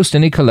 Almost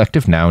any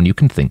collective noun you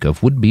can think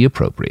of would be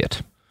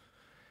appropriate.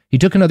 He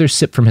took another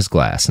sip from his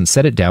glass and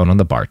set it down on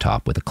the bar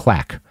top with a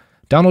clack.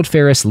 Donald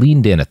Ferris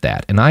leaned in at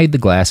that and eyed the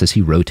glass as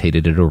he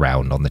rotated it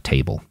around on the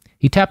table.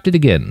 He tapped it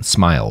again,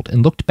 smiled,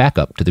 and looked back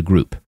up to the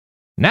group.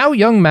 Now,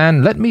 young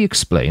man, let me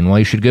explain why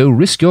you should go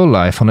risk your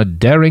life on a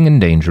daring and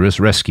dangerous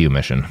rescue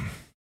mission.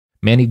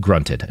 Manny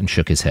grunted and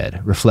shook his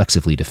head,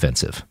 reflexively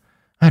defensive.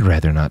 I'd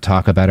rather not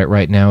talk about it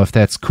right now if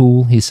that's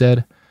cool, he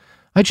said.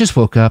 I just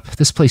woke up,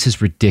 this place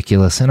is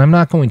ridiculous, and I'm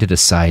not going to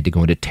decide to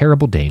go into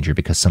terrible danger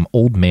because some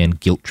old man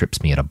guilt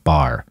trips me at a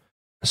bar.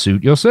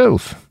 Suit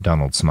yourself,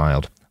 Donald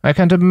smiled. I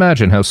can't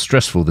imagine how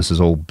stressful this has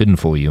all been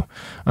for you.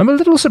 I'm a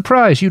little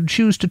surprised you'd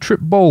choose to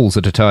trip balls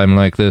at a time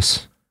like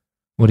this.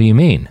 What do you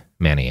mean?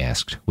 Manny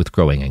asked, with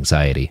growing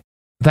anxiety.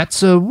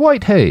 That's a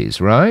white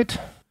haze, right?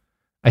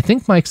 I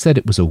think Mike said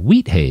it was a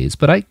wheat haze,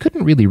 but I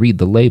couldn't really read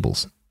the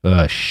labels.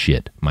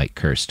 Shit, Mike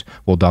cursed,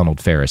 while Donald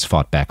Ferris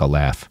fought back a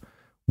laugh.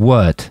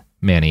 What?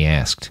 Manny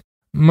asked.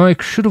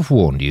 Mike should have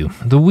warned you.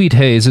 The wheat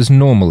haze is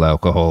normal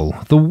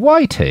alcohol. The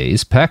white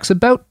haze packs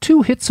about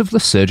 2 hits of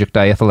lysergic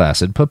diethyl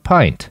acid per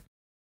pint.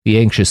 The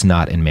anxious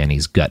knot in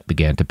Manny's gut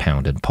began to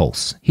pound and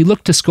pulse. He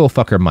looked to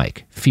Skullfucker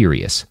Mike,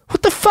 furious.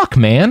 What the fuck,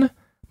 man?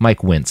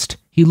 Mike winced.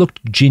 He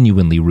looked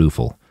genuinely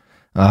rueful.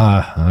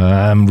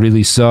 I'm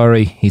really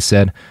sorry, he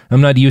said. I'm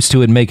not used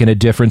to it making a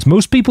difference.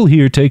 Most people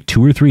here take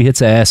 2 or 3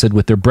 hits of acid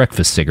with their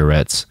breakfast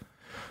cigarettes.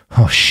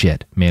 Oh,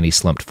 shit. Manny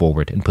slumped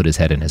forward and put his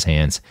head in his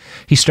hands.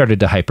 He started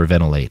to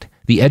hyperventilate.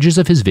 The edges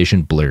of his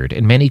vision blurred,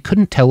 and Manny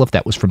couldn't tell if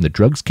that was from the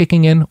drugs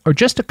kicking in or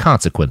just a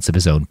consequence of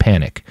his own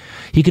panic.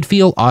 He could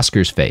feel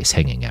Oscar's face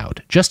hanging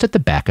out, just at the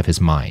back of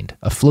his mind,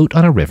 afloat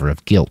on a river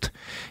of guilt.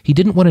 He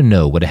didn't want to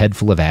know what a head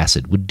full of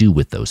acid would do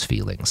with those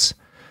feelings.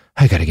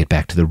 I gotta get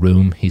back to the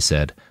room, he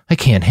said. I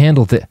can't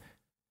handle the...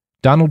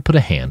 Donald put a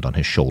hand on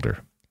his shoulder.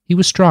 He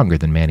was stronger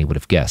than Manny would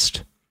have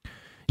guessed.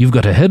 You've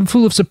got a head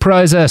full of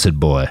surprise acid,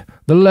 boy.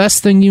 The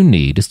last thing you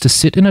need is to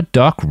sit in a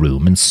dark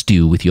room and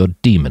stew with your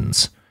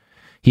demons.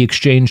 He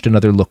exchanged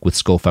another look with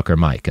Skullfucker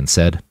Mike and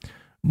said,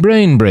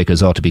 Brain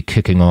breakers ought to be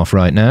kicking off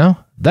right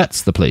now.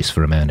 That's the place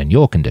for a man in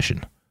your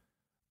condition.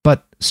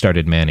 But,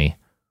 started Manny.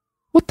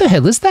 What the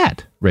hell is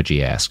that?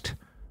 Reggie asked.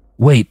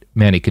 Wait,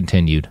 Manny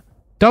continued.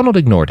 Donald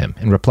ignored him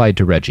and replied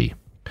to Reggie.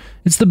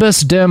 It's the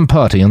best damn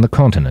party on the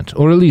continent,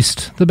 or at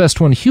least the best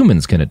one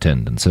humans can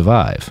attend and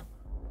survive.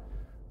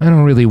 I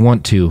don't really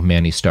want to,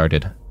 Manny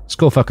started.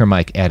 Skullfucker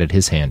Mike added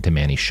his hand to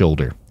Manny's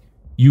shoulder.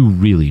 You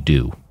really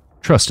do.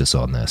 Trust us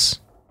on this.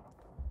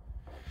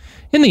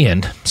 In the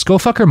end,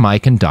 Skullfucker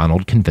Mike and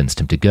Donald convinced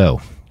him to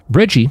go.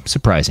 Reggie,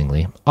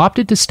 surprisingly,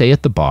 opted to stay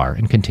at the bar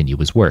and continue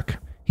his work.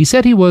 He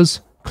said he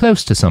was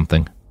close to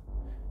something.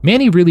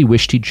 Manny really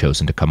wished he'd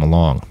chosen to come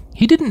along.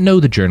 He didn't know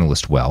the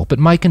journalist well, but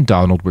Mike and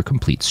Donald were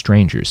complete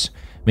strangers.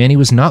 Manny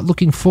was not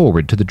looking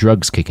forward to the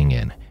drugs kicking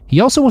in. He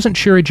also wasn't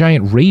sure a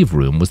giant rave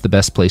room was the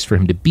best place for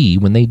him to be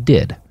when they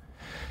did.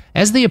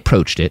 As they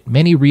approached it,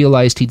 Manny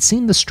realized he'd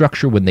seen the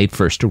structure when they'd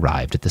first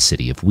arrived at the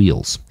City of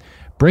Wheels.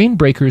 Brain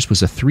Breakers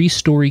was a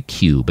 3-story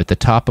cube at the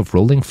top of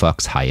Rolling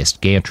Fuck's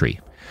highest gantry.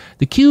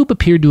 The cube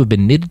appeared to have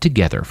been knitted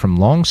together from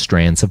long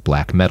strands of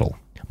black metal.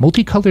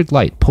 Multicolored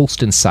light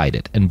pulsed inside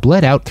it and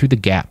bled out through the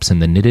gaps in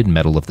the knitted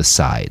metal of the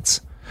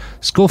sides.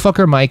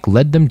 Skullfucker Mike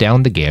led them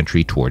down the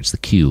gantry towards the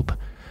cube.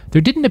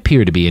 There didn't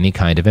appear to be any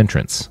kind of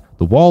entrance.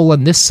 The wall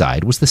on this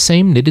side was the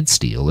same knitted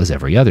steel as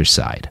every other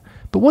side.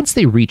 But once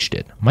they reached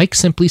it, Mike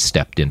simply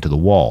stepped into the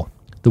wall.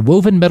 The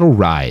woven metal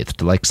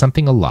writhed like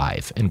something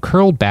alive and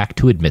curled back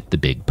to admit the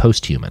big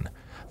posthuman.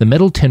 The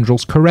metal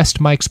tendrils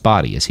caressed Mike's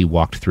body as he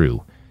walked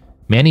through.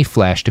 Manny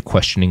flashed a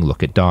questioning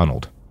look at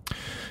Donald.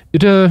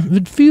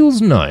 It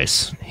feels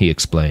nice, he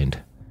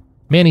explained.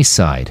 Manny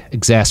sighed,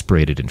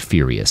 exasperated and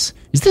furious.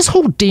 Is this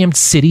whole damned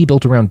city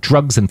built around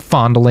drugs and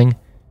fondling?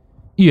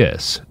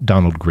 Yes,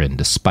 Donald grinned,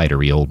 a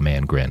spidery old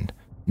man grinned.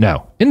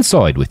 Now,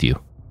 inside with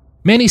you.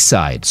 Manny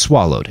sighed,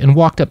 swallowed, and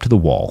walked up to the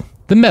wall.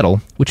 The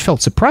metal, which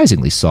felt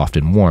surprisingly soft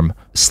and warm,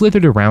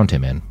 slithered around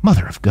him, and,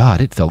 mother of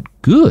God, it felt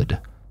good.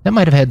 That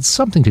might have had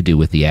something to do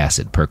with the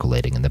acid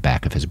percolating in the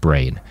back of his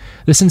brain.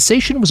 The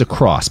sensation was a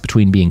cross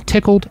between being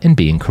tickled and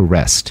being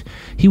caressed.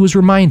 He was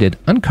reminded,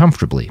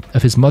 uncomfortably,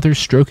 of his mother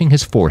stroking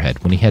his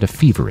forehead when he had a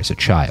fever as a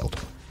child.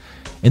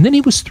 And then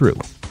he was through.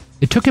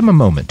 It took him a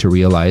moment to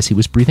realize he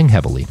was breathing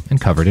heavily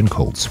and covered in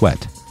cold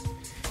sweat.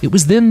 It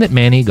was then that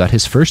Manny got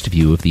his first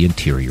view of the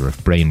interior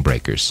of Brain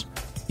Breakers.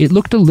 It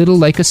looked a little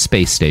like a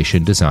space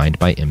station designed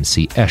by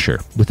M.C.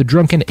 Escher, with a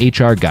drunken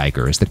H.R.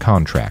 Geiger as the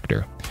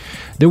contractor.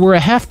 There were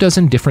a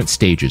half-dozen different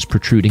stages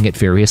protruding at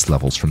various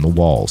levels from the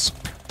walls.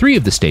 3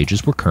 of the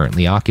stages were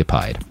currently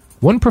occupied.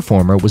 One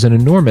performer was an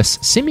enormous,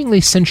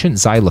 seemingly sentient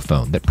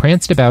xylophone that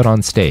pranced about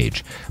on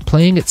stage,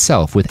 playing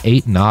itself with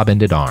 8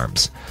 knob-ended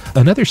arms.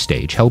 Another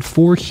stage held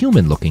 4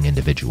 human-looking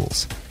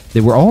individuals.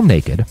 They were all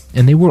naked,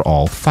 and they were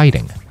all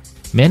fighting.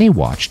 Manny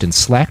watched in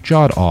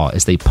slack-jawed awe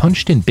as they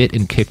punched and bit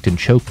and kicked and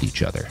choked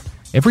each other.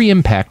 Every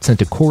impact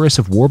sent a chorus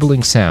of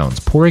warbling sounds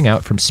pouring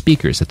out from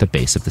speakers at the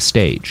base of the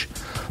stage.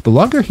 The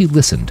longer he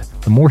listened,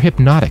 the more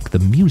hypnotic the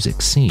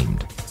music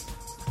seemed.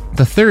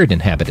 The 3rd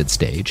inhabited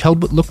stage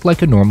held what looked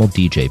like a normal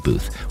DJ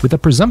booth, with a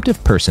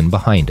presumptive person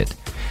behind it.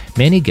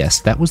 Manny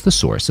guessed that was the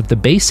source of the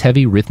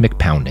bass-heavy rhythmic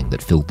pounding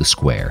that filled the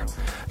square.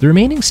 The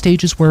remaining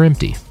stages were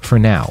empty, for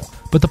now,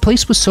 but the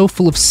place was so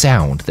full of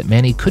sound that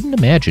Manny couldn't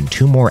imagine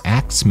 2 more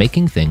acts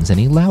making things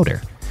any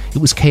louder. It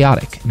was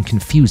chaotic and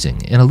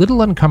confusing and a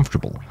little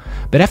uncomfortable,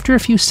 but after a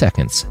few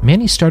seconds,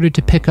 Manny started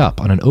to pick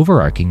up on an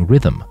overarching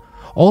rhythm.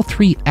 All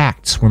 3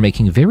 acts were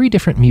making very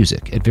different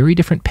music at very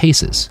different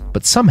paces,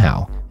 but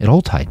somehow it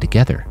all tied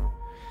together.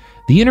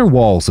 The inner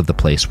walls of the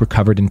place were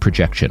covered in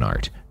projection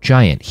art.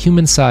 Giant,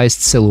 human-sized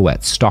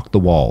silhouettes stalked the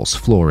walls,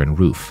 floor, and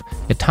roof.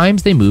 At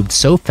times they moved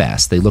so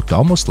fast they looked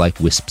almost like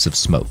wisps of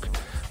smoke.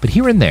 But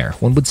here and there,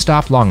 one would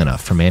stop long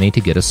enough for Manny to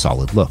get a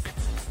solid look.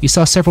 He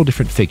saw several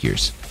different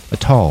figures. A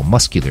tall,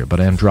 muscular, but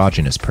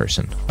androgynous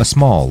person. A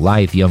small,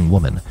 lithe young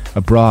woman.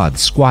 A broad,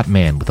 squat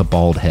man with a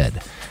bald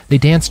head. They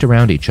danced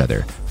around each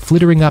other,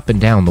 flittering up and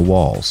down the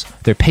walls.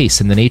 Their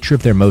pace and the nature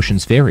of their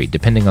motions varied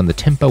depending on the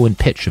tempo and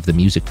pitch of the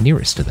music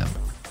nearest to them.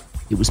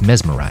 It was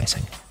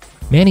mesmerizing.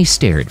 Manny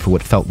stared for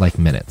what felt like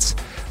minutes.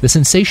 The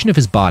sensation of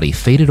his body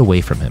faded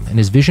away from him, and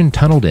his vision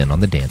tunneled in on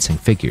the dancing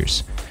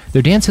figures.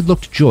 Their dance had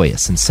looked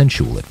joyous and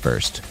sensual at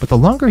first, but the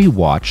longer he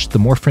watched, the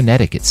more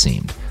frenetic it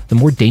seemed. The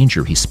more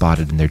danger he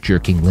spotted in their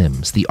jerking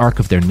limbs, the arc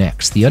of their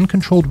necks, the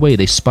uncontrolled way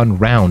they spun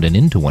round and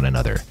into one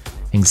another.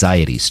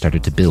 Anxiety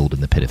started to build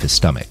in the pit of his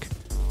stomach.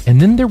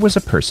 And then there was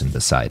a person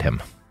beside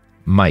him.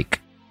 Mike.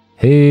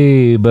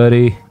 Hey,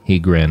 buddy, he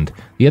grinned.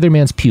 The other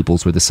man's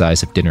pupils were the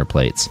size of dinner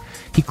plates.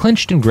 He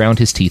clenched and ground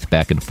his teeth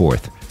back and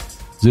forth.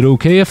 Is it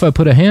okay if I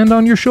put a hand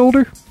on your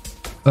shoulder?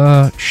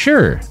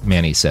 Sure,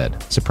 Manny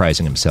said,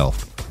 surprising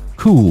himself.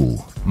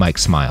 Cool, Mike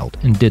smiled,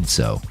 and did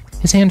so.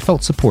 His hand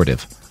felt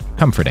supportive,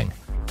 comforting.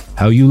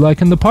 How you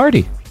liking the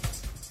party?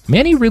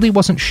 Manny really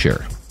wasn't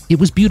sure. It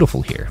was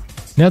beautiful here.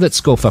 Now that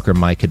Skullfucker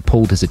Mike had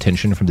pulled his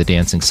attention from the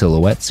dancing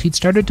silhouettes, he'd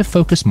started to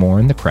focus more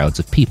on the crowds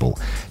of people,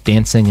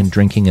 dancing and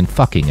drinking and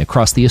fucking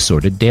across the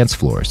assorted dance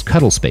floors,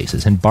 cuddle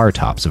spaces, and bar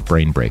tops of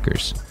Brain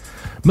Breakers.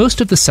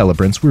 Most of the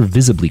celebrants were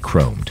visibly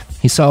chromed.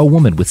 He saw a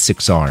woman with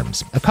 6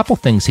 arms, a couple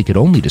things he could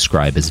only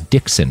describe as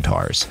dick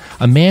centaurs,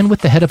 a man with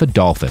the head of a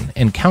dolphin,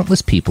 and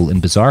countless people in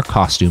bizarre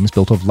costumes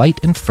built of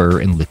light and fur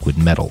and liquid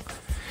metal.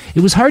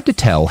 It was hard to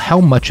tell how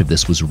much of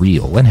this was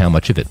real and how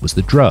much of it was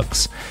the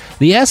drugs.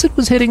 The acid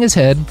was hitting his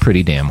head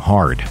pretty damn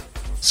hard.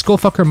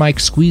 Skullfucker Mike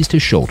squeezed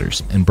his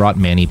shoulders and brought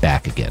Manny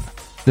back again.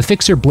 The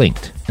fixer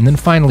blinked and then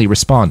finally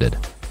responded.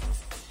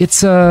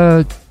 It's,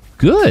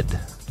 good.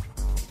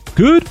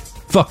 Good?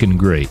 Fucking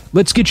great.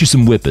 Let's get you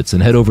some whippets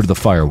and head over to the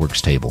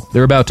fireworks table.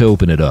 They're about to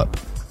open it up.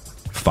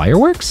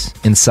 Fireworks?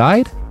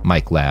 Inside?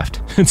 Mike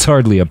laughed. It's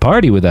hardly a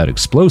party without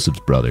explosives,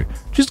 brother.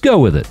 Just go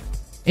with it.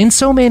 And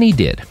so Manny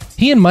did.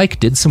 He and Mike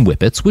did some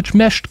whippets, which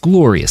meshed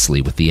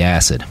gloriously with the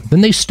acid.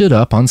 Then they stood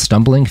up on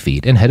stumbling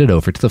feet and headed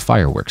over to the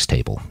fireworks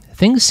table.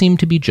 Things seemed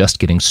to be just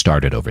getting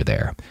started over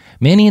there.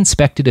 Manny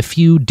inspected a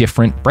few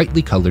different,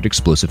 brightly colored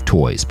explosive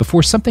toys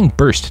before something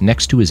burst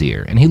next to his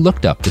ear, and he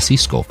looked up to see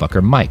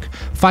Skullfucker Mike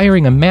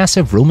firing a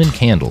massive Roman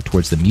candle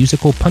towards the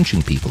musical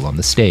punching people on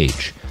the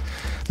stage.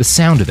 The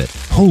sound of it,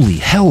 holy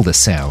hell, the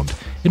sound!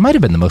 It might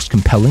have been the most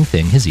compelling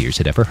thing his ears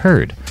had ever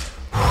heard.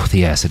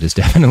 The acid is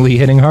definitely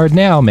hitting hard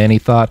now, Manny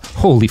thought.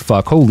 Holy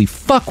fuck,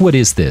 what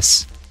is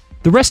this?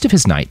 The rest of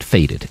his night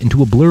faded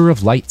into a blur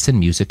of lights and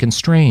music and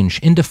strange,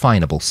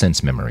 indefinable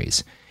sense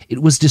memories.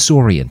 It was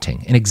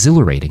disorienting and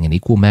exhilarating in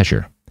equal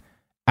measure.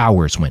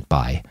 Hours went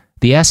by,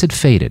 the acid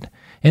faded,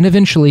 and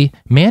eventually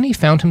Manny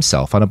found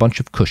himself on a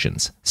bunch of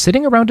cushions,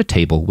 sitting around a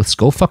table with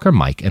Skullfucker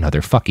Mike and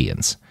other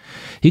fuckians.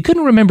 He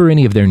couldn't remember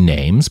any of their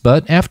names,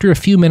 but after a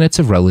few minutes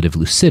of relative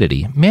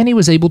lucidity, Manny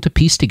was able to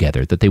piece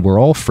together that they were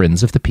all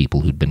friends of the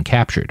people who'd been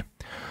captured.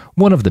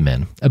 One of the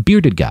men, a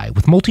bearded guy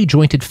with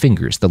multi-jointed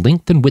fingers the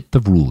length and width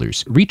of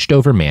rulers, reached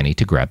over Manny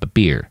to grab a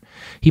beer.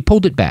 He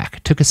pulled it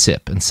back, took a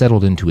sip, and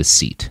settled into his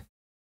seat.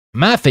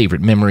 My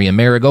favorite memory of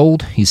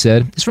Marigold, he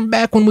said, is from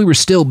back when we were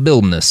still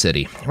building this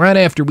city, right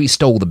after we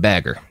stole the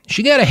bagger.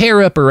 She got a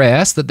hair up her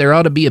ass that there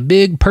ought to be a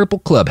big purple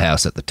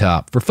clubhouse at the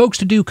top for folks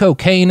to do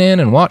cocaine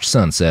in and watch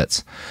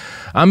sunsets.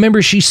 I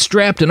remember she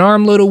strapped an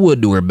armload of wood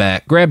to her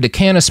back, grabbed a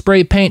can of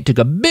spray paint, took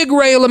a big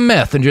rail of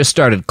meth, and just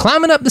started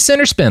climbing up the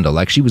center spindle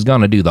like she was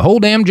gonna do the whole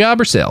damn job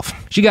herself.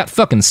 She got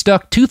fucking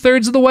stuck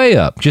 2/3 of the way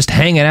up, just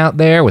hanging out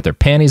there with her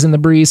panties in the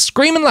breeze,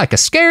 screaming like a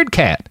scared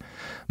cat.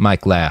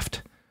 Mike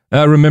laughed.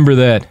 I remember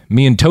that.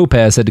 Me and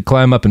Topaz had to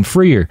climb up and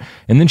free her,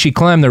 and then she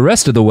climbed the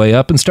rest of the way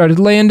up and started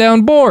laying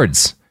down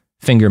boards.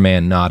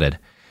 Fingerman nodded.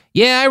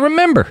 Yeah, I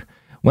remember.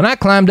 When I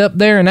climbed up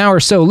there an hour or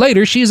so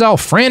later, she's all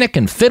frantic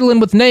and fiddling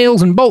with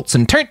nails and bolts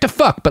and turned to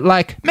fuck, but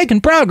like,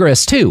 making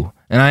progress too.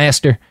 And I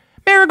asked her,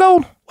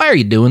 Marigold, why are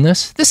you doing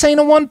this? This ain't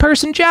a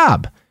one-person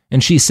job.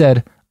 And she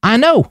said, I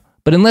know,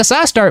 but unless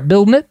I start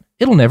building it,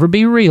 it'll never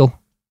be real.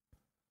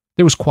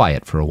 There was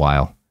quiet for a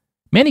while.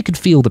 Manny could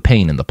feel the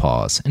pain in the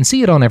pause and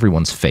see it on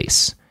everyone's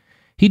face.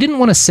 He didn't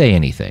want to say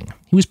anything.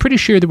 He was pretty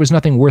sure there was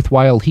nothing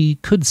worthwhile he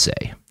could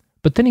say.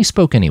 But then he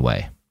spoke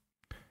anyway.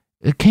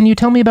 Can you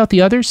tell me about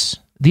the others?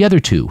 The other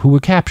two who were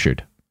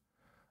captured?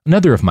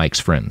 Another of Mike's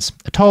friends,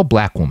 a tall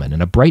black woman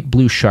in a bright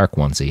blue shark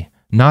onesie,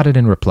 nodded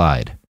and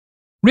replied.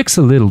 Rick's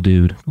a little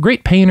dude, a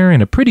great painter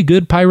and a pretty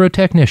good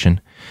pyrotechnician.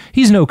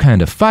 He's no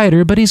kind of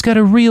fighter, but he's got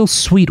a real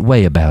sweet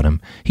way about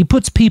him. He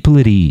puts people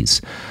at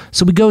ease.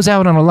 So he goes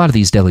out on a lot of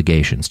these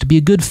delegations to be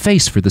a good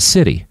face for the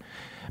city.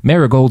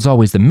 Marigold's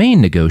always the main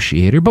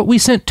negotiator, but we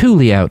sent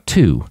Thule out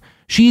too.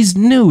 She's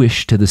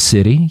newish to the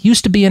city,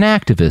 used to be an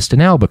activist in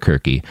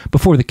Albuquerque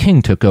before the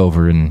king took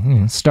over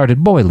and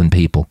started boiling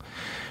people.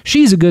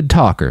 She's a good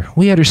talker.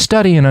 We had her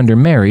studying under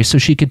Mary so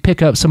she could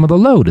pick up some of the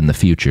load in the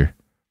future.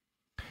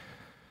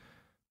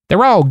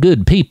 They're all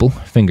good people,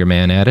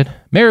 Fingerman added.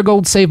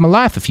 Marigold saved my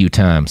life a few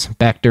times,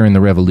 back during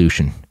the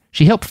Revolution.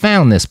 She helped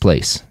found this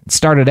place. It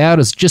started out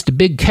as just a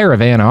big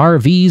caravan of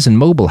RVs and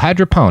mobile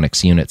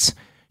hydroponics units.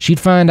 She'd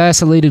find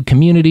isolated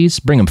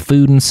communities, bring them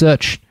food and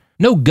such.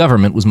 No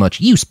government was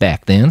much use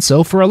back then,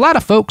 so for a lot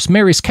of folks,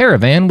 Mary's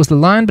caravan was the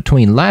line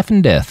between life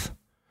and death.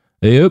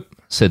 Yep,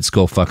 said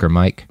Skullfucker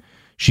Mike.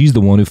 She's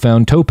the one who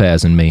found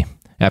Topaz and me.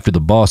 After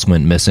the boss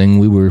went missing,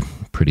 we were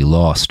pretty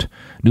lost.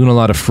 Doing a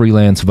lot of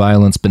freelance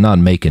violence, but not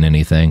making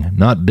anything.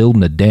 Not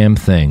building a damn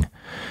thing.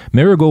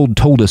 Marigold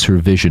told us her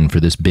vision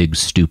for this big,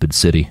 stupid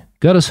city.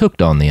 Got us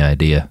hooked on the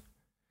idea.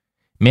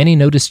 Manny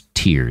noticed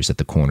tears at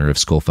the corner of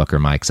Skullfucker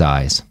Mike's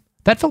eyes.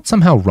 That felt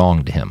somehow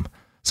wrong to him.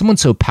 Someone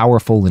so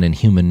powerful and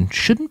inhuman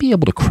shouldn't be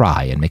able to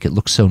cry and make it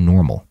look so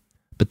normal.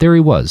 But there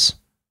he was,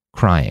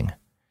 crying.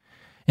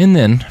 And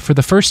then, for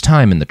the first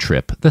time in the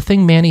trip, the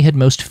thing Manny had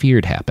most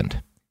feared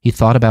happened. He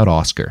thought about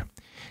Oscar.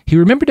 He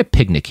remembered a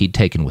picnic he'd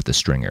taken with the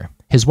stringer,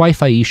 his wife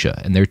Aisha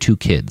and their 2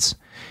 kids.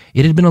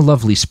 It had been a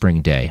lovely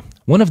spring day,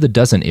 one of the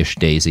dozen-ish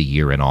days a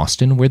year in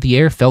Austin where the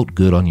air felt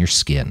good on your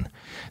skin.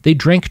 They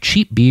drank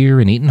cheap beer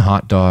and eaten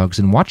hot dogs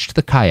and watched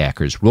the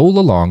kayakers roll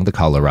along the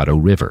Colorado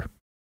River.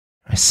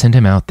 I sent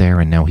him out there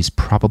and now he's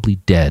probably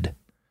dead.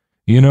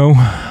 You know,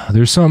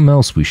 there's something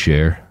else we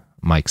share,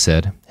 Mike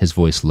said, his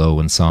voice low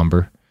and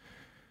somber.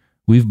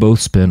 We've both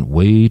spent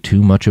way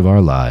too much of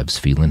our lives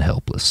feeling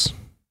helpless.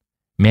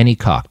 Manny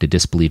cocked a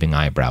disbelieving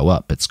eyebrow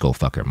up at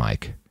Skullfucker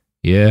Mike.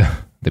 Yeah,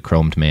 the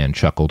chromed man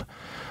chuckled.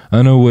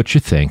 I know what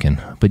you're thinking,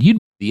 but you'd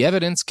The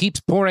evidence keeps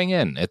pouring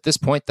in. At this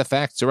point, the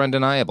facts are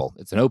undeniable.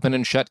 It's an open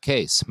and shut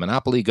case.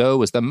 Monopoly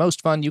Go is the most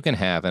fun you can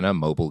have in a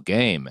mobile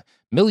game.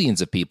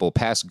 Millions of people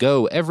pass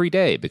Go every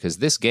day because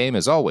this game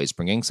is always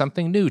bringing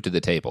something new to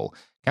the table.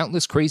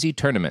 Countless crazy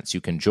tournaments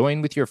you can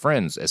join with your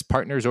friends as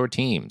partners or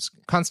teams.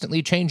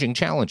 Constantly changing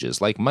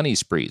challenges like money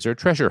sprees or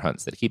treasure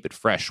hunts that keep it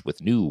fresh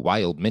with new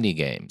wild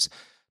mini-games.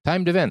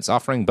 Timed events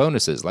offering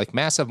bonuses like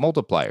massive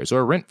multipliers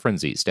or rent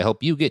frenzies to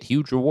help you get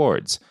huge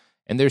rewards.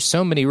 And there's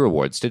so many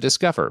rewards to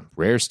discover.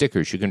 Rare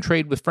stickers you can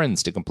trade with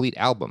friends to complete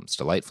albums,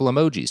 delightful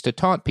emojis to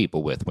taunt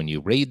people with when you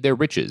raid their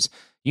riches,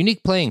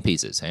 unique playing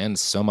pieces, and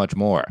so much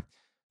more.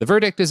 The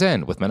verdict is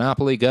in with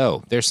Monopoly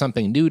Go. There's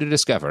something new to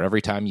discover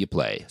every time you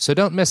play. So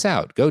don't miss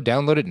out. Go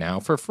download it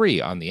now for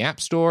free on the App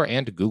Store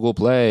and Google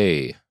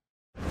Play.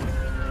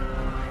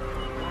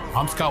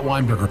 I'm Scott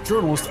Weinberger,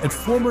 journalist and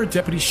former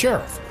deputy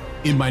sheriff.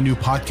 In my new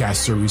podcast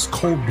series,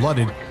 Cold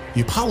Blooded,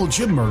 The Apollo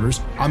Gym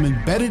Murders, I'm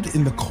embedded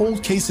in the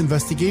cold case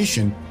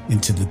investigation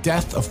into the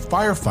death of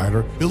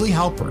firefighter Billy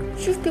Halpern.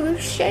 It's just a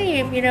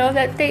shame,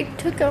 that they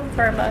took him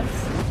from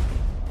us.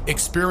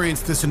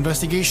 Experience this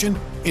investigation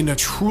in a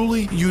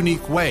truly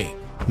unique way,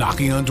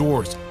 knocking on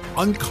doors,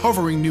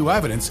 uncovering new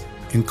evidence,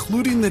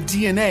 including the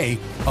DNA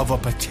of a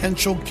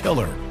potential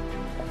killer.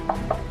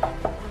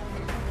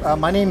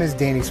 My name is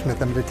Danny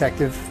Smith. I'm a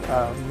detective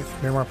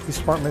with Miramar Police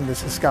Department.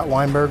 This is Scott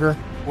Weinberger.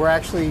 We're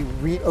actually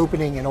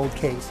reopening an old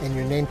case, and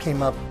your name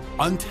came up.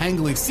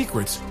 Untangling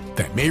secrets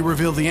that may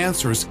reveal the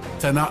answers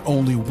to not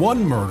only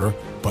one murder,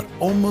 but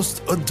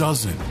almost a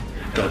dozen.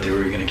 I thought they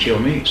were going to kill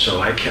me, so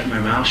I kept my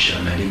mouth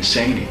shut and I didn't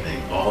say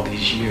anything. All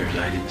these years,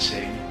 I didn't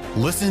say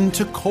anything. Listen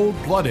to Cold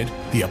Blooded,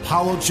 The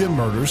Apollo Gym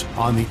Murders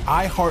on the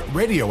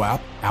iHeartRadio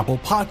app, Apple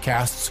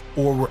Podcasts,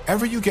 or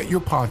wherever you get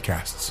your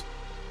podcasts.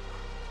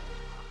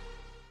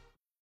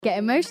 Get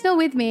emotional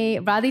with me,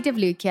 Radhi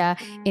Devlukia,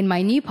 in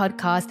my new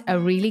podcast, A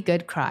Really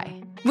Good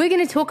Cry. We're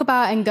going to talk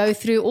about and go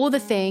through all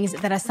the things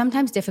that are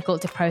sometimes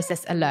difficult to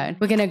process alone.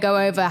 We're going to go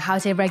over how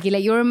to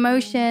regulate your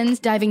emotions,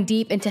 diving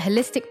deep into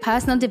holistic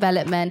personal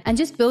development, and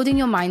just building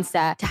your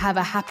mindset to have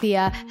a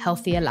happier,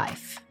 healthier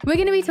life. We're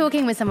going to be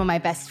talking with some of my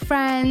best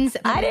friends.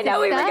 I didn't know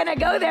we were going to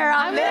go there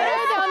on this.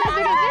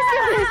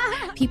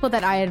 People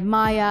that I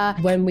admire.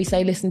 When we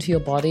say listen to your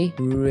body,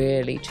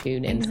 really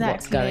tune into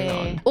what's going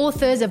on.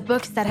 Authors of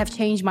books that have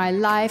changed my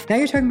life. Now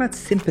you're talking about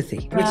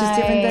sympathy, which is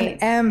different than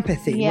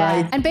empathy,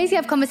 right? And basically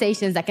have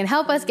conversations that can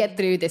help us get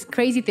through this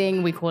crazy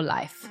thing we call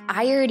life.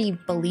 I already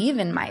believe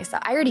in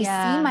myself. I already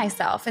see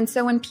myself. And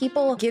so when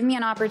people give me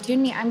an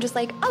opportunity, I'm just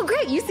like, oh,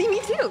 great, you see me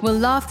too. We'll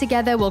laugh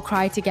together, we'll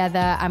cry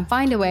together, and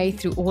find a way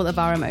through all of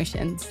our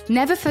emotions.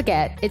 Never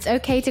forget, it's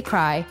okay to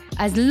cry,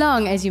 as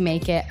long as you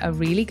make it a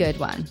really good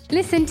one.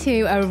 Listen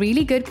to A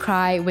Really Good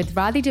Cry with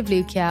Radhi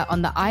Devlukia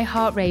on the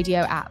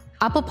iHeartRadio app,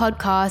 Apple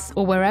Podcasts,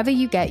 or wherever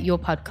you get your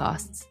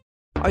podcasts.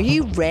 Are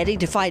you ready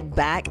to fight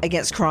back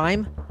against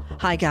crime?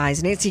 Hi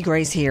guys, Nancy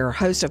Grace here,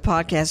 host of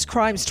podcast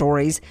Crime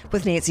Stories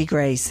with Nancy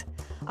Grace.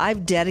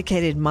 I've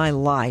dedicated my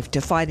life to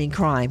fighting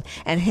crime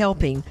and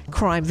helping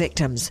crime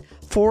victims.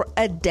 For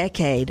a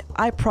decade,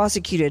 I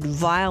prosecuted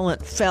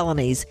violent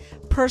felonies,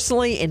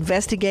 personally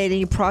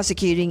investigating,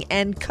 prosecuting,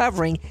 and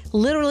covering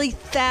literally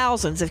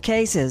thousands of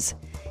cases.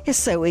 It's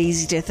so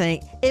easy to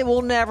think it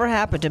will never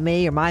happen to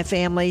me or my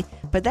family,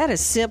 but that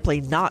is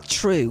simply not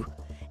true.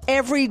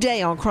 Every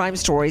day on Crime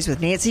Stories with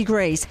Nancy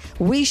Grace,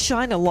 we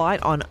shine a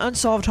light on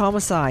unsolved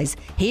homicides,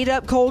 heat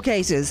up cold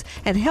cases,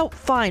 and help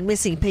find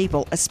missing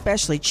people,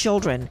 especially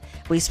children.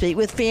 We speak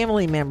with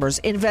family members,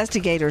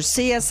 investigators,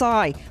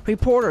 CSI,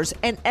 reporters,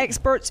 and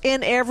experts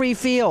in every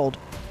field.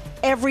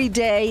 Every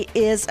day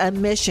is a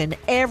mission.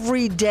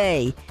 Every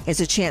day is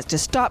a chance to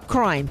stop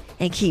crime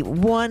and keep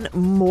one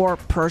more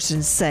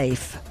person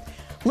safe.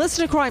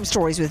 Listen to Crime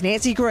Stories with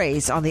Nancy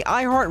Grace on the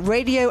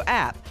iHeartRadio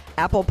app,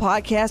 Apple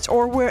Podcasts,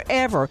 or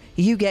wherever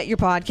you get your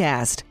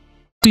podcast.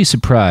 Be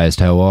surprised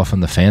how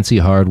often the fancy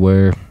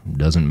hardware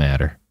doesn't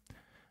matter.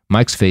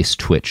 Mike's face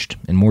twitched,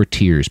 and more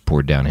tears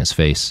poured down his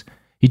face.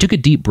 He took a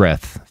deep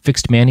breath,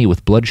 fixed Manny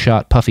with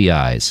bloodshot, puffy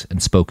eyes,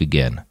 and spoke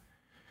again.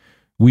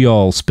 We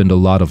all spend a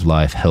lot of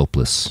life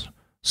helpless,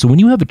 so when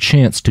you have a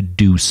chance to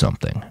do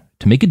something,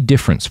 to make a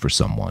difference for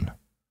someone,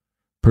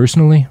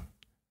 personally,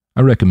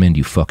 I recommend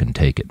you fucking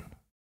take it.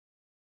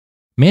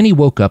 Manny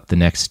woke up the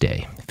next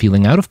day,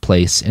 feeling out of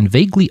place and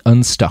vaguely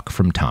unstuck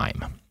from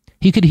time.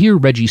 He could hear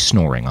Reggie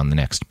snoring on the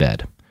next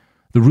bed.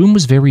 The room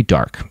was very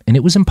dark, and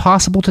it was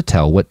impossible to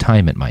tell what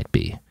time it might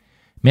be.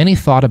 Manny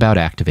thought about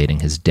activating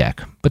his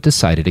deck, but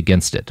decided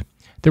against it.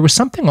 There was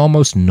something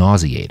almost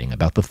nauseating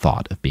about the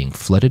thought of being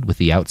flooded with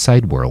the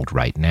outside world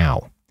right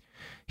now.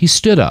 He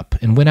stood up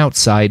and went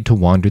outside to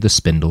wander the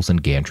spindles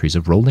and gantries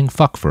of rolling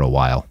fuck for a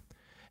while.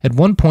 At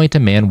one point, a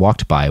man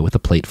walked by with a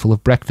plate full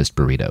of breakfast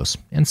burritos,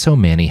 and so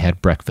Manny had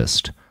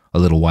breakfast. A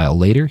little while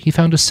later, he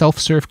found a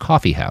self-serve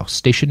coffee house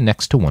stationed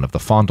next to one of the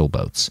fondle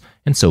boats,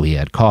 and so he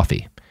had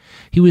coffee.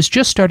 He was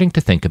just starting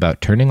to think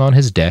about turning on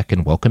his deck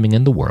and welcoming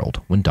in the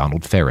world when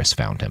Donald Ferris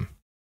found him.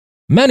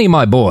 "Manny,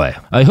 my boy,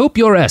 I hope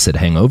your acid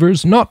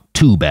hangover's not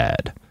too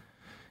bad."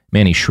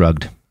 Manny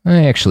shrugged.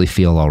 I actually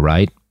feel all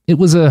right. It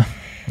was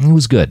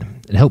good.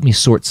 It helped me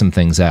sort some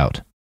things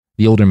out.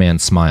 The older man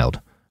smiled.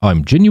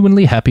 I'm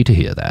genuinely happy to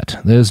hear that.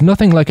 There's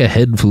nothing like a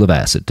head full of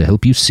acid to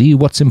help you see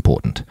what's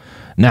important.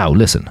 Now,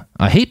 listen,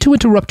 I hate to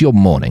interrupt your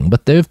morning,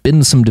 but there have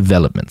been some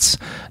developments.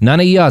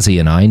 Nana Yazi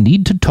and I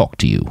need to talk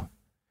to you.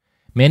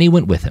 Manny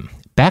went with him,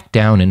 back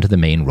down into the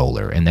main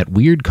roller and that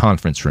weird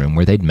conference room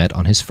where they'd met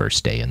on his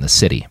first day in the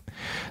city.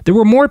 There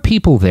were more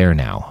people there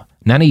now.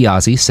 Nana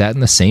Yazi sat in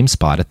the same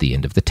spot at the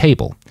end of the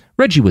table.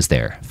 Reggie was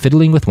there,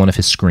 fiddling with one of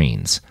his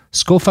screens.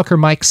 Skullfucker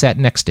Mike sat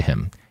next to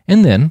him.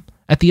 And then,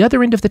 at the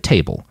other end of the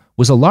table,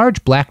 was a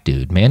large black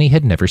dude Manny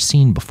had never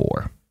seen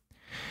before.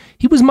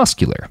 He was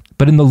muscular,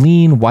 but in the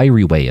lean,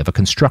 wiry way of a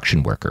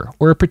construction worker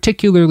or a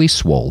particularly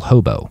swole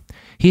hobo.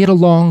 He had a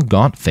long,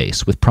 gaunt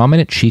face with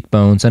prominent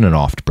cheekbones and an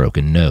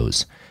oft-broken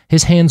nose.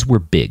 His hands were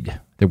big.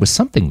 There was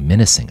something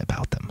menacing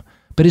about them.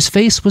 But his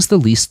face was the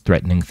least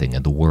threatening thing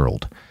in the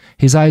world.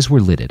 His eyes were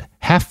lidded,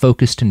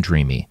 half-focused and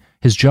dreamy.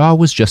 His jaw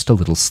was just a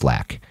little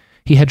slack.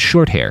 He had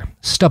short hair,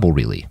 stubble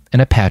really,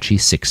 and a patchy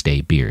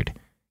 6-day beard.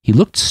 He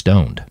looked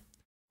stoned.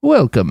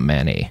 Welcome,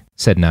 Manny,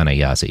 said Nana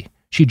Yazi.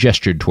 She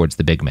gestured towards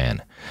the big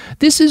man.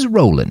 This is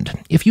Roland.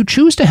 If you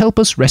choose to help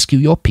us rescue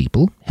your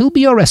people, he'll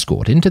be your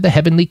escort into the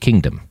Heavenly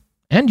Kingdom.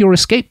 And your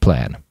escape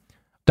plan.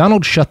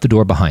 Donald shut the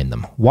door behind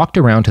them, walked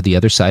around to the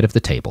other side of the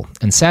table,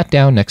 and sat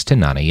down next to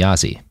Nana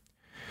Yazi.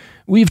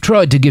 We've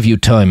tried to give you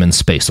time and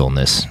space on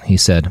this, he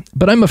said,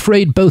 but I'm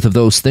afraid both of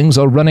those things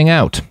are running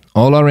out.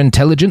 All our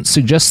intelligence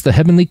suggests the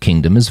Heavenly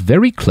Kingdom is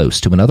very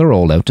close to another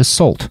all-out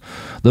assault.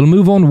 They'll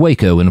move on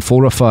Waco in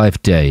 4 or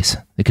 5 days.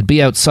 They could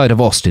be outside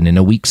of Austin in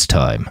a week's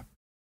time.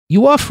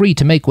 You are free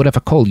to make whatever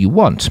call you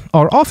want.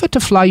 Our offer to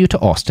fly you to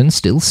Austin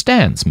still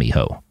stands,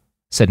 mijo,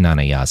 said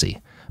Nana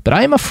Yazi. But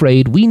I am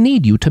afraid we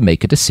need you to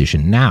make a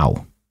decision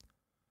now.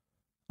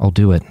 I'll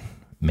do it,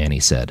 Manny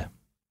said.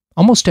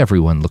 Almost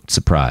everyone looked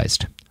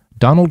surprised.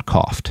 Donald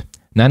coughed.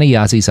 Nana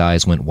Yazi's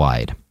eyes went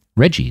wide.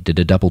 Reggie did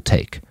a double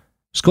take.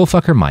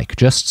 Skullfucker Mike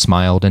just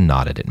smiled and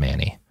nodded at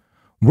Manny.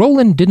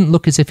 Roland didn't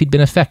look as if he'd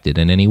been affected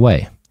in any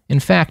way.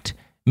 In fact,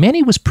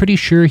 Manny was pretty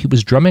sure he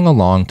was drumming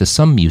along to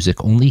some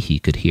music only he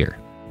could hear.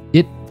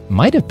 It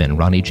might have been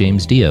Ronnie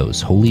James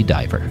Dio's Holy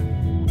Diver.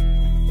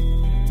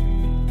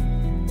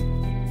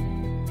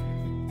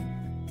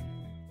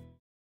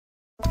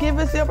 Give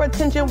us your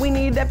attention, we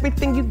need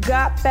everything you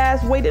got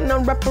fast. Waiting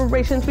on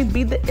reparations, we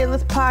be the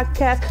illest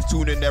podcast.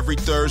 Tune in every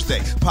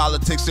Thursday,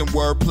 politics and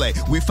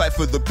wordplay. We fight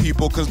for the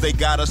people cause they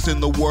got us in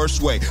the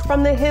worst way.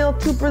 From the Hill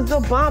to Brazil,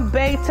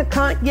 Bombay to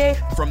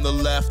Kanye. From the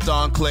left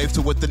enclave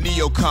to what the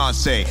neocons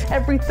say.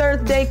 Every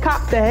Thursday,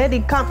 cop the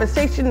heady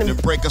conversation.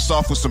 And break us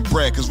off with some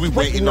bread cause we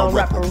waiting on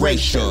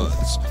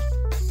reparations.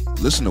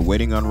 Listen to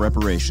Waiting on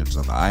Reparations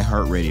on the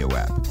iHeartRadio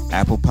app,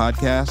 Apple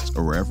Podcasts,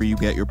 or wherever you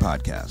get your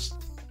podcasts.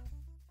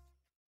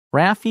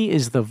 Raffi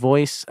is the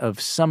voice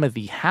of some of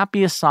the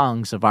happiest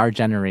songs of our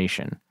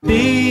generation.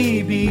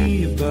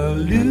 Baby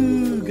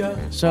Beluga.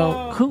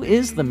 So, who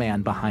is the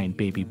man behind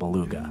Baby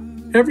Beluga?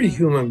 Every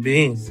human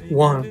being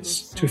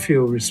wants to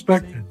feel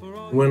respected.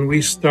 When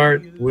we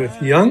start with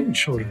young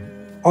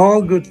children,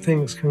 all good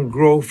things can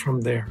grow from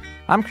there.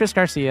 I'm Chris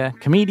Garcia,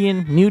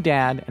 comedian, new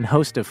dad, and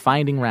host of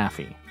Finding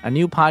Raffi, a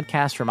new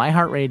podcast from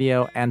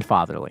iHeartRadio and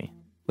Fatherly.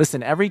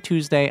 Listen every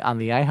Tuesday on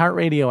the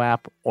iHeartRadio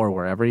app or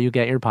wherever you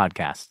get your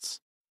podcasts.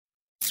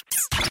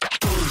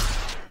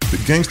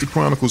 The Gangster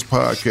Chronicles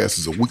podcast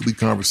is a weekly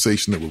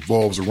conversation that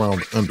revolves around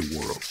the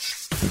underworld.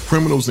 From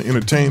criminals and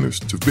entertainers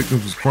to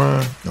victims of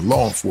crime and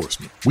law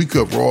enforcement, we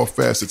cover all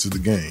facets of the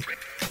game.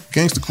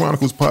 Gangster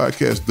Chronicles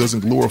podcast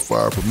doesn't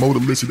glorify or promote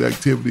illicit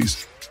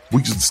activities.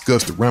 We just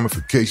discuss the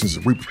ramifications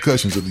and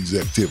repercussions of these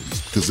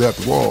activities. Because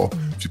after all,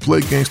 if you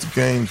play gangster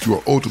games, you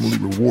are ultimately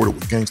rewarded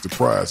with gangster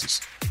prizes.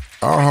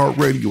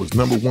 iHeartRadio is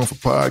 #1 for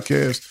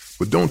podcasts,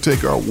 but don't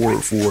take our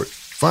word for it.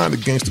 Find the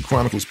Gangster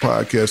Chronicles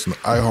podcast on the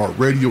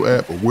iHeartRadio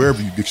app or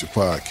wherever you get your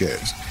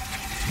podcasts.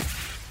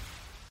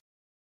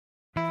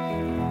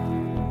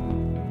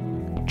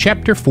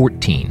 Chapter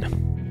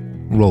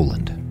 14.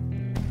 Roland.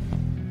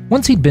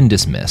 Once he'd been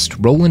dismissed,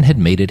 Roland had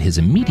made it his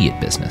immediate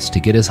business to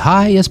get as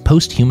high as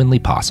post-humanly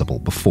possible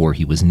before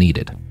he was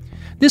needed.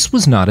 This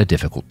was not a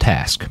difficult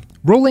task.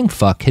 Rolling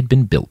Fuck had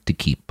been built to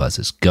keep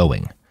buzzes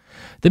going.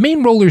 The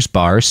main roller's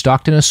bar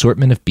stocked an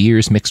assortment of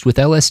beers mixed with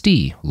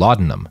LSD,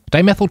 laudanum,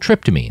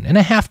 dimethyltryptamine, and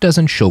a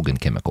half-dozen Shogun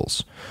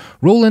chemicals.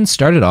 Roland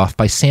started off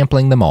by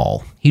sampling them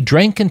all. He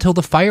drank until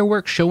the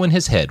fireworks show in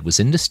his head was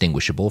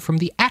indistinguishable from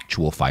the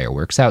actual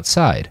fireworks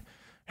outside.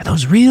 Are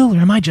those real, or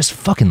am I just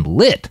fucking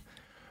lit?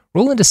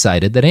 Roland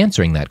decided that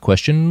answering that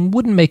question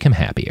wouldn't make him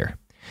happier.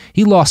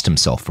 He lost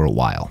himself for a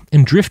while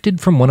and drifted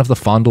from one of the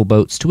fondle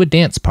boats to a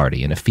dance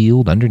party in a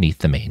field underneath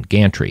the main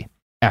gantry.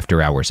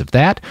 After hours of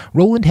that,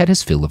 Roland had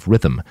his fill of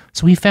rhythm,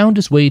 so he found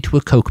his way to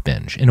a coke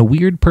binge in a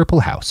weird purple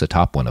house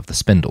atop one of the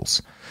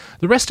spindles.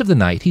 The rest of the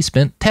night he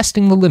spent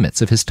testing the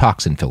limits of his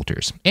toxin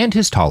filters and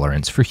his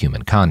tolerance for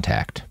human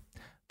contact.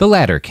 The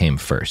latter came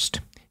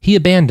first. He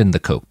abandoned the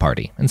coke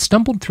party and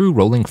stumbled through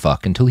Rolling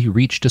Fuck until he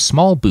reached a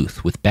small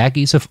booth with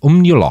baggies of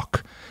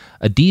Umnulok,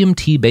 a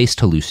DMT-based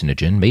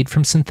hallucinogen made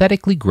from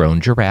synthetically grown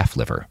giraffe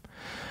liver.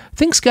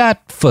 Things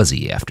got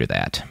fuzzy after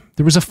that.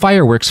 There was a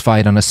fireworks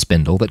fight on a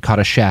spindle that caught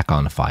a shack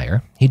on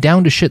fire. He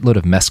downed a shitload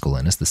of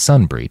mescaline as the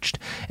sun breached,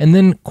 and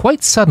then,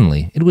 quite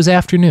suddenly, it was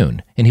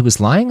afternoon, and he was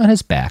lying on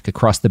his back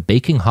across the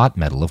baking hot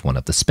metal of one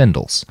of the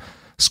spindles.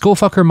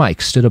 Skullfucker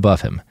Mike stood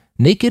above him,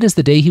 naked as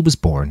the day he was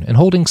born, and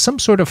holding some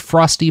sort of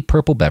frosty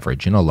purple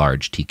beverage in a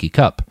large tiki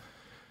cup.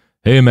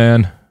 "Hey,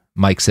 man,"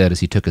 Mike said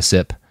as he took a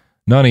sip.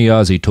 "Nana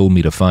Yazzie told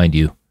me to find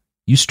you.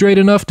 You straight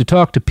enough to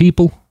talk to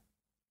people?"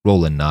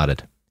 Roland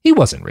nodded. He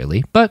wasn't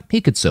really, but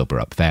he could sober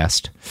up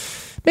fast.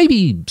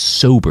 Maybe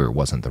sober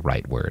wasn't the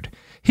right word.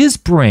 His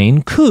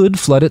brain could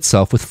flood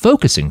itself with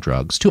focusing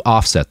drugs to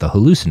offset the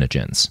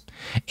hallucinogens.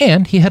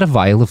 And he had a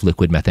vial of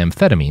liquid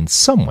methamphetamine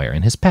somewhere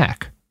in his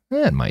pack.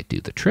 That might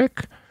do the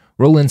trick.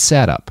 Roland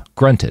sat up,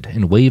 grunted,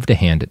 and waved a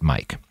hand at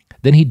Mike.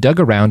 Then he dug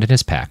around in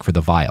his pack for the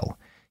vial.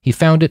 He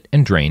found it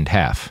and drained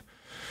half.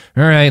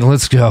 "All right,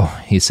 let's go,"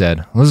 he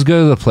said. "Let's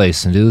go to the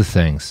place and do the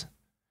things."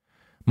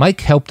 Mike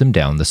helped him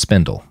down the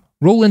spindle.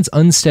 Roland's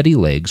unsteady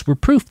legs were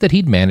proof that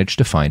he'd managed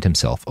to find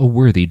himself a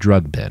worthy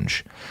drug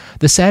binge.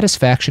 The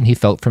satisfaction he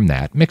felt from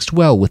that mixed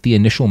well with the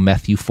initial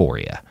meth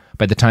euphoria.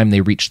 By the time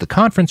they reached the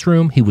conference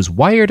room, he was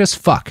wired as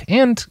fuck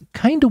and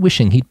kinda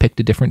wishing he'd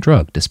picked a different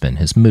drug to spin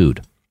his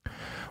mood.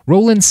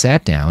 Roland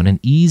sat down and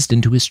eased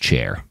into his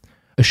chair.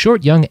 A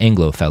short young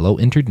Anglo fellow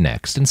entered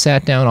next and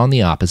sat down on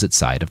the opposite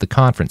side of the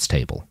conference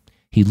table.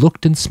 He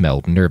looked and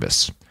smelled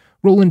nervous.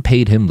 Roland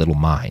paid him little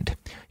mind.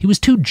 He was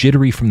too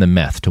jittery from the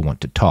meth to want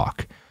to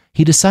talk.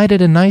 He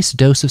decided a nice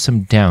dose of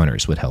some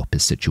downers would help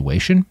his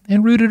situation,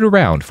 and rooted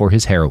around for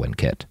his heroin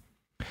kit.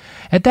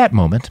 At that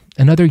moment,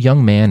 another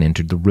young man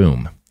entered the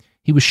room.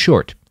 He was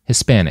short,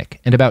 Hispanic,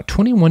 and about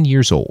 21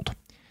 years old.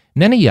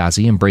 Nana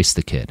Yazzie embraced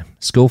the kid.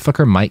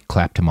 Skullfucker Mike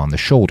clapped him on the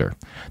shoulder.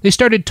 They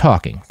started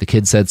talking. The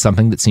kid said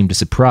something that seemed to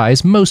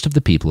surprise most of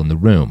the people in the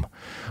room.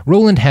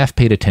 Roland half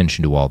paid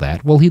attention to all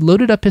that while he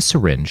loaded up his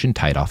syringe and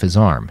tied off his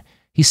arm.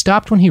 He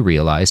stopped when he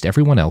realized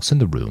everyone else in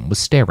the room was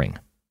staring.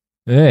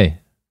 "Hey,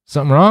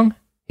 something wrong?"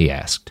 he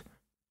asked.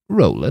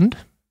 "Roland,"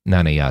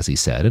 Nana Yazzie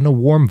said in a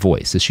warm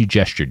voice as she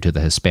gestured to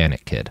the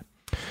Hispanic kid.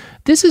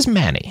 "This is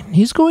Manny.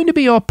 He's going to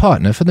be your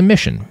partner for the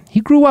mission.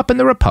 He grew up in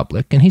the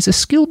Republic, and he's a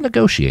skilled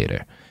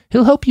negotiator.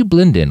 He'll help you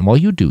blend in while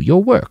you do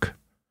your work."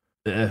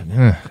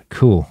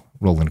 Cool,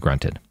 Roland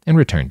grunted, and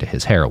returned to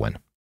his heroin.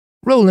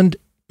 "Roland,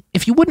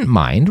 if you wouldn't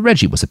mind,"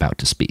 Reggie was about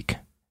to speak.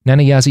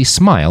 Nana Yazzie's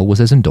smile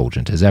was as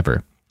indulgent as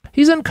ever.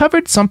 "He's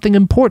uncovered something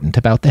important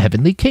about the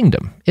Heavenly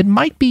Kingdom. It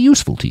might be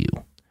useful to you."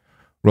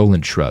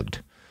 Roland shrugged.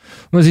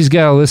 "Unless he's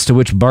got a list of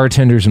which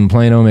bartenders in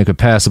Plano make a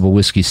passable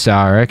whiskey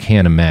sour, I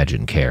can't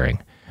imagine caring.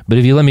 But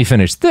if you let me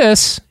finish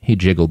this," he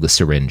jiggled the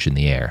syringe in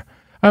the air,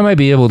 "I might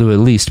be able to at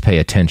least pay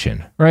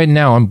attention. Right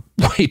now, I'm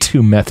way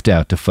too methed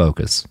out to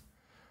focus."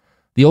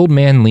 The old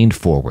man leaned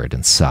forward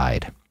and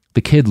sighed.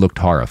 The kid looked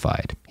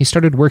horrified. He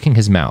started working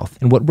his mouth,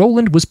 in what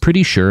Roland was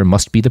pretty sure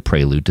must be the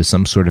prelude to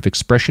some sort of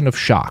expression of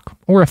shock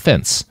or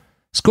offense.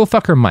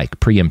 Skullfucker Mike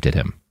preempted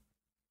him.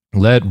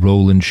 "Let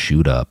Roland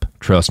shoot up.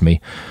 Trust me,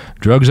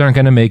 drugs aren't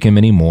going to make him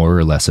any more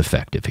or less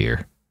effective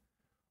here."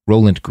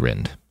 Roland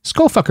grinned.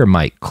 Skullfucker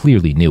Mike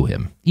clearly knew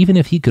him, even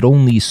if he could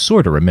only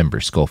sort of remember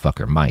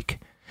Skullfucker Mike.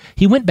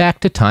 He went back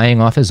to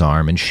tying off his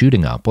arm and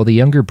shooting up while the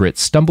younger Brit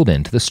stumbled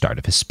in to the start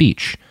of his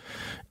speech.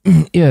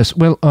 "Yes,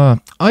 well,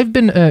 I've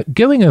been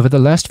going over the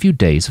last few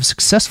days of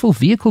successful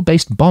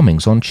vehicle-based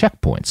bombings on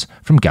checkpoints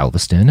from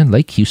Galveston and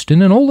Lake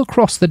Houston and all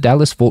across the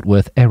Dallas-Fort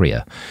Worth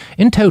area.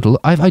 In total,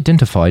 I've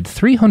identified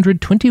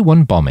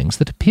 321 bombings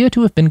that appear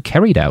to have been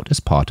carried out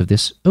as part of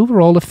this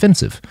overall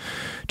offensive.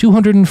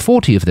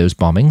 240 of those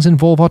bombings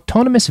involve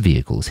autonomous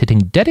vehicles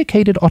hitting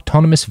dedicated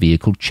autonomous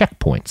vehicle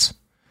checkpoints."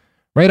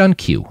 Right on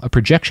cue, a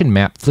projection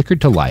map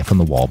flickered to life on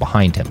the wall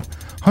behind him.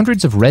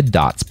 Hundreds of red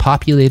dots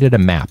populated a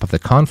map of the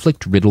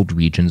conflict-riddled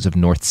regions of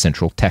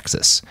north-central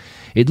Texas.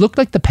 It looked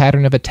like the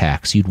pattern of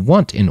attacks you'd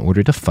want in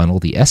order to funnel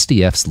the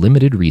SDF's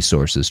limited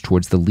resources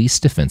towards the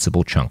least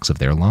defensible chunks of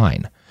their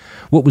line.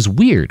 What was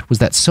weird was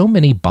that so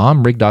many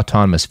bomb-rigged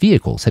autonomous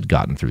vehicles had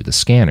gotten through the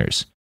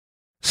scanners.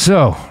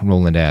 "So,"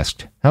 Roland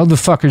asked, "how'd the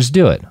fuckers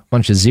do it?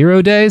 Bunch of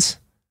 0 days?"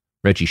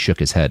 Reggie shook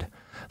his head.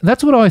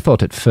 "That's what I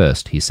thought at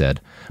first," he said.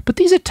 "But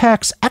these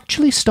attacks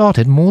actually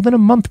started more than a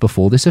month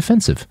before this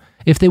offensive.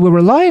 If they were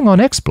relying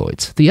on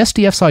exploits, the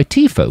SDF's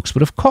IT folks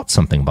would have caught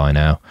something by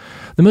now.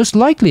 The most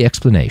likely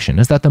explanation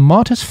is that the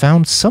Martyrs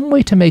found some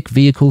way to make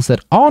vehicles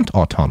that aren't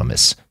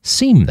autonomous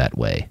seem that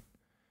way."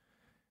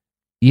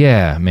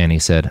 "Yeah," Manny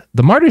said.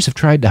 "The Martyrs have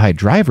tried to hide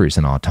drivers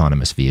in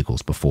autonomous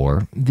vehicles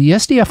before. The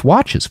SDF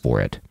watches for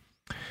it."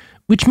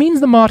 "Which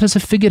means the Martyrs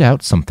have figured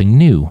out something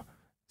new,"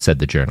 said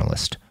the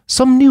journalist.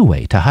 "Some new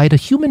way to hide a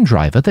human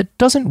driver that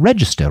doesn't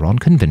register on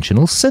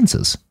conventional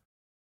sensors."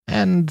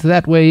 "And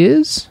that way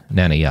is?"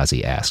 Nana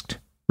Yazzie asked.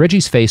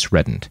 Reggie's face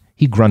reddened.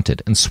 He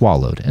grunted and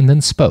swallowed and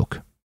then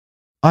spoke.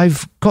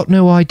 "I've got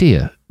no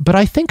idea, but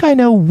I think I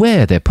know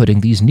where they're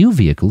putting these new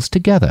vehicles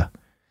together."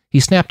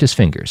 He snapped his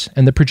fingers,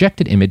 and the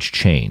projected image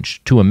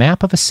changed to a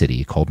map of a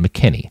city called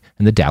McKinney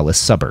in the Dallas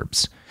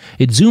suburbs.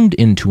 It zoomed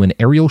into an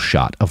aerial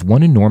shot of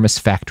one enormous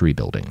factory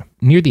building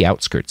near the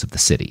outskirts of the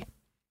city.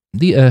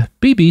 The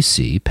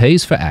BBC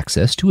pays for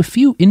access to a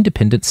few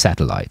independent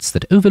satellites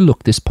that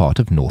overlook this part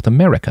of North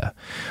America.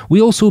 We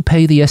also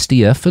pay the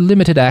SDF for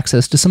limited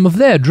access to some of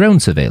their drone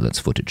surveillance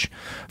footage.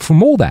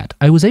 From all that,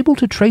 I was able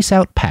to trace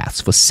out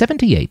paths for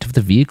 78 of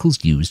the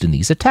vehicles used in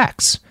these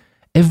attacks.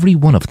 Every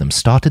one of them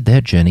started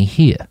their journey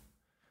here.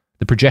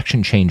 The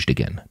projection changed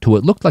again to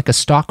what looked like a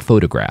stock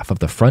photograph of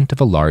the front of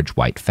a large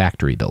white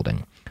factory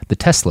building. The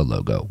Tesla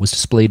logo was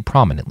displayed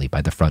prominently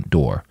by the front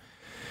door.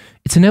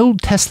 It's an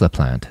old Tesla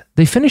plant.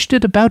 They finished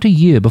it about a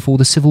year before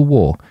the Civil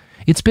War.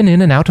 It's been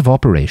in and out of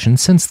operation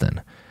since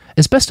then.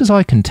 As best as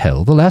I can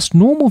tell, the last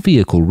normal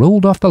vehicle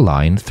rolled off the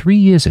line 3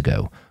 years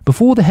ago,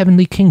 before the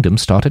Heavenly Kingdom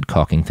started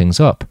cocking things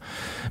up.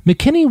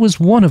 McKinney was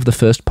one of the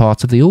first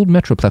parts of the old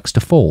Metroplex to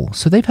fall,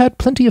 so they've had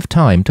plenty of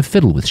time to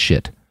fiddle with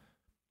shit.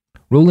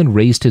 Roland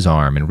raised his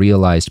arm and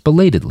realized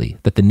belatedly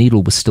that the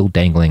needle was still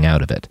dangling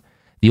out of it.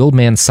 The old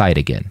man sighed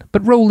again,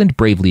 but Roland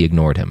bravely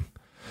ignored him.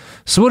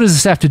 "So what does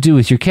this have to do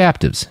with your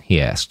captives?"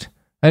 he asked.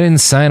 "I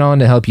didn't sign on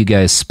to help you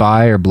guys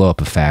spy or blow up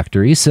a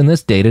factory. Send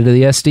this data to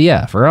the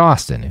SDF or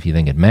Austin if you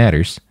think it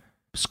matters."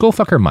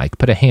 Skullfucker Mike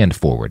put a hand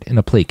forward in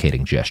a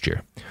placating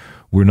gesture.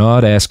 "We're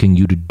not asking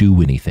you to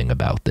do anything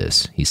about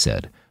this," he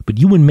said. "But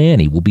you and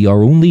Manny will be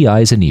our only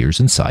eyes and ears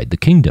inside the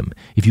kingdom.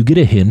 If you get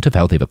a hint of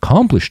how they've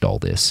accomplished all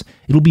this,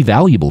 it'll be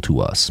valuable to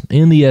us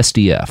and the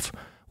SDF.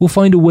 We'll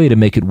find a way to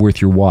make it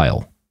worth your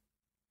while."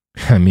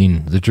 "I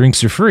mean, the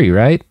drinks are free,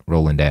 right?"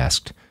 Roland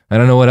asked. "I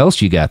don't know what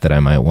else you got that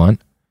I might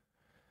want."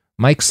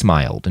 Mike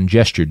smiled and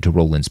gestured to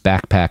Roland's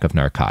backpack of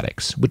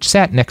narcotics, which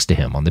sat next to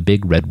him on the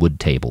big redwood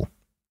table.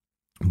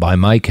 "By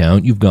my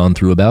count, you've gone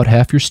through about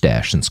half your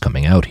stash since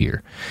coming out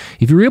here.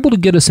 If you're able to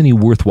get us any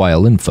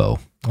worthwhile info,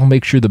 I'll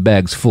make sure the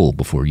bag's full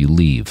before you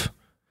leave."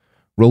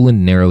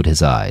 Roland narrowed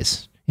his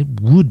eyes.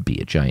 It would be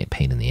a giant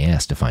pain in the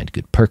ass to find a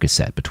good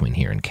Percocet between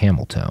here and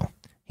Camel Toe.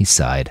 He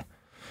sighed.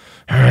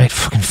 "All right,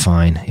 fucking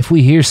fine. If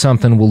we hear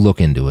something, we'll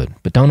look into it,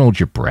 but don't hold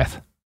your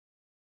breath."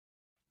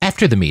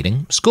 After the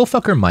meeting,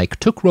 Skullfucker Mike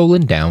took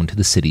Roland down to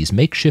the city's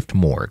makeshift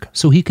morgue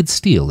so he could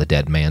steal a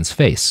dead man's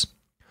face.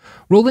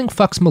 Rolling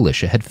Fuck's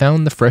militia had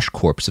found the fresh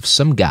corpse of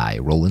some guy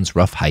Roland's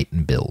rough height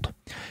and build.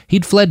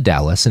 He'd fled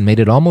Dallas and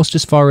made it almost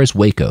as far as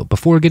Waco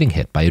before getting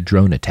hit by a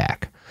drone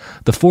attack.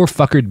 The poor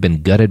fucker'd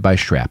been gutted by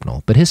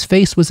shrapnel, but his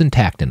face was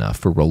intact enough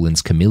for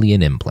Roland's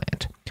chameleon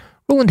implant.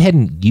 Roland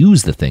hadn't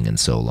used the thing in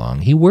so long,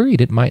 he worried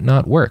it might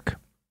not work.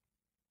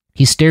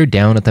 He stared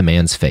down at the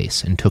man's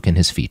face and took in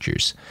his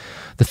features.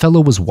 The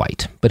fellow was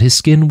white, but his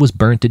skin was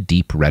burnt a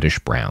deep reddish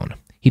brown.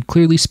 He'd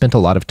clearly spent a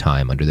lot of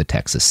time under the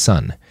Texas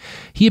sun.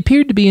 He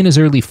appeared to be in his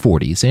early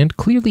 40s and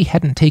clearly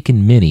hadn't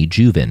taken many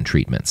Juven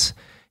treatments.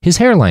 His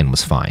hairline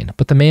was fine,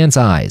 but the man's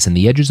eyes and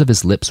the edges of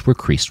his lips were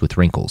creased with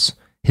wrinkles.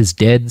 His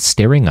dead,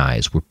 staring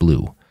eyes were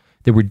blue.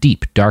 There were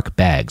deep, dark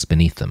bags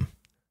beneath them.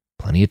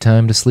 "Plenty of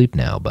time to sleep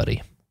now,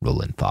 buddy,"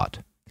 Roland thought.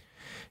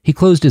 He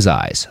closed his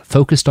eyes,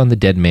 focused on the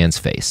dead man's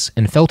face,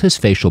 and felt his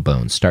facial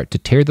bones start to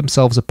tear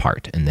themselves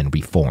apart and then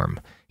reform.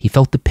 He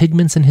felt the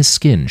pigments in his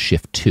skin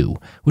shift too,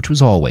 which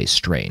was always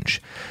strange.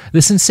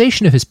 The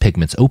sensation of his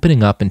pigments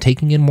opening up and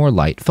taking in more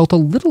light felt a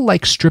little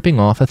like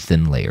stripping off a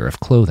thin layer of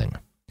clothing.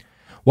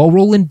 While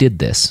Roland did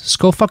this,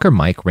 Skullfucker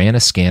Mike ran a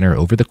scanner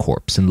over the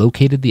corpse and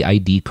located the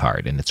ID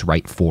card in its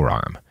right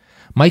forearm.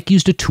 Mike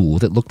used a tool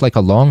that looked like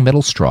a long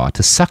metal straw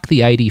to suck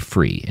the ID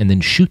free and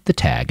then shoot the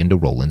tag into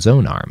Roland's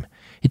own arm.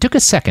 It took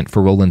a second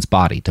for Roland's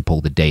body to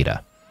pull the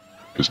data.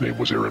 "His name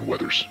was Aaron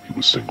Weathers. He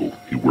was single.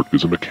 He worked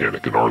as a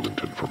mechanic in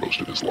Arlington for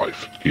most of his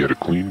life. He had a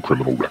clean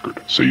criminal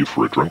record, save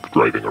for a drunk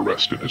driving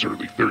arrest in his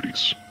early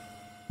 30s.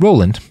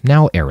 Roland,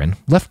 now Aaron,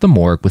 left the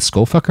morgue with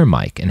Skullfucker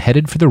Mike and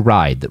headed for the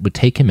ride that would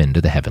take him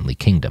into the Heavenly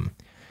Kingdom.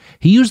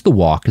 He used the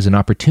walk as an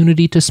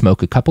opportunity to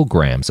smoke a couple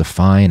grams of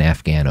fine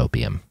Afghan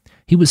opium.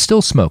 He was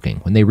still smoking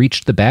when they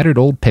reached the battered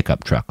old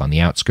pickup truck on the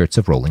outskirts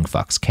of Rolling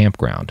Fuck's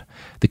campground.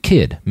 The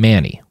kid,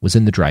 Manny, was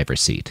in the driver's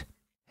seat.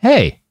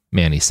 "Hey,"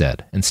 Manny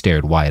said, and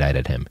stared wide-eyed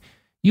at him.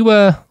 "You,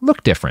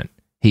 look different,"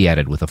 he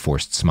added with a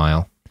forced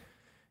smile.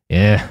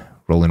 "Yeah,"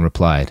 Roland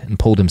replied, and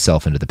pulled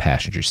himself into the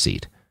passenger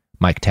seat.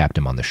 Mike tapped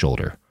him on the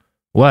shoulder.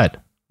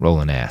 "What?"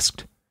 Roland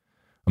asked.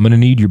 "I'm gonna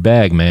need your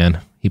bag, man."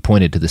 He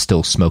pointed to the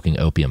still smoking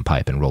opium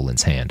pipe in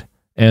Roland's hand.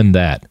 "And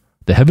that.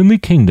 The Heavenly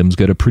Kingdom's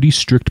got a pretty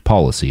strict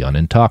policy on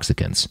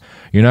intoxicants.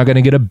 You're not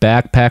gonna get a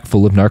backpack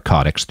full of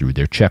narcotics through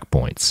their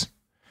checkpoints."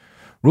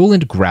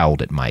 Roland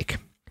growled at Mike.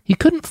 He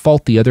couldn't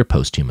fault the other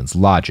posthuman's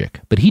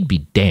logic, but he'd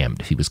be damned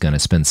if he was going to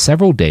spend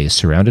several days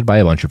surrounded by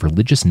a bunch of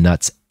religious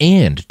nuts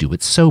and do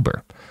it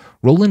sober.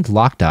 Roland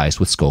locked eyes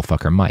with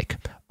Skullfucker Mike,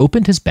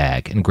 opened his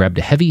bag, and grabbed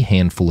a heavy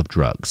handful of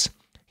drugs.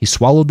 He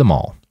swallowed them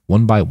all,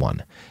 one by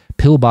one,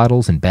 pill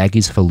bottles and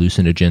baggies of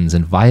hallucinogens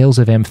and vials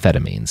of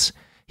amphetamines.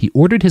 He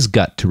ordered his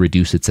gut to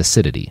reduce its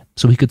acidity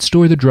so he could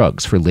store the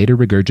drugs for later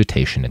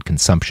regurgitation and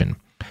consumption.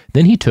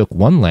 Then he took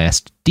one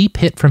last deep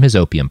hit from his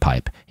opium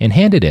pipe and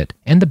handed it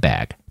and the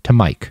bag to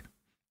Mike.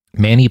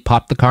 Manny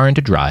popped the car into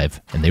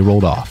drive, and they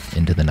rolled off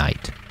into the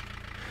night.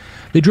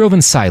 They drove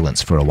in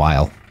silence for a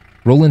while.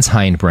 Roland's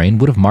hindbrain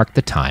would have marked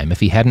the time if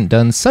he hadn't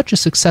done such a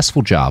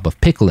successful job of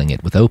pickling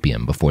it with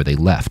opium before they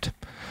left.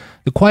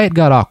 The quiet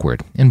got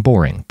awkward and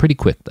boring pretty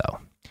quick, though.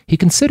 He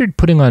considered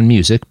putting on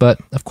music, but,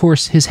 of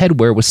course, his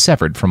headwear was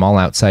severed from all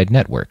outside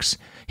networks.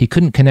 He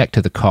couldn't connect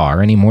to the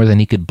car any more than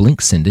he could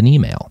blink send an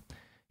email.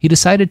 He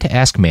decided to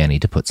ask Manny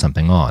to put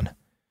something on.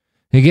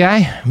 "Hey,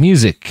 guy,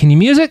 music. Can you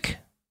music?"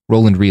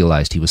 Roland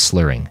realized he was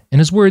slurring, and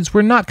his words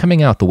were not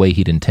coming out the way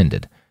he'd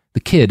intended. The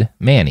kid,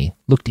 Manny,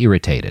 looked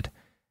irritated.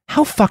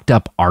 "How fucked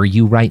up are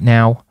you right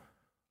now?"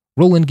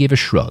 Roland gave a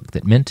shrug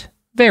that meant,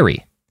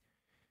 "Very."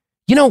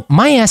 "You know,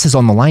 my ass is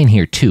on the line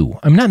here, too.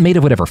 I'm not made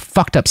of whatever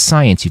fucked up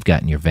science you've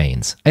got in your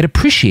veins. I'd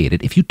appreciate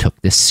it if you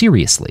took this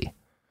seriously."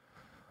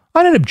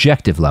 On an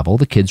objective level,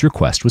 the kid's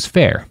request was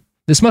fair.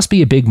 This must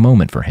be a big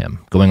moment for him,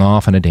 going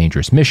off on a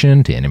dangerous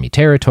mission to enemy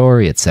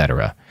territory,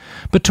 etc.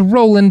 But to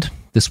Roland,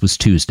 this was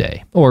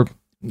Tuesday, or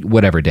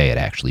whatever day it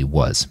actually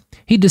was.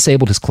 He'd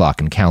disabled his clock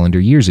and calendar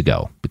years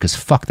ago, because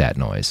fuck that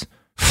noise.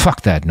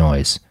 "Fuck that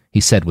noise," he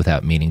said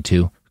without meaning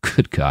to.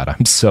 Good God,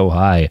 I'm so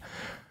high.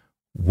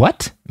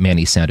 "What?"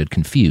 Manny sounded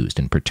confused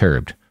and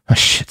perturbed. "Oh,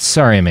 shit,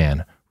 sorry,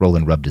 man."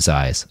 Roland rubbed his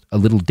eyes, a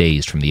little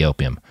dazed from the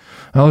opium.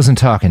 "I wasn't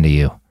talking to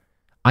you."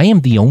 "I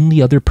am the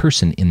only other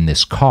person in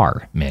this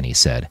car," Manny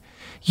said.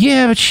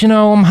 "Yeah, but you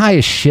know, I'm high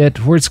as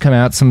shit. Words come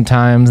out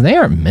sometimes. They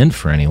aren't meant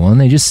for anyone.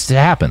 They just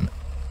happen."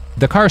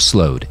 The car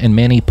slowed, and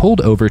Manny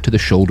pulled over to the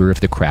shoulder of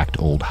the cracked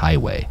old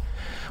highway.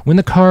 When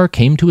the car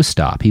came to a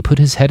stop, he put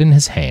his head in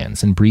his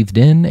hands and breathed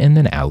in and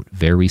then out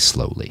very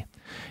slowly.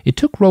 It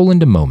took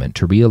Roland a moment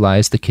to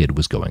realize the kid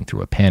was going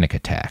through a panic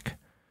attack.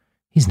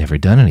 He's never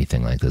done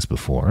anything like this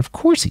before. Of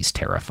course he's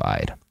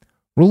terrified.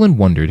 Roland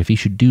wondered if he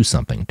should do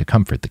something to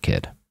comfort the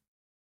kid.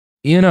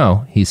 "You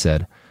know," he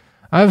said,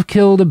 "I've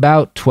killed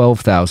about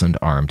 12,000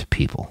 armed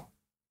people."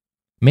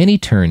 Manny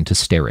turned to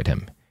stare at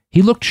him.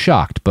 He looked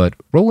shocked, but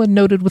Roland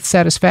noted with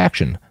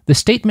satisfaction the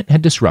statement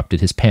had disrupted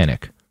his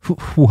panic.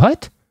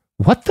 "What?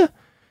 What the?"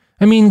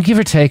 "I mean, give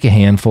or take a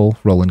handful,"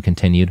 Roland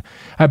continued.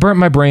 "I burnt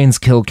my brain's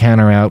kill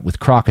counter out with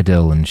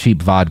crocodile and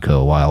cheap vodka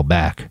a while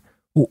back."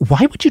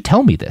 "Why would you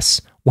tell me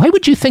this? Why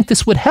would you think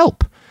this would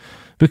help?"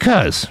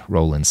 "Because,"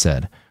 Roland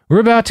said, "we're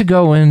about to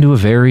go into a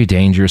very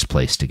dangerous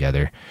place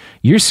together.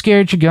 You're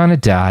scared you're gonna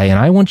die, and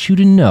I want you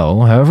to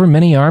know, however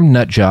many armed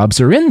nutjobs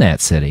are in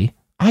that city,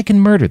 I can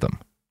murder them.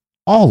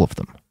 All of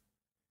them."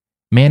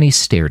 Manny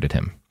stared at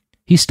him.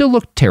 He still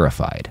looked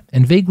terrified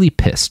and vaguely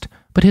pissed,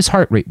 but his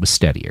heart rate was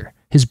steadier.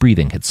 His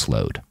breathing had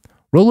slowed.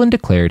 Roland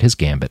declared his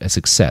gambit a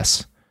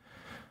success.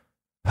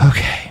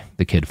 "Okay,"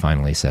 the kid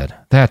finally said.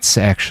 "That's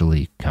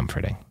actually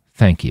comforting.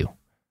 Thank you."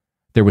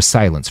 There was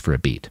silence for a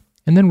beat,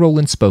 and then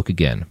Roland spoke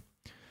again.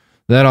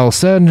 "That all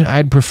said,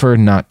 I'd prefer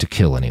not to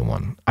kill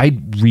anyone.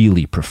 I'd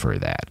really prefer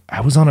that. I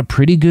was on a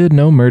pretty good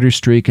no-murder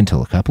streak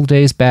until a couple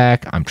days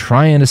back. I'm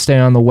trying to stay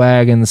on the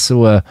wagon,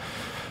 so,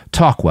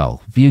 talk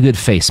well. Be a good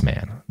face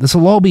man.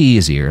 This'll all be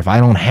easier if I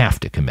don't have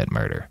to commit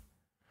murder."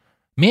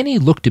 Manny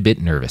looked a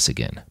bit nervous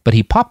again, but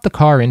he popped the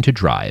car into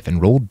drive and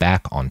rolled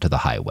back onto the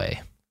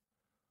highway.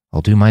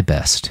 "I'll do my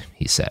best,"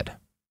 he said.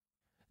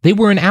 They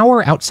were an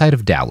hour outside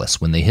of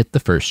Dallas when they hit the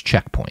first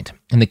checkpoint,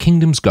 and the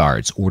Kingdom's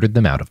guards ordered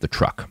them out of the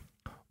truck.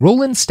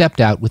 Roland stepped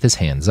out with his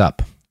hands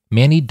up.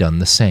 Manny'd done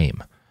the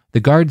same. The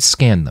guards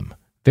scanned them,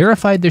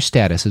 verified their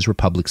status as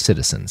Republic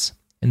citizens,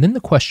 and then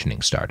the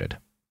questioning started.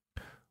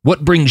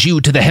 "What brings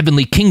you to the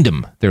Heavenly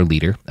Kingdom?" their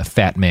leader, a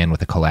fat man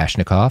with a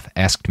Kalashnikov,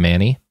 asked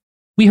Manny.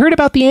 "We heard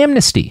about the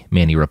amnesty,"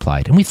 Manny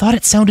replied, "and we thought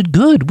it sounded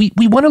good. We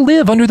want to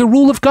live under the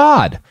rule of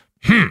God."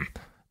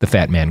 The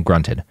fat man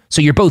grunted.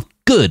 "So you're both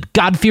good,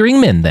 God-fearing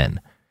men, then?"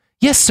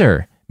 "Yes,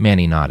 sir,"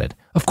 Manny nodded.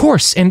 "Of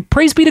course, and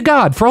praise be to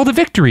God for all the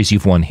victories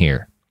you've won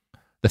here."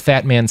 The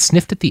fat man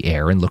sniffed at the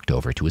air and looked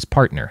over to his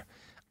partner.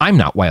 "I'm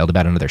not wild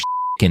about another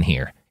in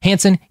here.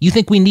 Hanson, you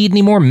think we need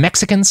any more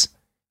Mexicans?"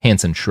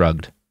 Hanson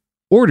shrugged.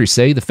 "Orders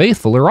say the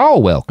faithful are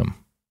all welcome."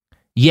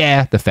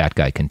 "Yeah," the fat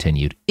guy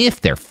continued,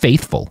 "if they're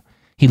faithful."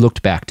 He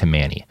looked back to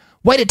Manny.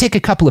 "Why'd it take a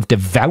couple of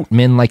devout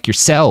men like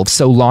yourselves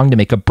so long to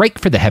make a break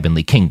for the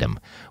Heavenly Kingdom?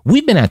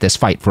 We've been at this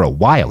fight for a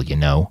while, you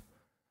know."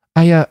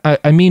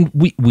 I mean,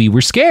 we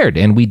were scared,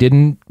 and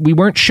we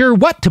weren't sure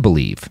what to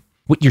believe."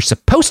 "What you're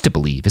supposed to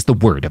believe is the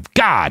word of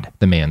God,"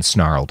 the man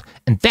snarled,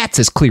 "and that's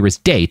as clear as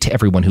day to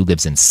everyone who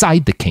lives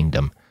inside the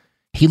kingdom."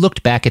 He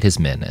looked back at his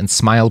men and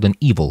smiled an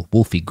evil,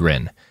 wolfy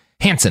grin.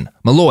 "Hanson,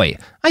 Malloy,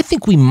 I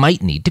think we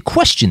might need to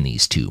question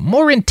these two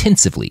more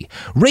intensively.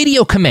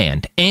 Radio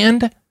command,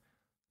 and—"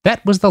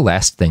 That was the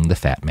last thing the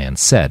fat man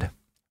said.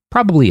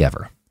 Probably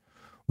ever.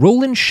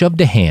 Roland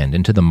shoved a hand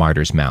into the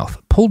martyr's mouth,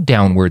 pulled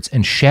downwards,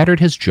 and shattered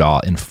his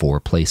jaw in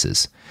 4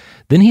 places.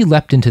 Then he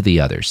leapt into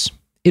the others.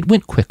 It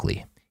went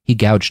quickly. He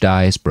gouged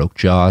eyes, broke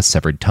jaws,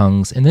 severed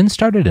tongues, and then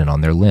started in on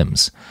their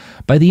limbs.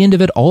 By the end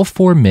of it, all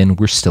 4 men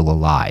were still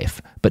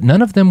alive, but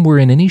none of them were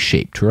in any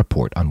shape to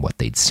report on what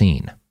they'd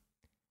seen.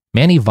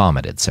 Manny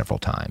vomited several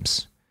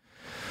times.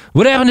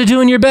 "What happened to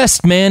doing your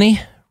best,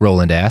 Manny?"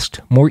 Roland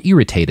asked, more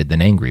irritated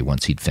than angry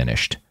once he'd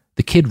finished.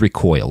 The kid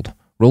recoiled.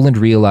 Roland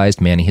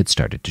realized Manny had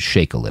started to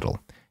shake a little.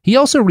 He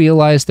also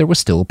realized there was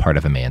still a part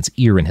of a man's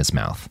ear in his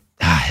mouth.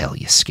 Ah, hell,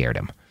 you scared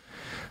him.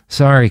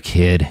 Sorry,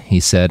 kid, he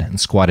said, and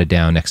squatted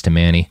down next to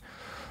Manny.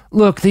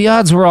 Look, the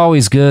odds were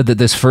always good that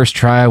this first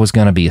try was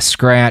going to be a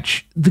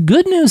scratch. The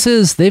good news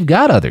is they've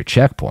got other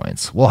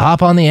checkpoints. We'll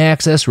hop on the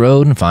access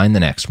road and find the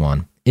next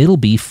one. It'll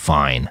be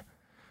fine.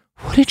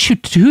 What did you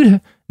do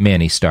to...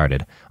 Manny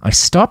started. I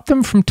stopped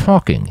them from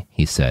talking,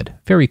 he said,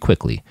 very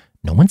quickly.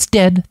 No one's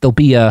dead. There'll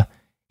be a...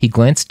 He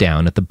glanced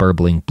down at the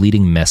burbling,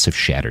 bleeding mess of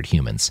shattered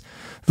humans.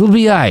 They'll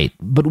be aight,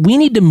 but we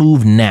need to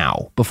move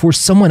now, before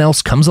someone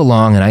else comes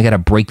along and I gotta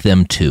break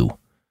them too.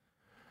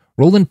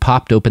 Roland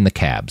popped open the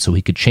cab so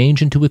he could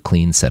change into a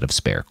clean set of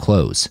spare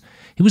clothes.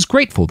 He was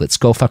grateful that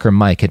Skullfucker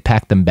Mike had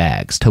packed them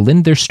bags to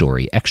lend their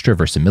story extra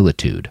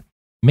verisimilitude.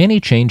 Manny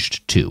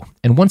changed too,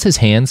 and once his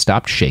hands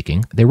stopped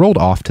shaking, they rolled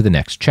off to the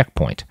next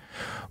checkpoint.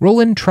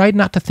 Roland tried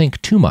not to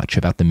think too much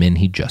about the men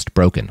he'd just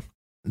broken.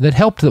 It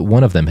helped that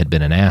one of them had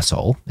been an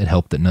asshole. It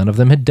helped that none of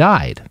them had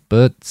died,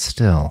 but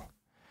still.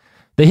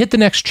 They hit the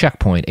next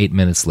checkpoint 8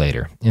 minutes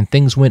later, and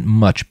things went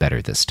much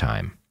better this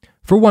time.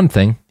 For one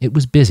thing, it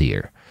was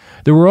busier.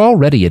 There were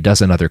already a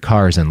dozen other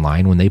cars in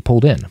line when they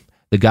pulled in.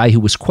 The guy who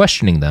was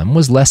questioning them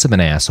was less of an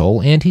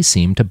asshole, and he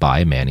seemed to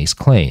buy Manny's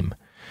claim.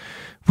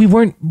 We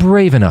weren't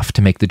brave enough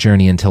to make the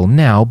journey until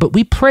now, but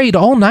we prayed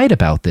all night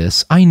about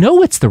this. I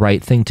know it's the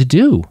right thing to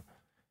do.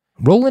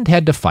 Roland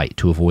had to fight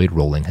to avoid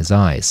rolling his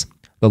eyes.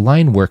 The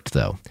line worked,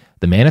 though.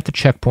 The man at the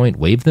checkpoint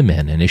waved them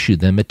in and issued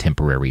them a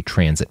temporary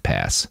transit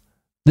pass.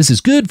 This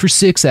is good for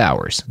 6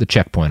 hours, the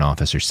checkpoint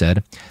officer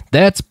said.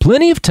 That's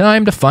plenty of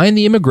time to find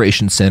the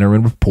immigration center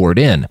and report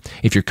in.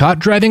 If you're caught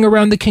driving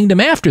around the kingdom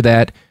after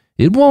that,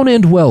 it won't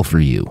end well for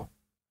you.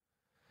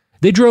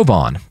 They drove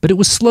on, but it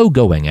was slow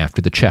going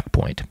after the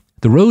checkpoint.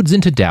 The roads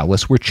into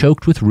Dallas were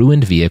choked with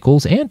ruined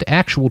vehicles and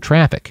actual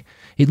traffic.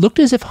 It looked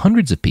as if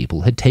hundreds of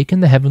people had taken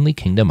the Heavenly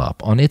Kingdom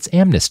up on its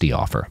amnesty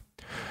offer.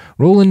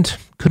 Roland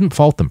couldn't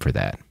fault them for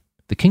that.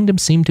 The kingdom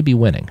seemed to be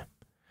winning.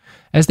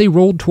 As they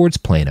rolled towards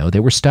Plano, they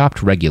were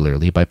stopped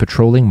regularly by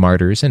patrolling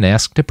martyrs and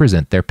asked to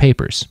present their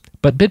papers.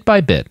 But bit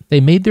by bit, they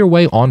made their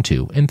way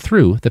onto and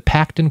through the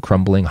packed and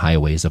crumbling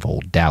highways of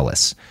old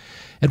Dallas.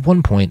 At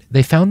one point,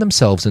 they found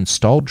themselves in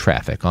stalled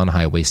traffic on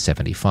Highway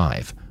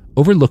 75,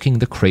 overlooking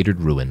the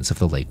cratered ruins of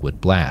the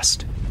Lakewood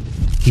blast.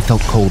 He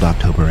felt cold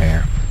October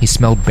air. He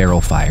smelled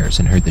barrel fires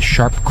and heard the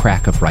sharp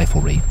crack of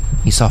riflery.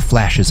 He saw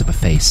flashes of a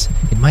face.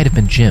 It might have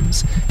been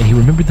Jim's, and he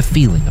remembered the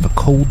feeling of a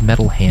cold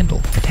metal handle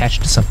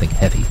attached to something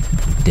heavy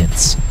and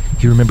dense.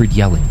 He remembered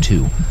yelling,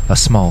 too, a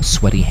small,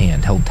 sweaty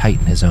hand held tight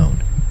in his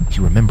own.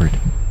 He remembered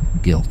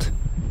guilt.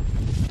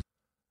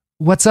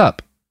 What's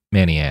up?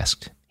 Manny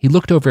asked. He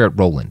looked over at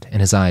Roland,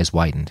 and his eyes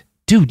widened.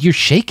 Dude, you're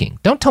shaking.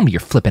 Don't tell me you're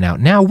flipping out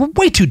now. We're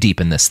way too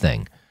deep in this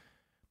thing.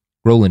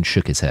 Roland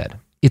shook his head.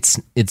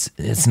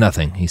 It's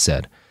nothing, he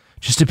said.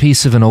 Just a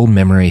piece of an old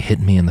memory hit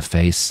me in the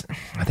face.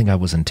 I think I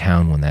was in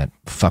town when that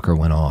fucker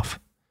went off.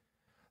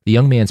 The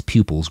young man's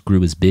pupils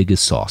grew as big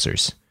as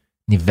saucers.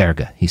 Ni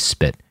verga, he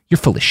spit. You're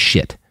full of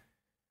shit.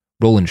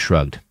 Roland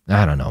shrugged.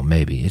 I don't know,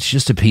 maybe. It's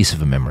just a piece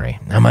of a memory.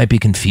 I might be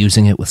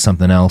confusing it with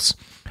something else.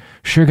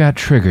 Sure got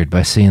triggered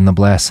by seeing the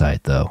blast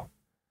site, though.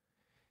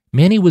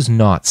 Manny was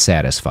not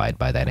satisfied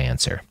by that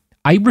answer.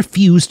 I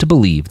refuse to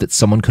believe that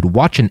someone could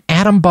watch an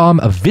atom bomb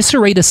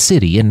eviscerate a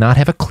city and not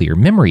have a clear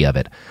memory of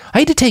it. I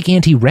had to take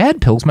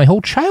anti-rad pills my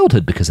whole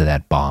childhood because of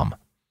that bomb.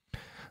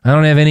 I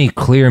don't have any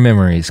clear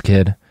memories,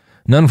 kid.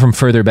 None from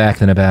further back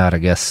than about,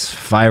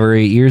 5 or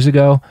 8 years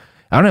ago.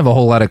 I don't have a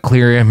whole lot of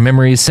clear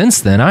memories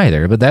since then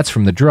either, but that's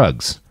from the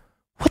drugs.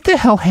 What the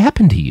hell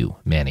happened to you?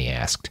 Manny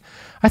asked.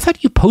 I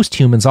thought you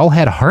posthumans all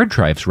had hard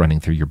drives running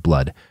through your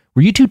blood.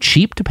 Were you too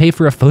cheap to pay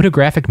for a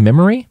photographic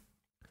memory?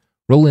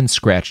 Roland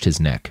scratched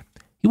his neck.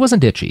 He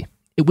wasn't itchy.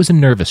 It was a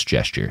nervous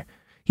gesture.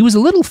 He was a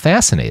little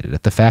fascinated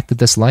at the fact that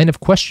this line of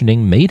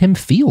questioning made him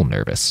feel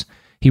nervous.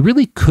 He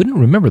really couldn't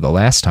remember the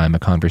last time a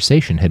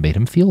conversation had made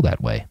him feel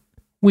that way.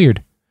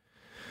 Weird.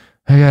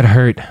 I got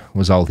hurt,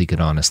 was all he could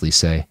honestly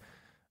say.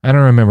 I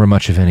don't remember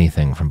much of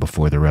anything from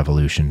before the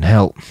revolution.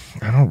 Hell,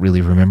 I don't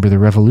really remember the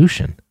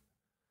revolution.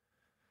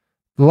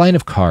 The line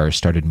of cars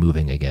started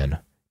moving again.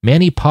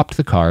 Manny popped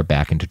the car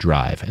back into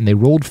drive, and they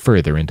rolled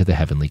further into the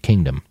Heavenly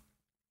Kingdom.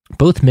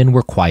 Both men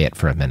were quiet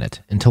for a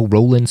minute, until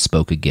Roland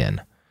spoke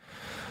again.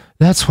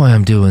 That's why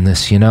I'm doing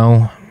this, you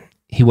know.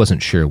 He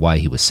wasn't sure why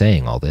he was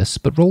saying all this,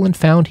 but Roland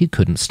found he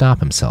couldn't stop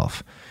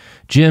himself.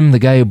 Jim, the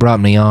guy who brought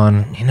me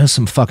on, he knows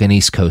some fucking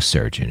East Coast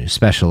surgeon who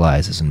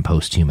specializes in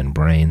post-human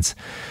brains.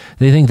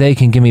 They think they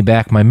can give me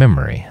back my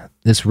memory.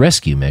 This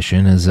rescue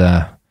mission is,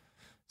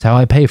 it's how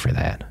I pay for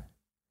that.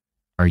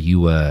 Are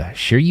you,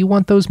 sure you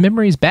want those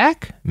memories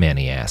back?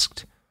 Manny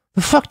asked.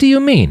 The fuck do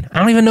you mean? I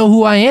don't even know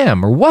who I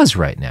am or was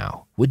right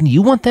now. Wouldn't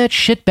you want that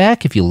shit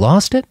back if you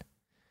lost it?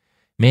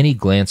 Manny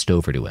glanced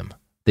over to him.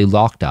 They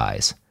locked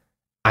eyes.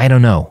 I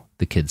don't know,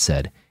 the kid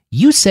said.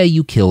 You say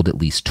you killed at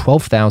least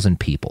 12,000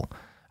 people.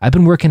 I've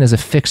been working as a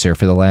fixer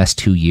for the last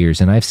 2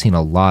 years, and I've seen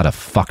a lot of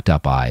fucked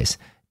up eyes,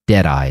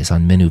 dead eyes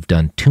on men who've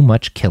done too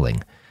much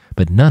killing,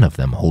 but none of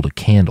them hold a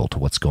candle to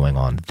what's going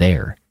on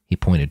there, He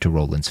pointed to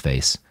Roland's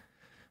face.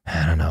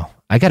 I don't know.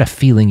 I got a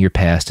feeling your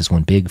past is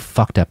one big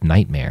fucked up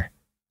nightmare.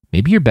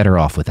 Maybe you're better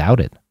off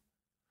without it.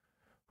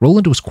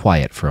 Roland was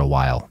quiet for a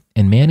while,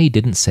 and Manny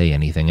didn't say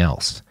anything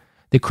else.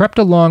 They crept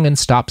along in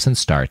stops and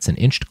starts and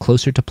inched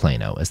closer to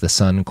Plano as the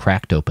sun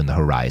cracked open the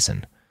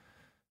horizon.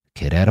 The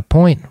kid had a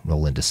point,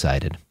 Roland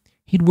decided.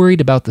 He'd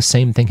worried about the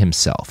same thing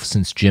himself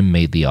since Jim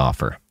made the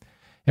offer.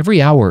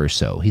 Every hour or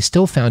so, he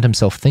still found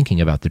himself thinking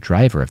about the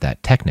driver of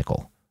that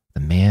technical. The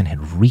man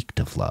had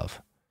reeked of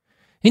love.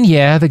 And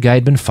yeah, the guy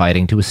had been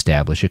fighting to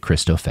establish a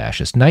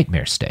Christo-fascist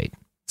nightmare state.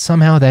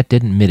 Somehow that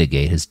didn't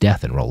mitigate his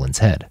death in Roland's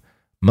head.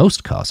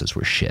 Most causes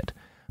were shit.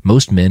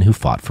 Most men who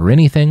fought for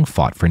anything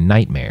fought for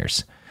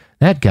nightmares.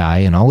 That guy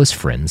and all his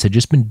friends had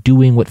just been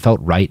doing what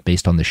felt right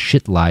based on the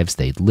shit lives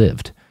they'd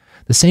lived.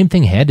 The same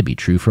thing had to be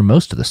true for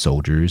most of the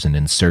soldiers and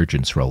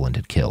insurgents Roland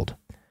had killed.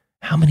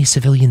 How many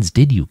civilians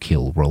did you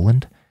kill,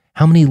 Roland?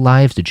 How many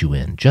lives did you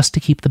end just to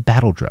keep the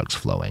battle drugs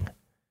flowing?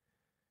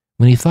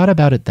 When he thought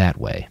about it that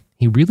way,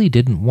 he really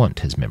didn't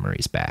want his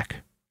memories back.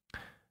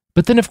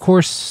 But then, of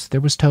course,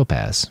 there was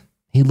Topaz.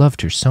 He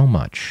loved her so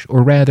much,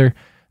 or rather,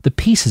 the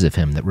pieces of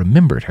him that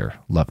remembered her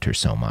loved her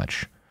so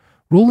much.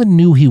 Roland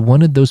knew he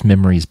wanted those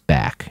memories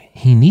back.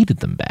 He needed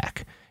them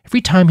back.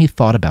 Every time he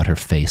thought about her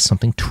face,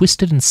 something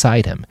twisted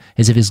inside him,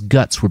 as if his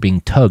guts were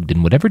being tugged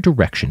in whatever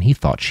direction he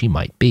thought she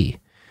might be.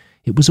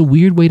 It was a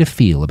weird way to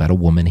feel about a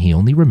woman he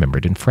only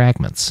remembered in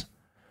fragments.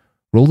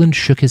 Roland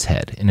shook his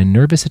head in a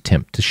nervous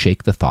attempt to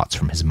shake the thoughts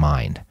from his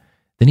mind.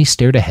 Then he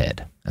stared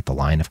ahead at the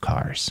line of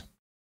cars.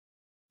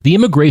 The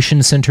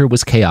immigration center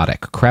was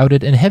chaotic,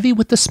 crowded, and heavy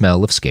with the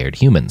smell of scared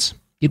humans.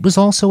 It was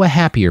also a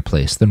happier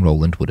place than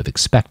Roland would have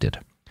expected.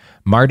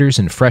 Martyrs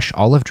in fresh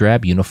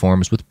olive-drab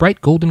uniforms with bright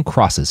golden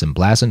crosses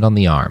emblazoned on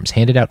the arms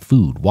handed out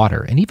food,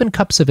 water, and even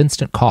cups of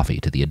instant coffee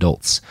to the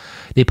adults.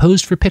 They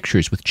posed for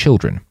pictures with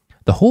children.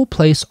 The whole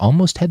place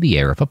almost had the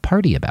air of a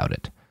party about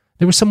it.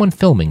 There was someone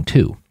filming,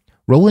 too.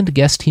 Roland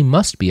guessed he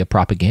must be a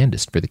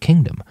propagandist for the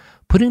kingdom,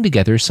 putting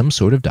together some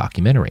sort of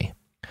documentary.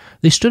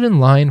 They stood in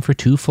line for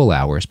 2 full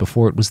hours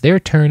before it was their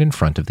turn in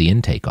front of the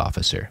intake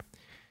officer.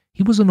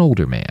 He was an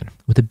older man,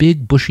 with a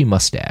big bushy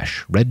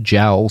mustache, red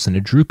jowls, and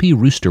a droopy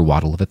rooster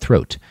waddle of a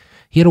throat.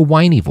 He had a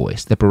whiny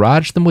voice that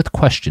barraged them with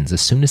questions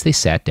as soon as they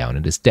sat down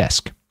at his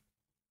desk.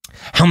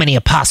 How many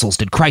apostles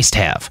did Christ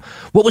have?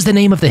 What was the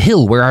name of the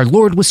hill where our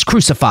Lord was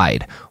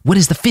crucified? What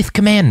is the 5th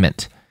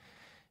commandment?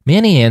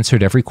 Manny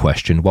answered every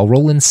question while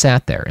Roland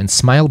sat there and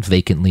smiled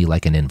vacantly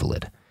like an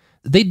invalid.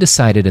 They'd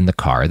decided in the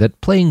car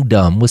that playing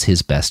dumb was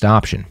his best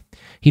option.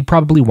 He'd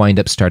probably wind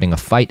up starting a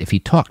fight if he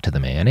talked to the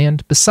man,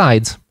 and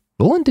besides,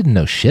 Roland didn't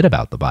know shit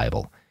about the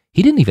Bible.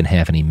 He didn't even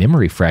have any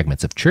memory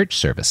fragments of church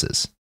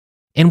services.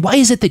 And why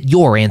is it that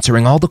you're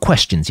answering all the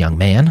questions, young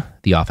man?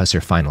 The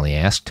officer finally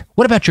asked.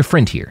 What about your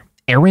friend here?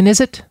 Aaron, is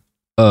it?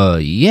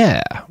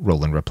 Yeah,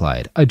 Roland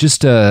replied. I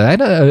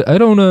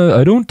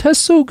don't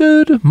test so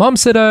good. Mom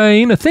said I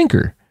ain't a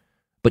thinker.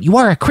 But you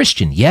are a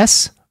Christian,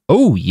 yes?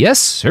 Oh, yes,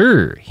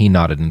 sir, he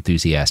nodded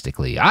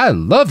enthusiastically. I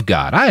love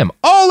God. I am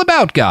all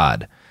about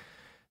God.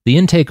 The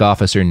intake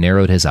officer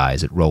narrowed his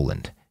eyes at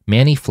Roland.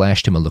 Manny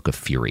flashed him a look of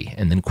fury,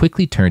 and then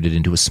quickly turned it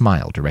into a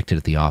smile directed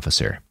at the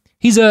officer.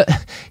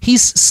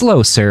 He's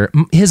slow, sir.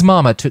 His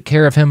mama took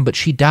care of him, but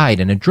she died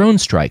in a drone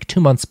strike 2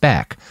 months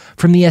back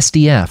from the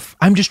SDF.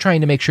 I'm just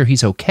trying to make sure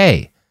he's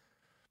okay.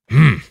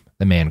 The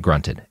man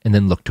grunted, and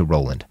then looked to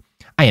Roland.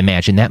 I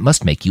imagine that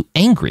must make you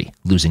angry,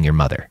 losing your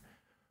mother.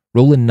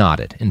 Roland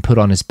nodded and put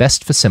on his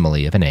best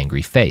facsimile of an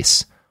angry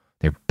face.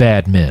 They're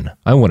bad men.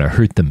 I want to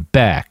hurt them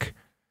back.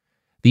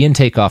 The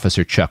intake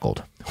officer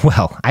chuckled.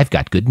 Well, I've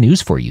got good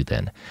news for you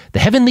then. The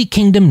Heavenly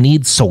Kingdom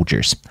needs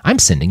soldiers. I'm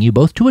sending you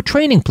both to a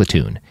training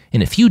platoon.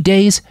 In a few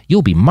days,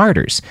 you'll be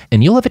martyrs,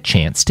 and you'll have a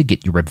chance to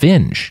get your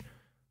revenge.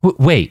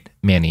 Wait,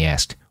 Manny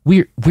asked.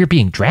 We're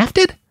being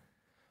drafted?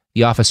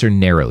 The officer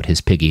narrowed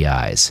his piggy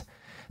eyes.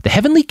 The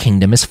Heavenly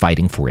Kingdom is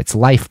fighting for its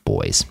life,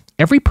 boys.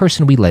 Every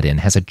person we let in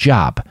has a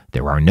job.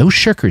 There are no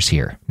shirkers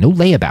here, no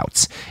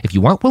layabouts. If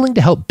you aren't willing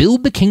to help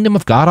build the kingdom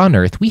of God on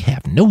earth, we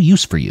have no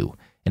use for you.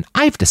 And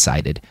I've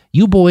decided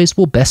you boys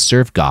will best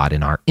serve God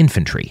in our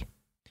infantry.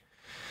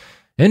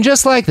 And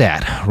just like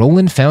that,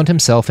 Roland found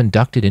himself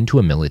inducted into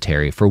a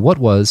military for what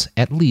was,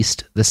 at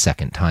least, the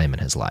second time in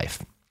his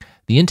life.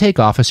 The intake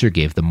officer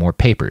gave them more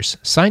papers,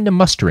 signed a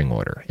mustering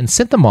order, and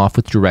sent them off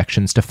with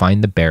directions to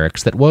find the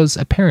barracks that was,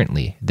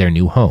 apparently, their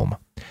new home.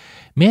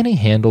 Manny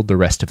handled the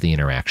rest of the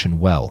interaction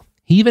well.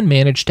 He even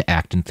managed to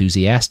act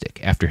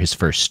enthusiastic after his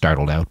first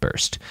startled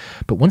outburst.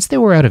 But once they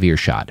were out of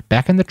earshot,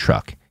 back in the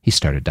truck, he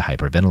started to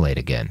hyperventilate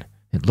again.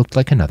 It looked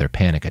like another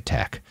panic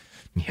attack.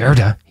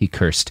 Mierda, he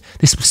cursed.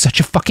 This was such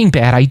a fucking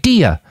bad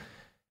idea.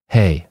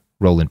 Hey,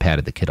 Roland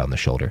patted the kid on the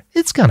shoulder.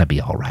 It's gonna be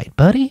all right,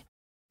 buddy.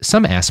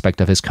 Some aspect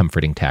of his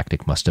comforting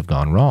tactic must have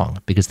gone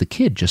wrong, because the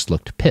kid just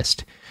looked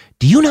pissed.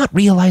 Do you not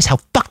realize how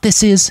fucked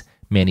this is?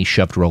 Manny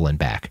shoved Roland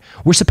back.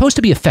 We're supposed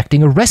to be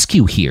effecting a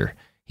rescue here.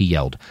 he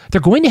yelled.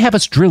 "They're going to have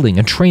us drilling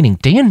and training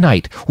day and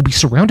night. We'll be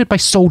surrounded by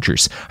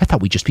soldiers. I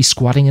thought we'd just be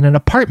squatting in an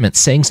apartment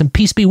saying some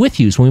peace be with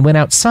yous when we went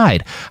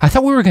outside. I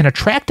thought we were going to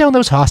track down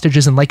those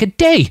hostages in like a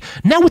day.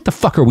 Now what the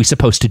fuck are we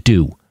supposed to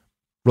do?"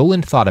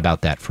 Roland thought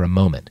about that for a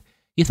moment.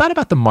 He thought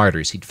about the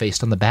martyrs he'd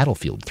faced on the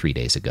battlefield 3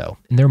 days ago,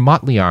 in their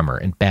motley armor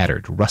and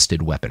battered,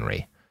 rusted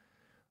weaponry.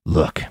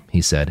 "Look,"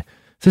 he said,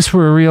 "if this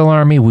were a real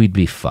army, we'd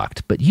be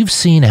fucked. But you've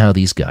seen how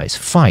these guys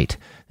fight.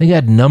 They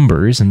got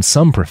numbers and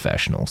some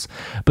professionals,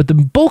 but the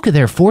bulk of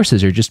their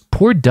forces are just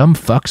poor dumb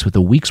fucks with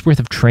a week's worth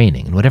of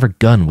training and whatever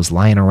gun was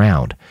lying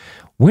around.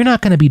 We're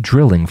not going to be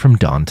drilling from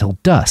dawn till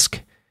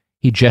dusk."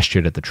 He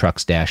gestured at the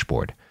truck's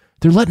dashboard.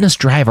 "They're letting us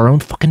drive our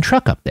own fucking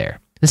truck up there.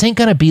 This ain't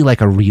going to be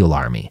like a real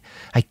army.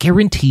 I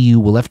guarantee you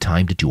we'll have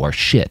time to do our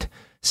shit.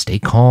 Stay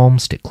calm,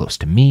 stick close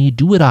to me,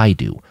 do what I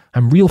do.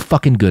 I'm real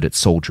fucking good at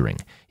soldiering.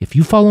 If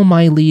you follow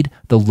my lead,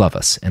 they'll love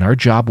us, and our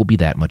job will be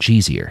that much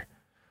easier."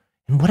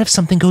 "And what if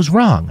something goes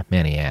wrong?"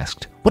 Manny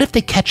asked. "What if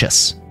they catch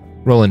us?"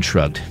 Roland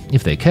shrugged.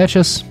 "If they catch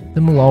us,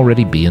 then we'll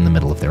already be in the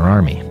middle of their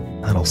army.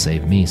 That'll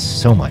save me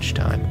so much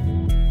time."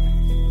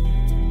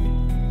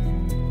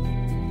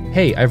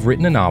 Hey, I've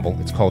written a novel.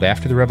 It's called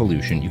After the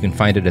Revolution. You can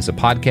find it as a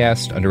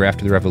podcast under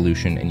After the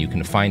Revolution, and you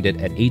can find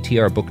it at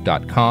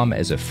atrbook.com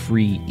as a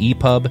free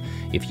EPUB.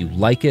 If you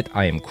like it,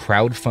 I am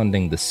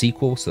crowdfunding the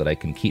sequel so that I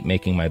can keep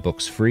making my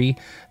books free.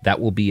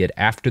 That will be at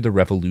After the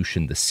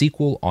Revolution, the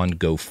sequel on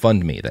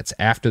GoFundMe. That's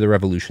After the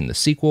Revolution, the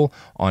sequel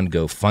on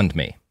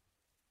GoFundMe.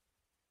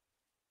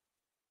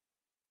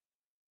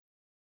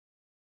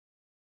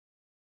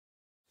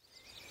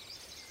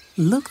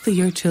 Look through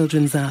your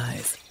children's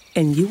eyes,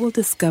 and you will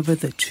discover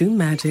the true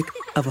magic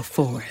of a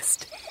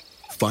forest.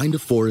 Find a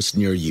forest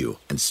near you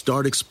and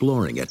start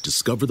exploring at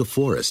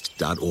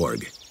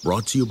discovertheforest.org.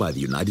 Brought to you by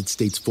the United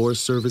States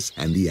Forest Service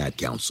and the Ad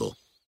Council.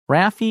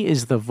 Raffi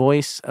is the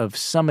voice of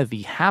some of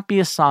the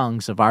happiest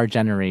songs of our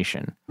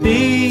generation.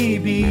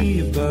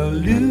 Baby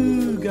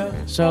Beluga.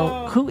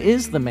 So, who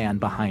is the man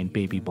behind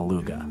Baby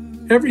Beluga?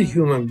 Every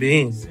human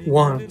being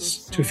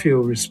wants to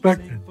feel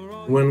respected.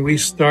 When we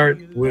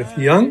start with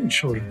young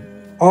children,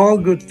 all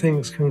good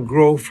things can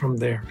grow from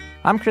there.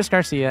 I'm Chris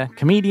Garcia,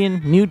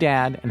 comedian, new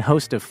dad, and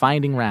host of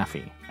Finding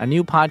Raffi, a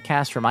new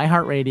podcast from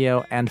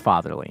iHeartRadio and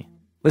Fatherly.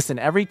 Listen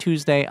every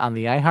Tuesday on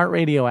the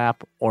iHeartRadio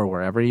app or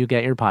wherever you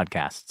get your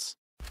podcasts.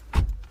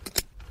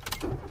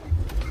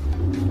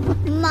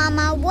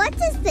 Mama, what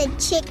does the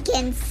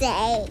chicken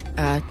say?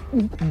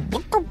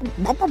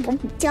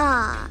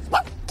 Dog.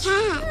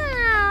 Cat.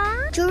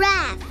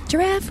 Giraffe.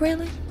 Giraffe,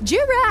 really?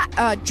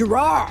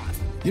 Giraffe.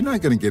 You're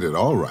not going to get it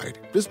all right.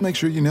 Just make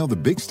sure you nail the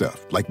big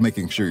stuff, like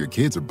making sure your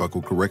kids are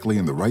buckled correctly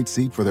in the right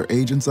seat for their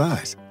age and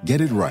size.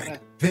 Get it right.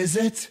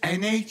 Visit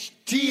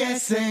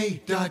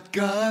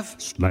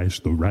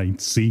NHTSA.gov/the right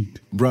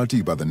seat. Brought to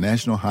you by the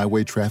National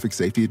Highway Traffic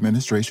Safety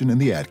Administration and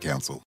the Ad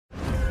Council.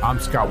 I'm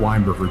Scott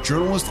Weinberger,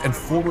 journalist and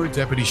former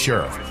deputy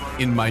sheriff.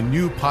 In my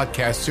new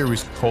podcast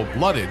series called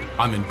Blooded,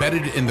 I'm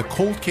embedded in the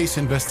cold case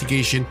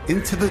investigation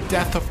into the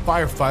death of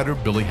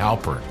firefighter Billy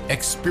Halpern.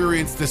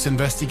 Experience this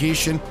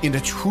investigation in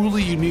a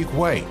truly unique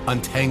way,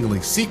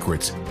 untangling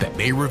secrets that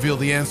may reveal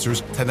the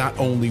answers to not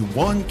only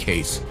one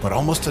case, but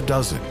almost a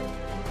dozen.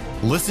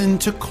 Listen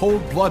to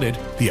Cold Blooded,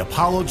 the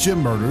Apollo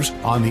Gym Murders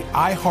on the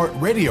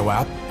iHeartRadio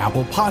app,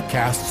 Apple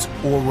Podcasts,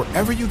 or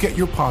wherever you get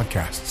your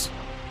podcasts.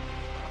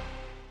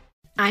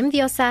 I'm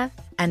Diosa.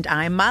 And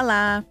I'm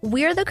Mala.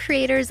 We're the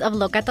creators of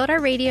Locatora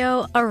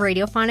Radio, a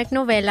radiophonic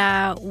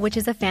novela, which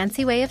is a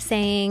fancy way of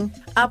saying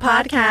a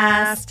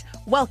podcast.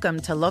 Welcome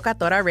to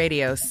Locatora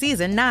Radio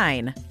Season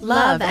 9.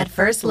 Love at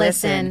First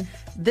Listen.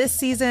 This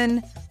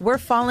season, we're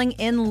falling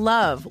in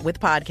love with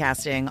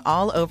podcasting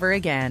all over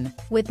again.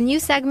 With new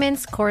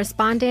segments,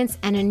 correspondence,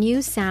 and a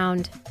new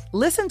sound.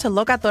 Listen to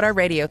Locatora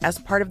Radio as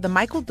part of the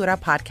My Cultura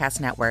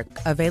Podcast Network,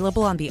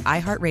 available on the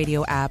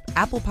iHeartRadio app,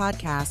 Apple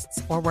Podcasts,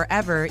 or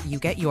wherever you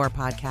get your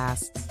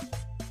podcasts.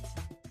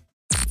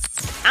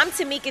 I'm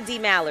Tamika D.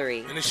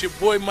 Mallory. And it's your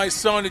boy, my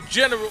son, the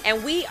General.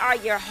 And we are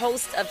your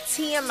hosts of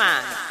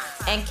TMI.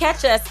 And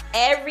catch us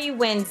every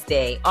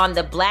Wednesday on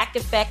the Black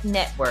Effect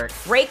Network,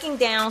 breaking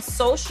down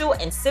social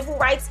and civil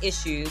rights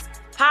issues,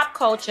 pop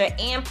culture,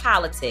 and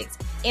politics,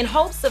 in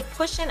hopes of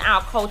pushing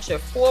our culture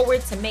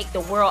forward to make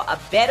the world a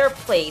better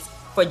place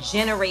for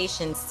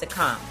generations to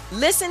come.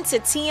 Listen to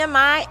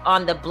TMI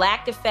on the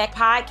Black Effect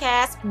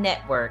Podcast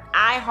Network,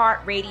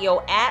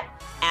 iHeartRadio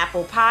app,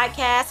 Apple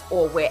Podcasts,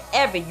 or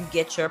wherever you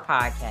get your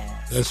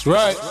podcasts. That's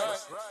right.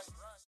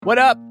 What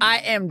up? I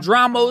am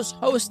Dramos,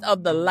 host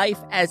of the Life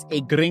as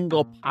a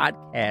Gringo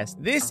podcast.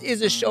 This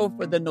is a show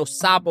for the No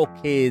Sabo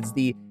kids,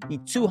 the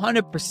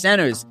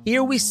 200%ers.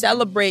 Here we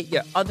celebrate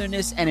your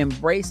otherness and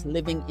embrace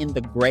living in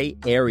the gray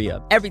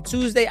area. Every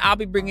Tuesday, I'll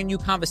be bringing you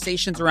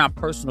conversations around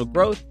personal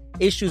growth,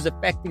 issues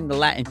affecting the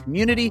Latin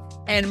community,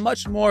 and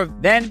much more.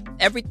 Then,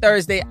 every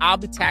Thursday, I'll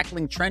be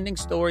tackling trending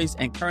stories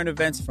and current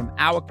events from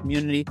our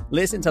community.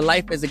 Listen to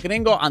Life as a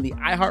Gringo on the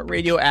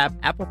iHeartRadio app,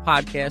 Apple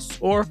Podcasts,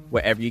 or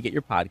wherever you get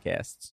your podcasts.